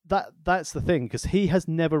 and that's the thing, because he has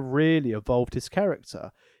never really evolved his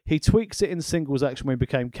character. He tweaks it in singles action when he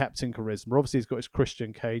became Captain Charisma. Obviously, he's got his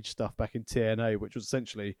Christian Cage stuff back in TNA, which was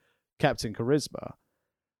essentially Captain Charisma.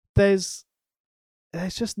 There's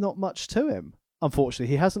just not much to him. Unfortunately,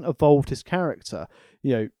 he hasn't evolved his character.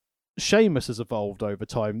 Sheamus has evolved over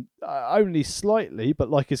time, only slightly, but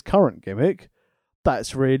like his current gimmick,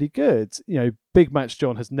 that's really good. Big Match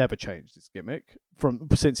John has never changed his gimmick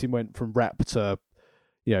since he went from rap to,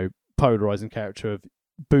 polarizing character of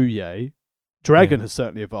Booyah. Dragon has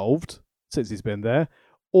certainly evolved since he's been there.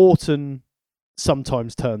 Orton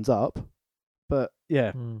sometimes turns up, but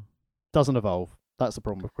doesn't evolve. That's the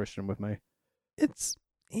problem with Christian with me.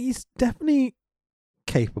 He's definitely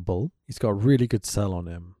capable. He's got a really good sell on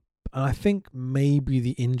him. And I think maybe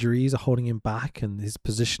the injuries are holding him back and his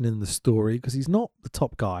position in the story, because he's not the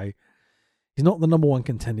top guy. He's not the number one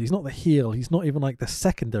contender. He's not the heel. He's not even like the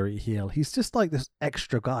secondary heel. He's just like this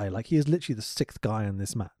extra guy. Like, he is literally the sixth guy in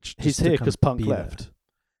this match. He's here because Punk left.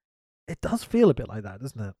 It does feel a bit like that,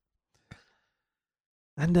 doesn't it?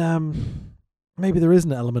 And maybe there is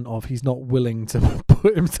an element of he's not willing to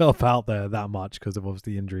put himself out there that much because of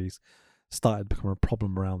obviously injuries started to become a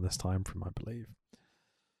problem around this time for him, I believe.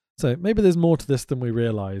 So maybe there's more to this than we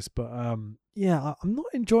realise, but I'm not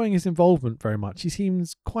enjoying his involvement very much. He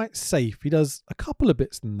seems quite safe. He does a couple of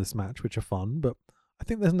bits in this match which are fun, but I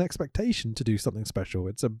think there's an expectation to do something special.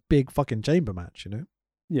 It's a big fucking chamber match,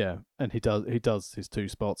 Yeah, and he does his two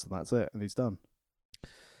spots and that's it, and he's done.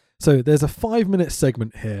 So there's a 5-minute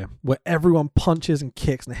segment here where everyone punches and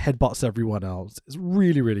kicks and headbutts everyone else. It's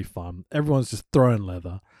really, really fun. Everyone's just throwing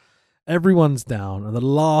leather. Everyone's down, and the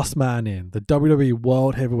last man in, the WWE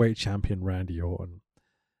World Heavyweight Champion, Randy Orton.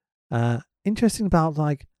 Interesting about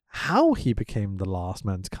how he became the last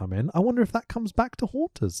man to come in. I wonder if that comes back to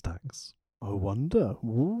haunt us, Tax. I wonder.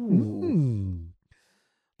 Ooh.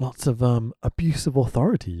 Lots of abuse of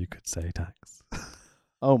authority, you could say, Tax.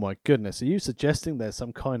 Oh my goodness, are you suggesting there's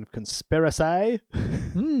some kind of conspiracy?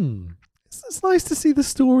 It's nice to see the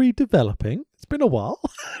story developing. It's been a while,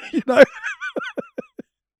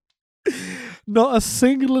 Not a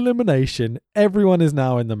single elimination. Everyone is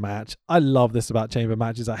now in the match. I love this about chamber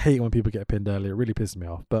matches. I hate when people get pinned early. It really pisses me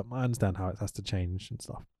off, but I understand how it has to change and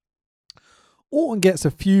stuff. Orton gets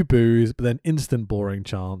a few boos, but then instant boring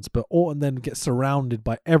chants. But Orton then gets surrounded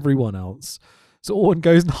by everyone else. So Orton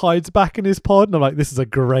goes and hides back in his pod, and I'm like, this is a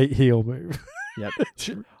great heel move. Yep.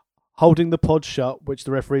 Holding the pod shut, which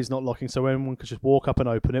the referee's not locking, so anyone could just walk up and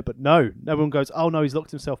open it. But no, everyone goes, oh no, he's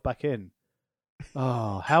locked himself back in.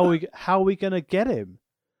 Oh, how are we going to get him?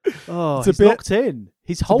 Oh, he's locked in.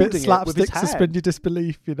 He's holding it with his slapstick, hand. Suspend your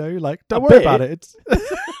disbelief, don't worry about it.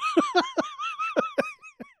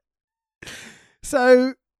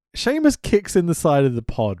 So Sheamus kicks in the side of the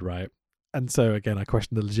pod, right? And so again, I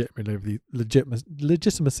question the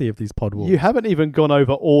legitimacy of these pod walls. You haven't even gone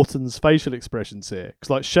over Orton's facial expressions here,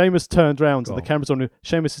 because Sheamus turned around and the camera's on him.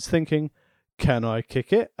 Sheamus is thinking, can I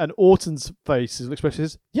kick it? And Orton's facial expression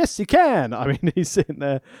is, yes, he can. I mean, he's sitting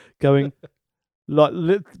there going,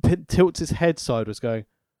 tilts his head sideways, going,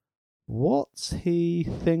 what's he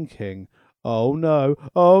thinking? Oh no,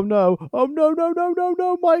 oh no, oh no, no, no, no,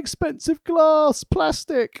 no, my expensive glass,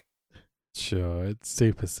 plastic. Sure, it's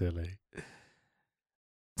super silly.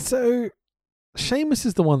 So, Sheamus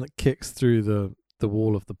is the one that kicks through the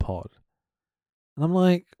wall of the pod. And I'm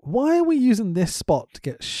like, why are we using this spot to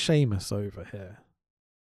get Sheamus over here?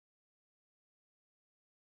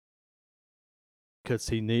 Because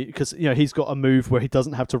he's got a move where he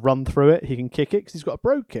doesn't have to run through it. He can kick it because he's got a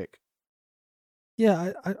brogue kick.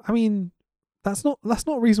 Yeah, I mean, that's not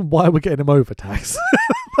a reason why we're getting him over, Tax.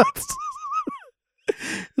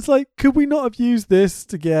 It's like, could we not have used this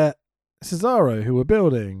to get Cesaro, who we're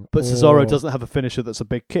building? But Cesaro doesn't have a finisher that's a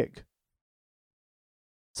big kick.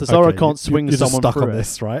 Cesaro can't swing you're someone just stuck through on it.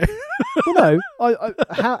 This, right? Well, no.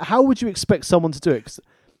 How would you expect someone to do it? 'Cause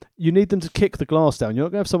you need them to kick the glass down. You're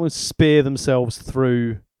not going to have someone spear themselves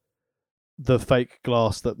through the fake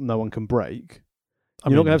glass that no one can break.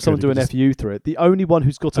 You're not going to have someone do an FU through it. The only one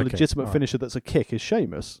who's got a legitimate finisher that's a kick is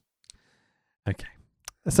Sheamus. Okay.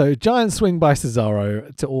 So, giant swing by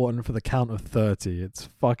Cesaro to Orton for the count of 30. It's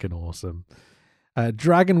fucking awesome.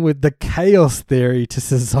 Dragon with the chaos theory to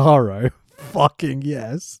Cesaro. Fucking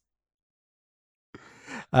yes.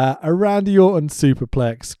 A Randy Orton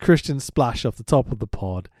superplex. Christian splash off the top of the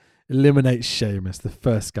pod. Eliminates Sheamus, the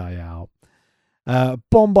first guy out.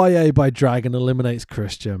 Bombardier by Dragon eliminates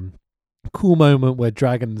Christian. Cool moment where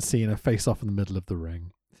Dragon and Cena face off in the middle of the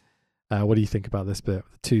ring. What do you think about this bit?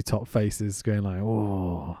 The two top faces going like,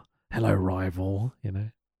 "Oh, hello, rival." You know.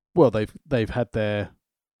 Well, they've had their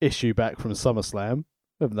issue back from SummerSlam,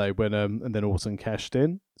 haven't they? When and then Orton cashed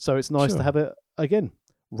in. So it's nice to have it again,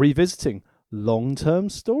 revisiting long-term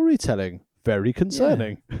storytelling. Very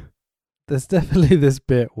concerning. Yeah. There's definitely this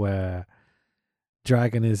bit where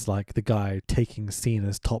Dragon is like the guy taking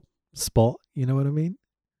Cena's top spot. You know what I mean?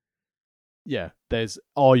 Yeah. There's,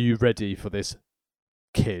 are you ready for this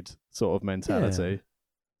kid sort of mentality? Yeah.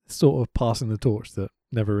 Sort of passing the torch that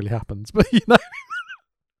never really happens, but you know,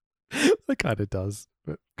 it kind of does,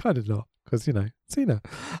 but kind of not, because you know, Cena.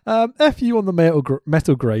 FU on the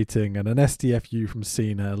metal grating and an STFU from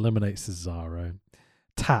Cena eliminates Cesaro.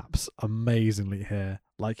 Taps amazingly here,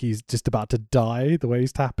 like he's just about to die the way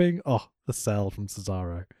he's tapping. Oh, the sell from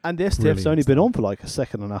Cesaro. And the STF's only been on for like a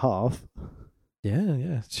second and a half.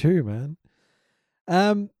 Yeah, it's true, man.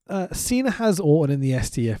 Cena has Orton in the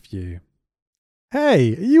STFU.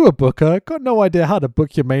 Hey, are you a booker? Got no idea how to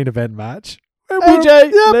book your main event match.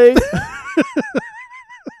 AJ Lee.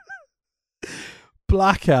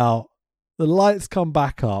 Blackout. The lights come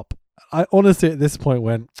back up. I honestly at this point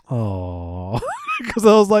went, oh, because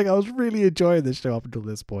I was really enjoying this show up until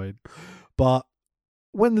this point. But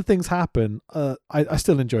when the things happen, I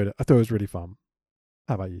still enjoyed it. I thought it was really fun.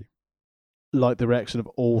 How about you? Like the reaction of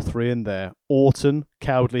all three in there. Orton,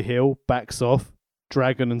 cowardly heel, backs off.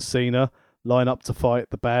 Dragon and Cena line up to fight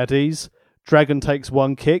the baddies. Dragon takes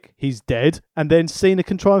one kick, he's dead, and then Cena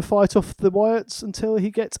can try and fight off the Wyatts until he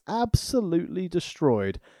gets absolutely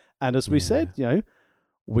destroyed. And as we said, you know,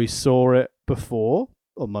 we saw it before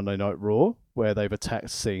on Monday Night Raw where they've attacked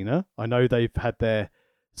Cena. I know they've had their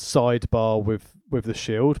sidebar with the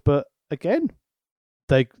Shield, but again,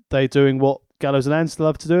 they're doing what Gallows and Anderson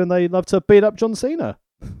love to do, and they love to beat up John Cena.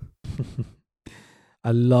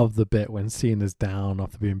 I love the bit when Cena's down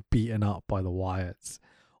after being beaten up by the Wyatts.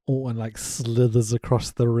 Orton like slithers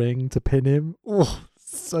across the ring to pin him. Oh,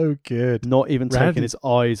 so good. Not even taking his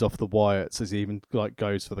eyes off the Wyatts as he even like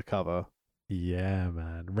goes for the cover. Yeah,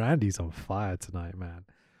 man. Randy's on fire tonight, man.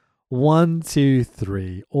 1, 2,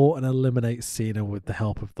 3. Orton eliminates Cena with the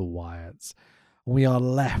help of the Wyatts. We are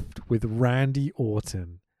left with Randy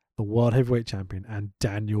Orton, the World Heavyweight Champion, and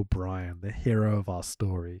Daniel Bryan, the hero of our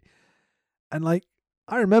story. And like,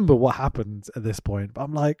 I remember what happened at this point, but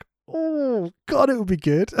I'm like, oh, God, it would be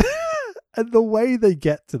good. And the way they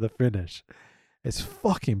get to the finish, it's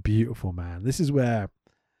fucking beautiful, man. This is where,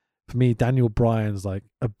 for me, Daniel Bryan's like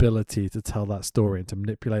ability to tell that story and to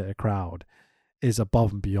manipulate a crowd is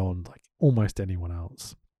above and beyond like almost anyone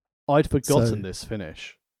else. I'd forgotten this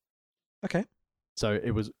finish. Okay. So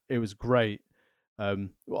it was great.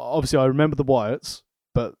 Obviously, I remember the Wyatts,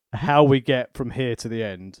 but how we get from here to the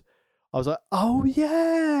end, I was like, oh,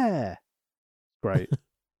 yeah. Great.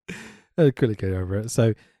 I'll quickly go over it.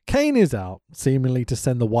 So Kane is out, seemingly to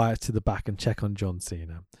send the Wyatts to the back and check on John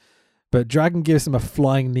Cena. But Dragon gives him a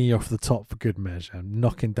flying knee off the top for good measure,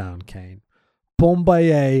 knocking down Kane.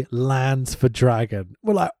 Bombardier lands for Dragon.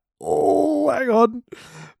 We're like, oh, hang on.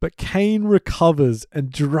 But Kane recovers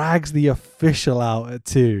and drags the official out at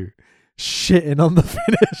 2, shitting on the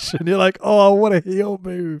finish. And you're like, oh, what a heel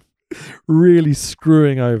move. Really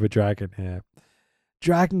screwing over Dragon here.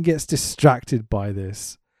 Dragon gets distracted by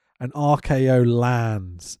this and RKO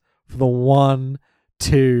lands for the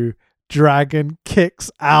 1-2. Dragon kicks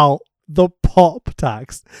out. The pop,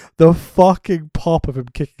 Tax. The fucking pop of him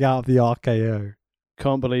kicking out of the RKO.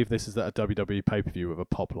 Can't believe this is at a WWE pay-per-view with a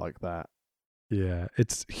pop like that. Yeah,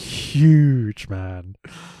 it's huge, man.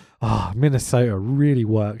 Ah, Minnesota really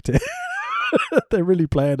worked it. They're really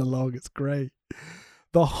playing along. It's great.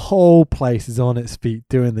 The whole place is on its feet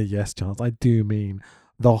doing the yes chants. I do mean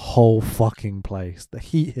the whole fucking place. The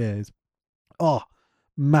heat here is,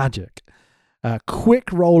 magic.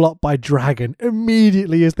 Quick roll up by Dragon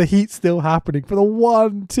immediately as the heat's still happening for the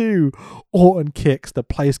 1-2. Orton kicks. The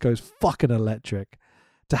place goes fucking electric.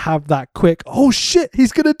 To have that quick, oh shit,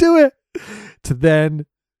 he's going to do it. To then,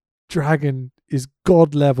 Dragon is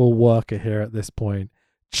god level worker here at this point.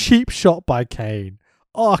 Cheap shot by Kane.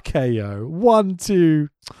 RKO. 1, 2,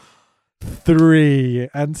 3.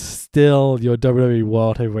 And still your WWE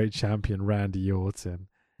World Heavyweight Champion, Randy Orton.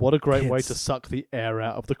 What a great way to suck the air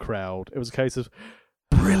out of the crowd. It was a case of...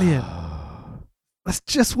 Brilliant. That's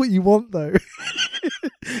just what you want, though.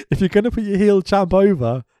 If you're going to put your heel champ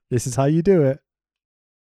over, this is how you do it.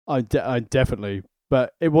 I definitely...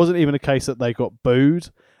 But it wasn't even a case that they got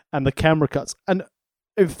booed and the camera cuts. And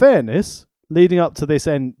in fairness, leading up to this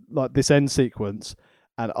end sequence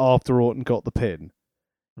and after Orton got the pin,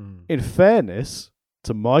 in fairness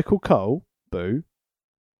to Michael Cole, boo,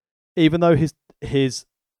 even though his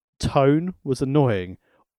tone was annoying,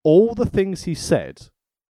 all the things he said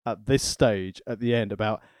at this stage at the end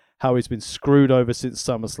about how he's been screwed over since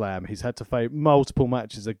SummerSlam, he's had to fight multiple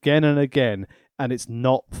matches again and again, and it's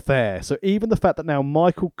not fair. So even the fact that now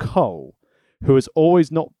Michael Cole, who has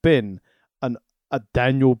always not been a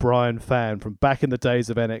Daniel Bryan fan from back in the days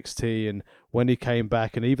of NXT and when he came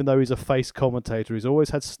back, and even though he's a face commentator, he's always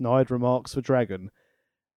had snide remarks for Dragon.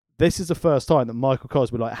 This is the first time that Michael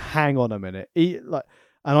Cole's been like, hang on a minute. And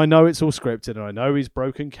I know it's all scripted, and I know he's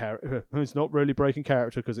broken character. He's not really breaking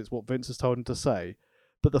character because it's what Vince has told him to say.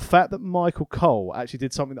 But the fact that Michael Cole actually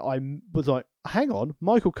did something that I was like, hang on,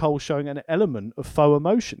 Michael Cole's showing an element of faux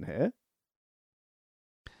emotion here.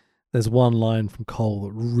 There's one line from Cole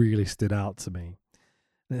that really stood out to me.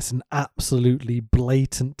 And it's an absolutely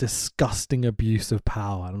blatant, disgusting abuse of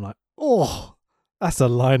power. And I'm like, oh, that's a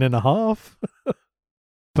line and a half.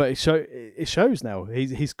 But it shows now.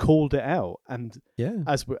 He's called it out. And yeah,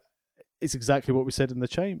 it's exactly what we said in the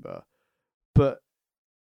chamber. But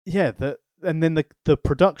yeah, and then the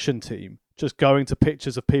production team just going to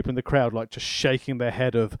pictures of people in the crowd, like just shaking their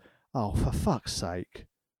head of, oh, for fuck's sake.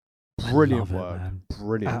 Brilliant work.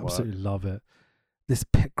 Brilliant work. Absolutely love it. This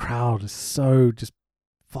pit crowd is so just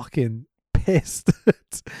fucking pissed.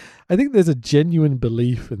 I think there's a genuine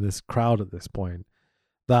belief in this crowd at this point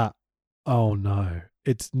that, oh no,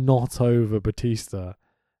 it's not over Batista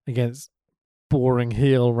against boring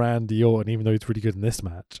heel Randy Orton, even though he's really good in this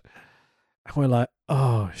match. And we're like,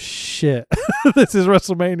 oh shit, this is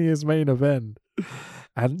WrestleMania's main event.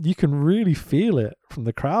 And you can really feel it from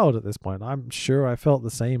the crowd at this point. I'm sure I felt the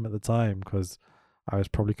same at the time because I was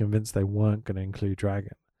probably convinced they weren't going to include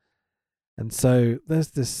Dragon. And so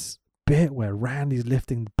there's this bit where Randy's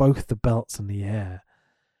lifting both the belts in the air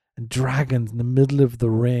and Dragon's in the middle of the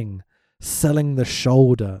ring selling the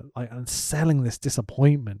shoulder, and selling this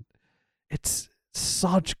disappointment. It's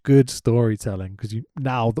such good storytelling because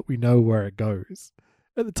now that we know where it goes.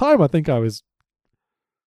 At the time, I think I was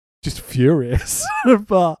just furious,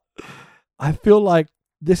 but I feel like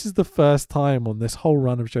this is the first time on this whole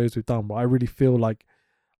run of shows we've done where I really feel like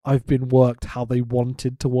I've been worked how they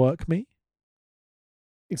wanted to work me.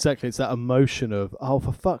 Exactly. It's that emotion of, oh,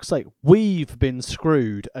 for fuck's sake, we've been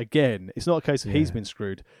screwed again. It's not a case of he's been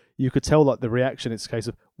screwed. You could tell, like, the reaction, it's a case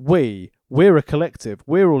of we're a collective.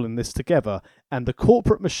 We're all in this together. And the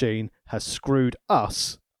corporate machine has screwed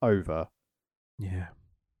us over. Yeah.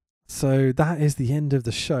 So that is the end of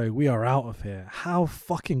the show. We are out of here. How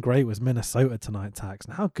fucking great was Minnesota tonight, Tax?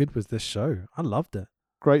 And how good was this show? I loved it.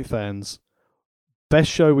 Great fans. Best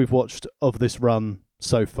show we've watched of this run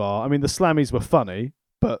so far. I mean, the Slammies were funny,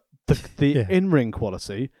 but the in-ring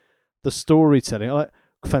quality, the storytelling, like,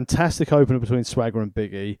 fantastic opener between Swagger and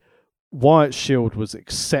Big E. Wyatt's Shield was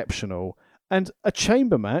exceptional. And a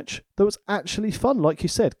chamber match that was actually fun, like you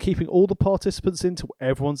said, keeping all the participants in till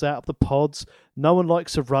everyone's out of the pods. No one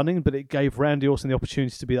likes a running, but it gave Randy Orton the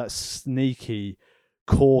opportunity to be that sneaky,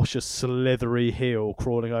 cautious, slithery heel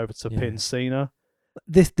crawling over to pin Cena.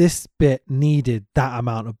 This bit needed that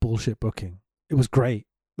amount of bullshit booking. It was great.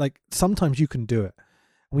 Like, sometimes you can do it.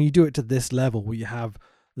 When you do it to this level where you have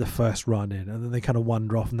the first run in and then they kind of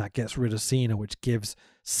wander off and that gets rid of Cena, which gives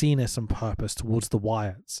Cena some purpose towards the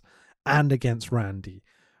Wyatts and against Randy.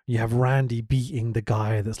 You have Randy beating the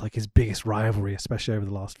guy that's like his biggest rivalry, especially over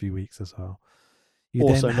the last few weeks as well. You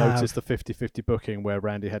also then have, noticed the 50-50 booking where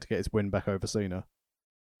Randy had to get his win back over Cena.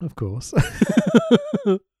 of course.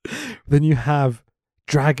 Then you have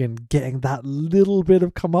Dragon getting that little bit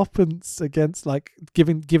of comeuppance against, like,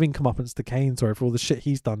 giving comeuppance to Kane, sorry, for all the shit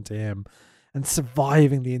he's done to him, and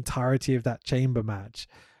surviving the entirety of that chamber match.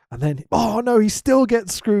 And then, oh no, he still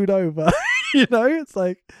gets screwed over. You know, it's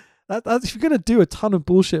like, that's, if you're going to do a ton of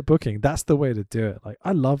bullshit booking, that's the way to do it. Like,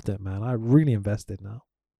 I loved it, man. I really invested now.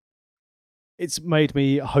 It's made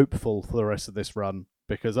me hopeful for the rest of this run,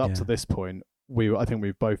 because up to this point, I think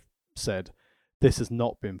we've both said, this has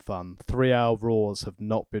not been fun. 3-hour Raws have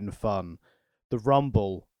not been fun. The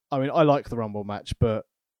Rumble, I mean, I like the Rumble match, but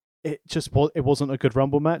it wasn't a good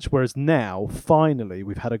Rumble match. Whereas now, finally,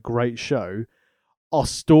 we've had a great show. Our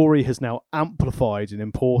story has now amplified in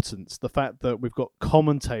importance. The fact that we've got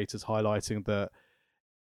commentators highlighting that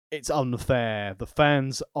it's unfair. The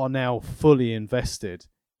fans are now fully invested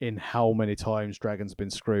in how many times Dragon's been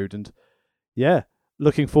screwed. And yeah,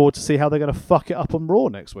 looking forward to see how they're going to fuck it up on Raw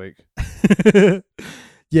next week.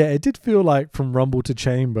 Yeah, it did feel like from Rumble to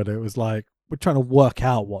Chamber, it was like, we're trying to work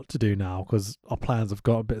out what to do now because our plans have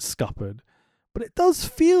got a bit scuppered. But it does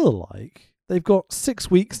feel like they've got 6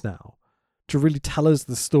 weeks now to really tell us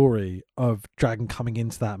the story of Dragon coming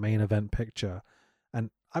into that main event picture. And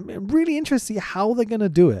I'm really interested to see how they're going to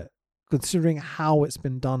do it, considering how it's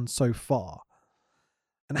been done so far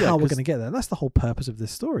and how we're going to get there. And that's the whole purpose of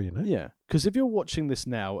this story, you know? Yeah, because if you're watching this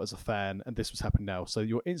now as a fan and this was happening now, so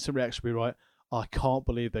your instant reaction would be, right, I can't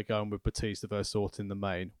believe they're going with Batista versus Orton in the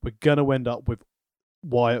main. We're going to end up with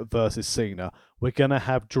Wyatt versus Cena. We're going to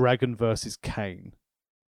have Dragon versus Kane.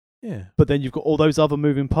 Yeah. But then you've got all those other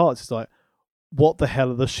moving parts. It's like, what the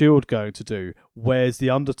hell are the Shield going to do? Where's The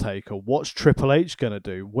Undertaker? What's Triple H going to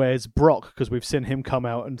do? Where's Brock? Because we've seen him come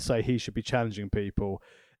out and say he should be challenging people,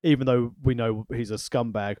 even though we know he's a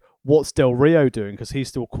scumbag. What's Del Rio doing? Because he's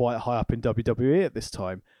still quite high up in WWE at this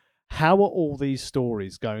time. How are all these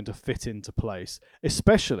stories going to fit into place?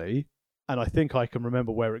 Especially, and I think I can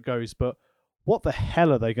remember where it goes, but what the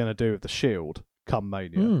hell are they going to do with the Shield come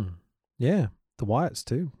Mania? Yeah, the Wyatts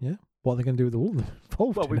too, yeah. What are they going to do with all of them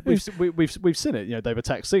involved? Well, we've seen it. You know, they've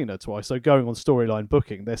attacked Cena twice. So going on storyline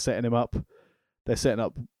booking, they're setting him up. They're setting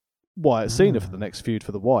up Wyatt Cena for the next feud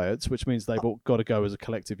for the Wyatts, which means they've all got to go as a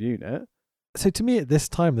collective unit. So to me, at this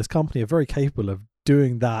time, this company are very capable of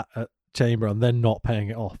doing that at Chamber and then not paying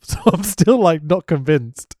it off. So I'm still like not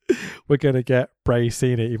convinced we're going to get Bray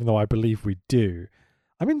Cena, even though I believe we do.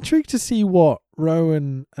 I'm intrigued to see what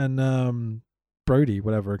Rowan and Brody,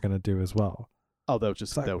 whatever, are going to do as well. Oh, they'll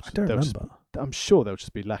just. I don't remember. remember. I'm sure they'll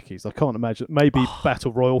just be lackeys. I can't imagine. Maybe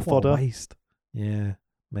Battle Royal fodder. What a waste. Yeah,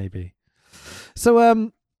 maybe. So,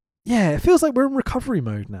 yeah, it feels like we're in recovery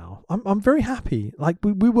mode now. I'm very happy. Like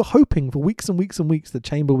we were hoping for weeks and weeks and weeks that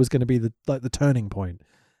Chamber was going to be the turning point,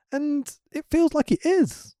 and it feels like it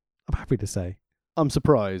is. I'm happy to say. I'm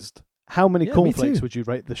surprised. How many cornflakes would you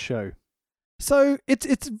rate the show? So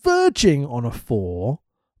it's verging on a 4.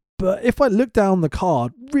 But if I look down the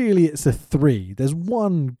card, really it's a 3. There's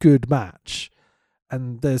one good match,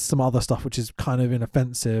 and there's some other stuff which is kind of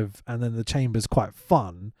inoffensive, and then the Chamber's quite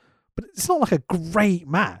fun. But it's not like a great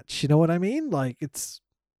match, you know what I mean? Like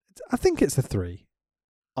I think it's a 3.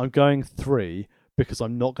 I'm going 3 because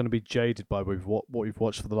I'm not going to be jaded by what we've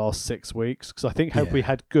watched for the last 6 weeks. Because I think had we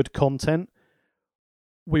had good content,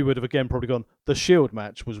 we would have again probably gone, the Shield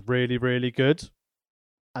match was really, really good.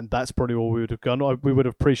 And that's probably all we would have gone. We would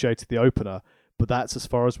have appreciated the opener, but that's as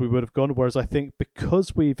far as we would have gone. Whereas I think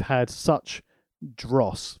because we've had such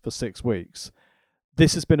dross for 6 weeks,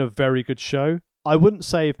 this has been a very good show. I wouldn't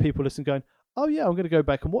say if people listen going, oh yeah, I'm going to go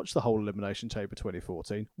back and watch the whole Elimination Chamber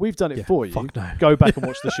 2014. We've done it for you. No. Go back and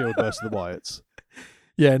watch the Shield versus the Wyatts.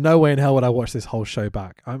 Yeah, no way in hell would I watch this whole show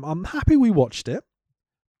back. I'm happy we watched it.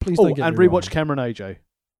 Please don't get and me rewatch Cameron AJ.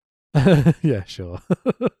 Yeah, sure.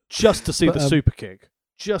 Just to see the super kick.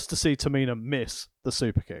 Just to see Tamina miss the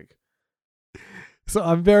super kick. So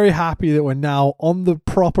I'm very happy that we're now on the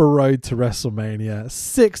proper road to WrestleMania.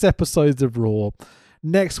 6 episodes of Raw.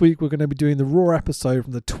 Next week, we're going to be doing the Raw episode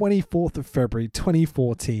from the 24th of February,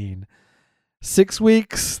 2014. 6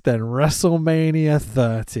 weeks, then WrestleMania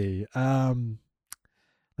 30.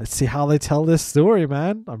 Let's see how they tell this story,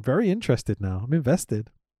 man. I'm very interested now. I'm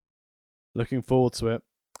invested. Looking forward to it.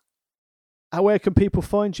 Where can people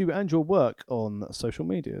find you and your work on social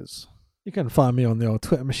medias? You can find me on the old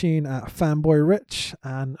Twitter machine at FanboyRich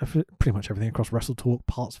and pretty much everything across WrestleTalk,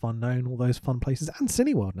 Parts of Unknown, all those fun places, and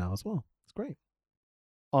Cineworld now as well. It's great.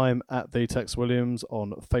 I'm at the Tex Williams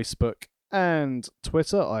on Facebook and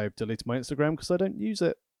Twitter. I've deleted my Instagram because I don't use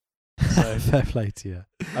it. So, fair play to you.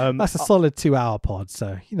 That's a solid 2-hour pod,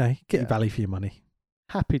 so get your value for your money.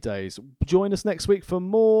 Happy days. Join us next week for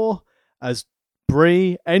more as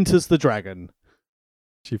Bree enters the dragon.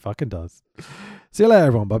 She fucking does. See you later,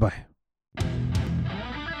 everyone. Bye-bye.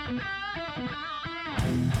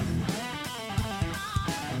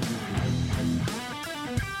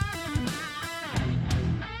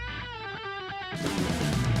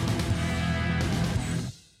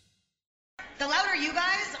 The louder you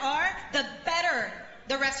guys are, the better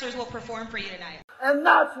the wrestlers will perform for you tonight. And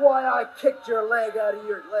that's why I kicked your leg out of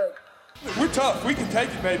your leg. We're tough. We can take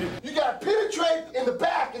it, baby. You gotta penetrate in the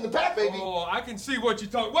back, baby. Oh, I can see what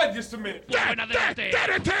you're talking. Wait just a minute. Money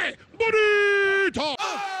talk.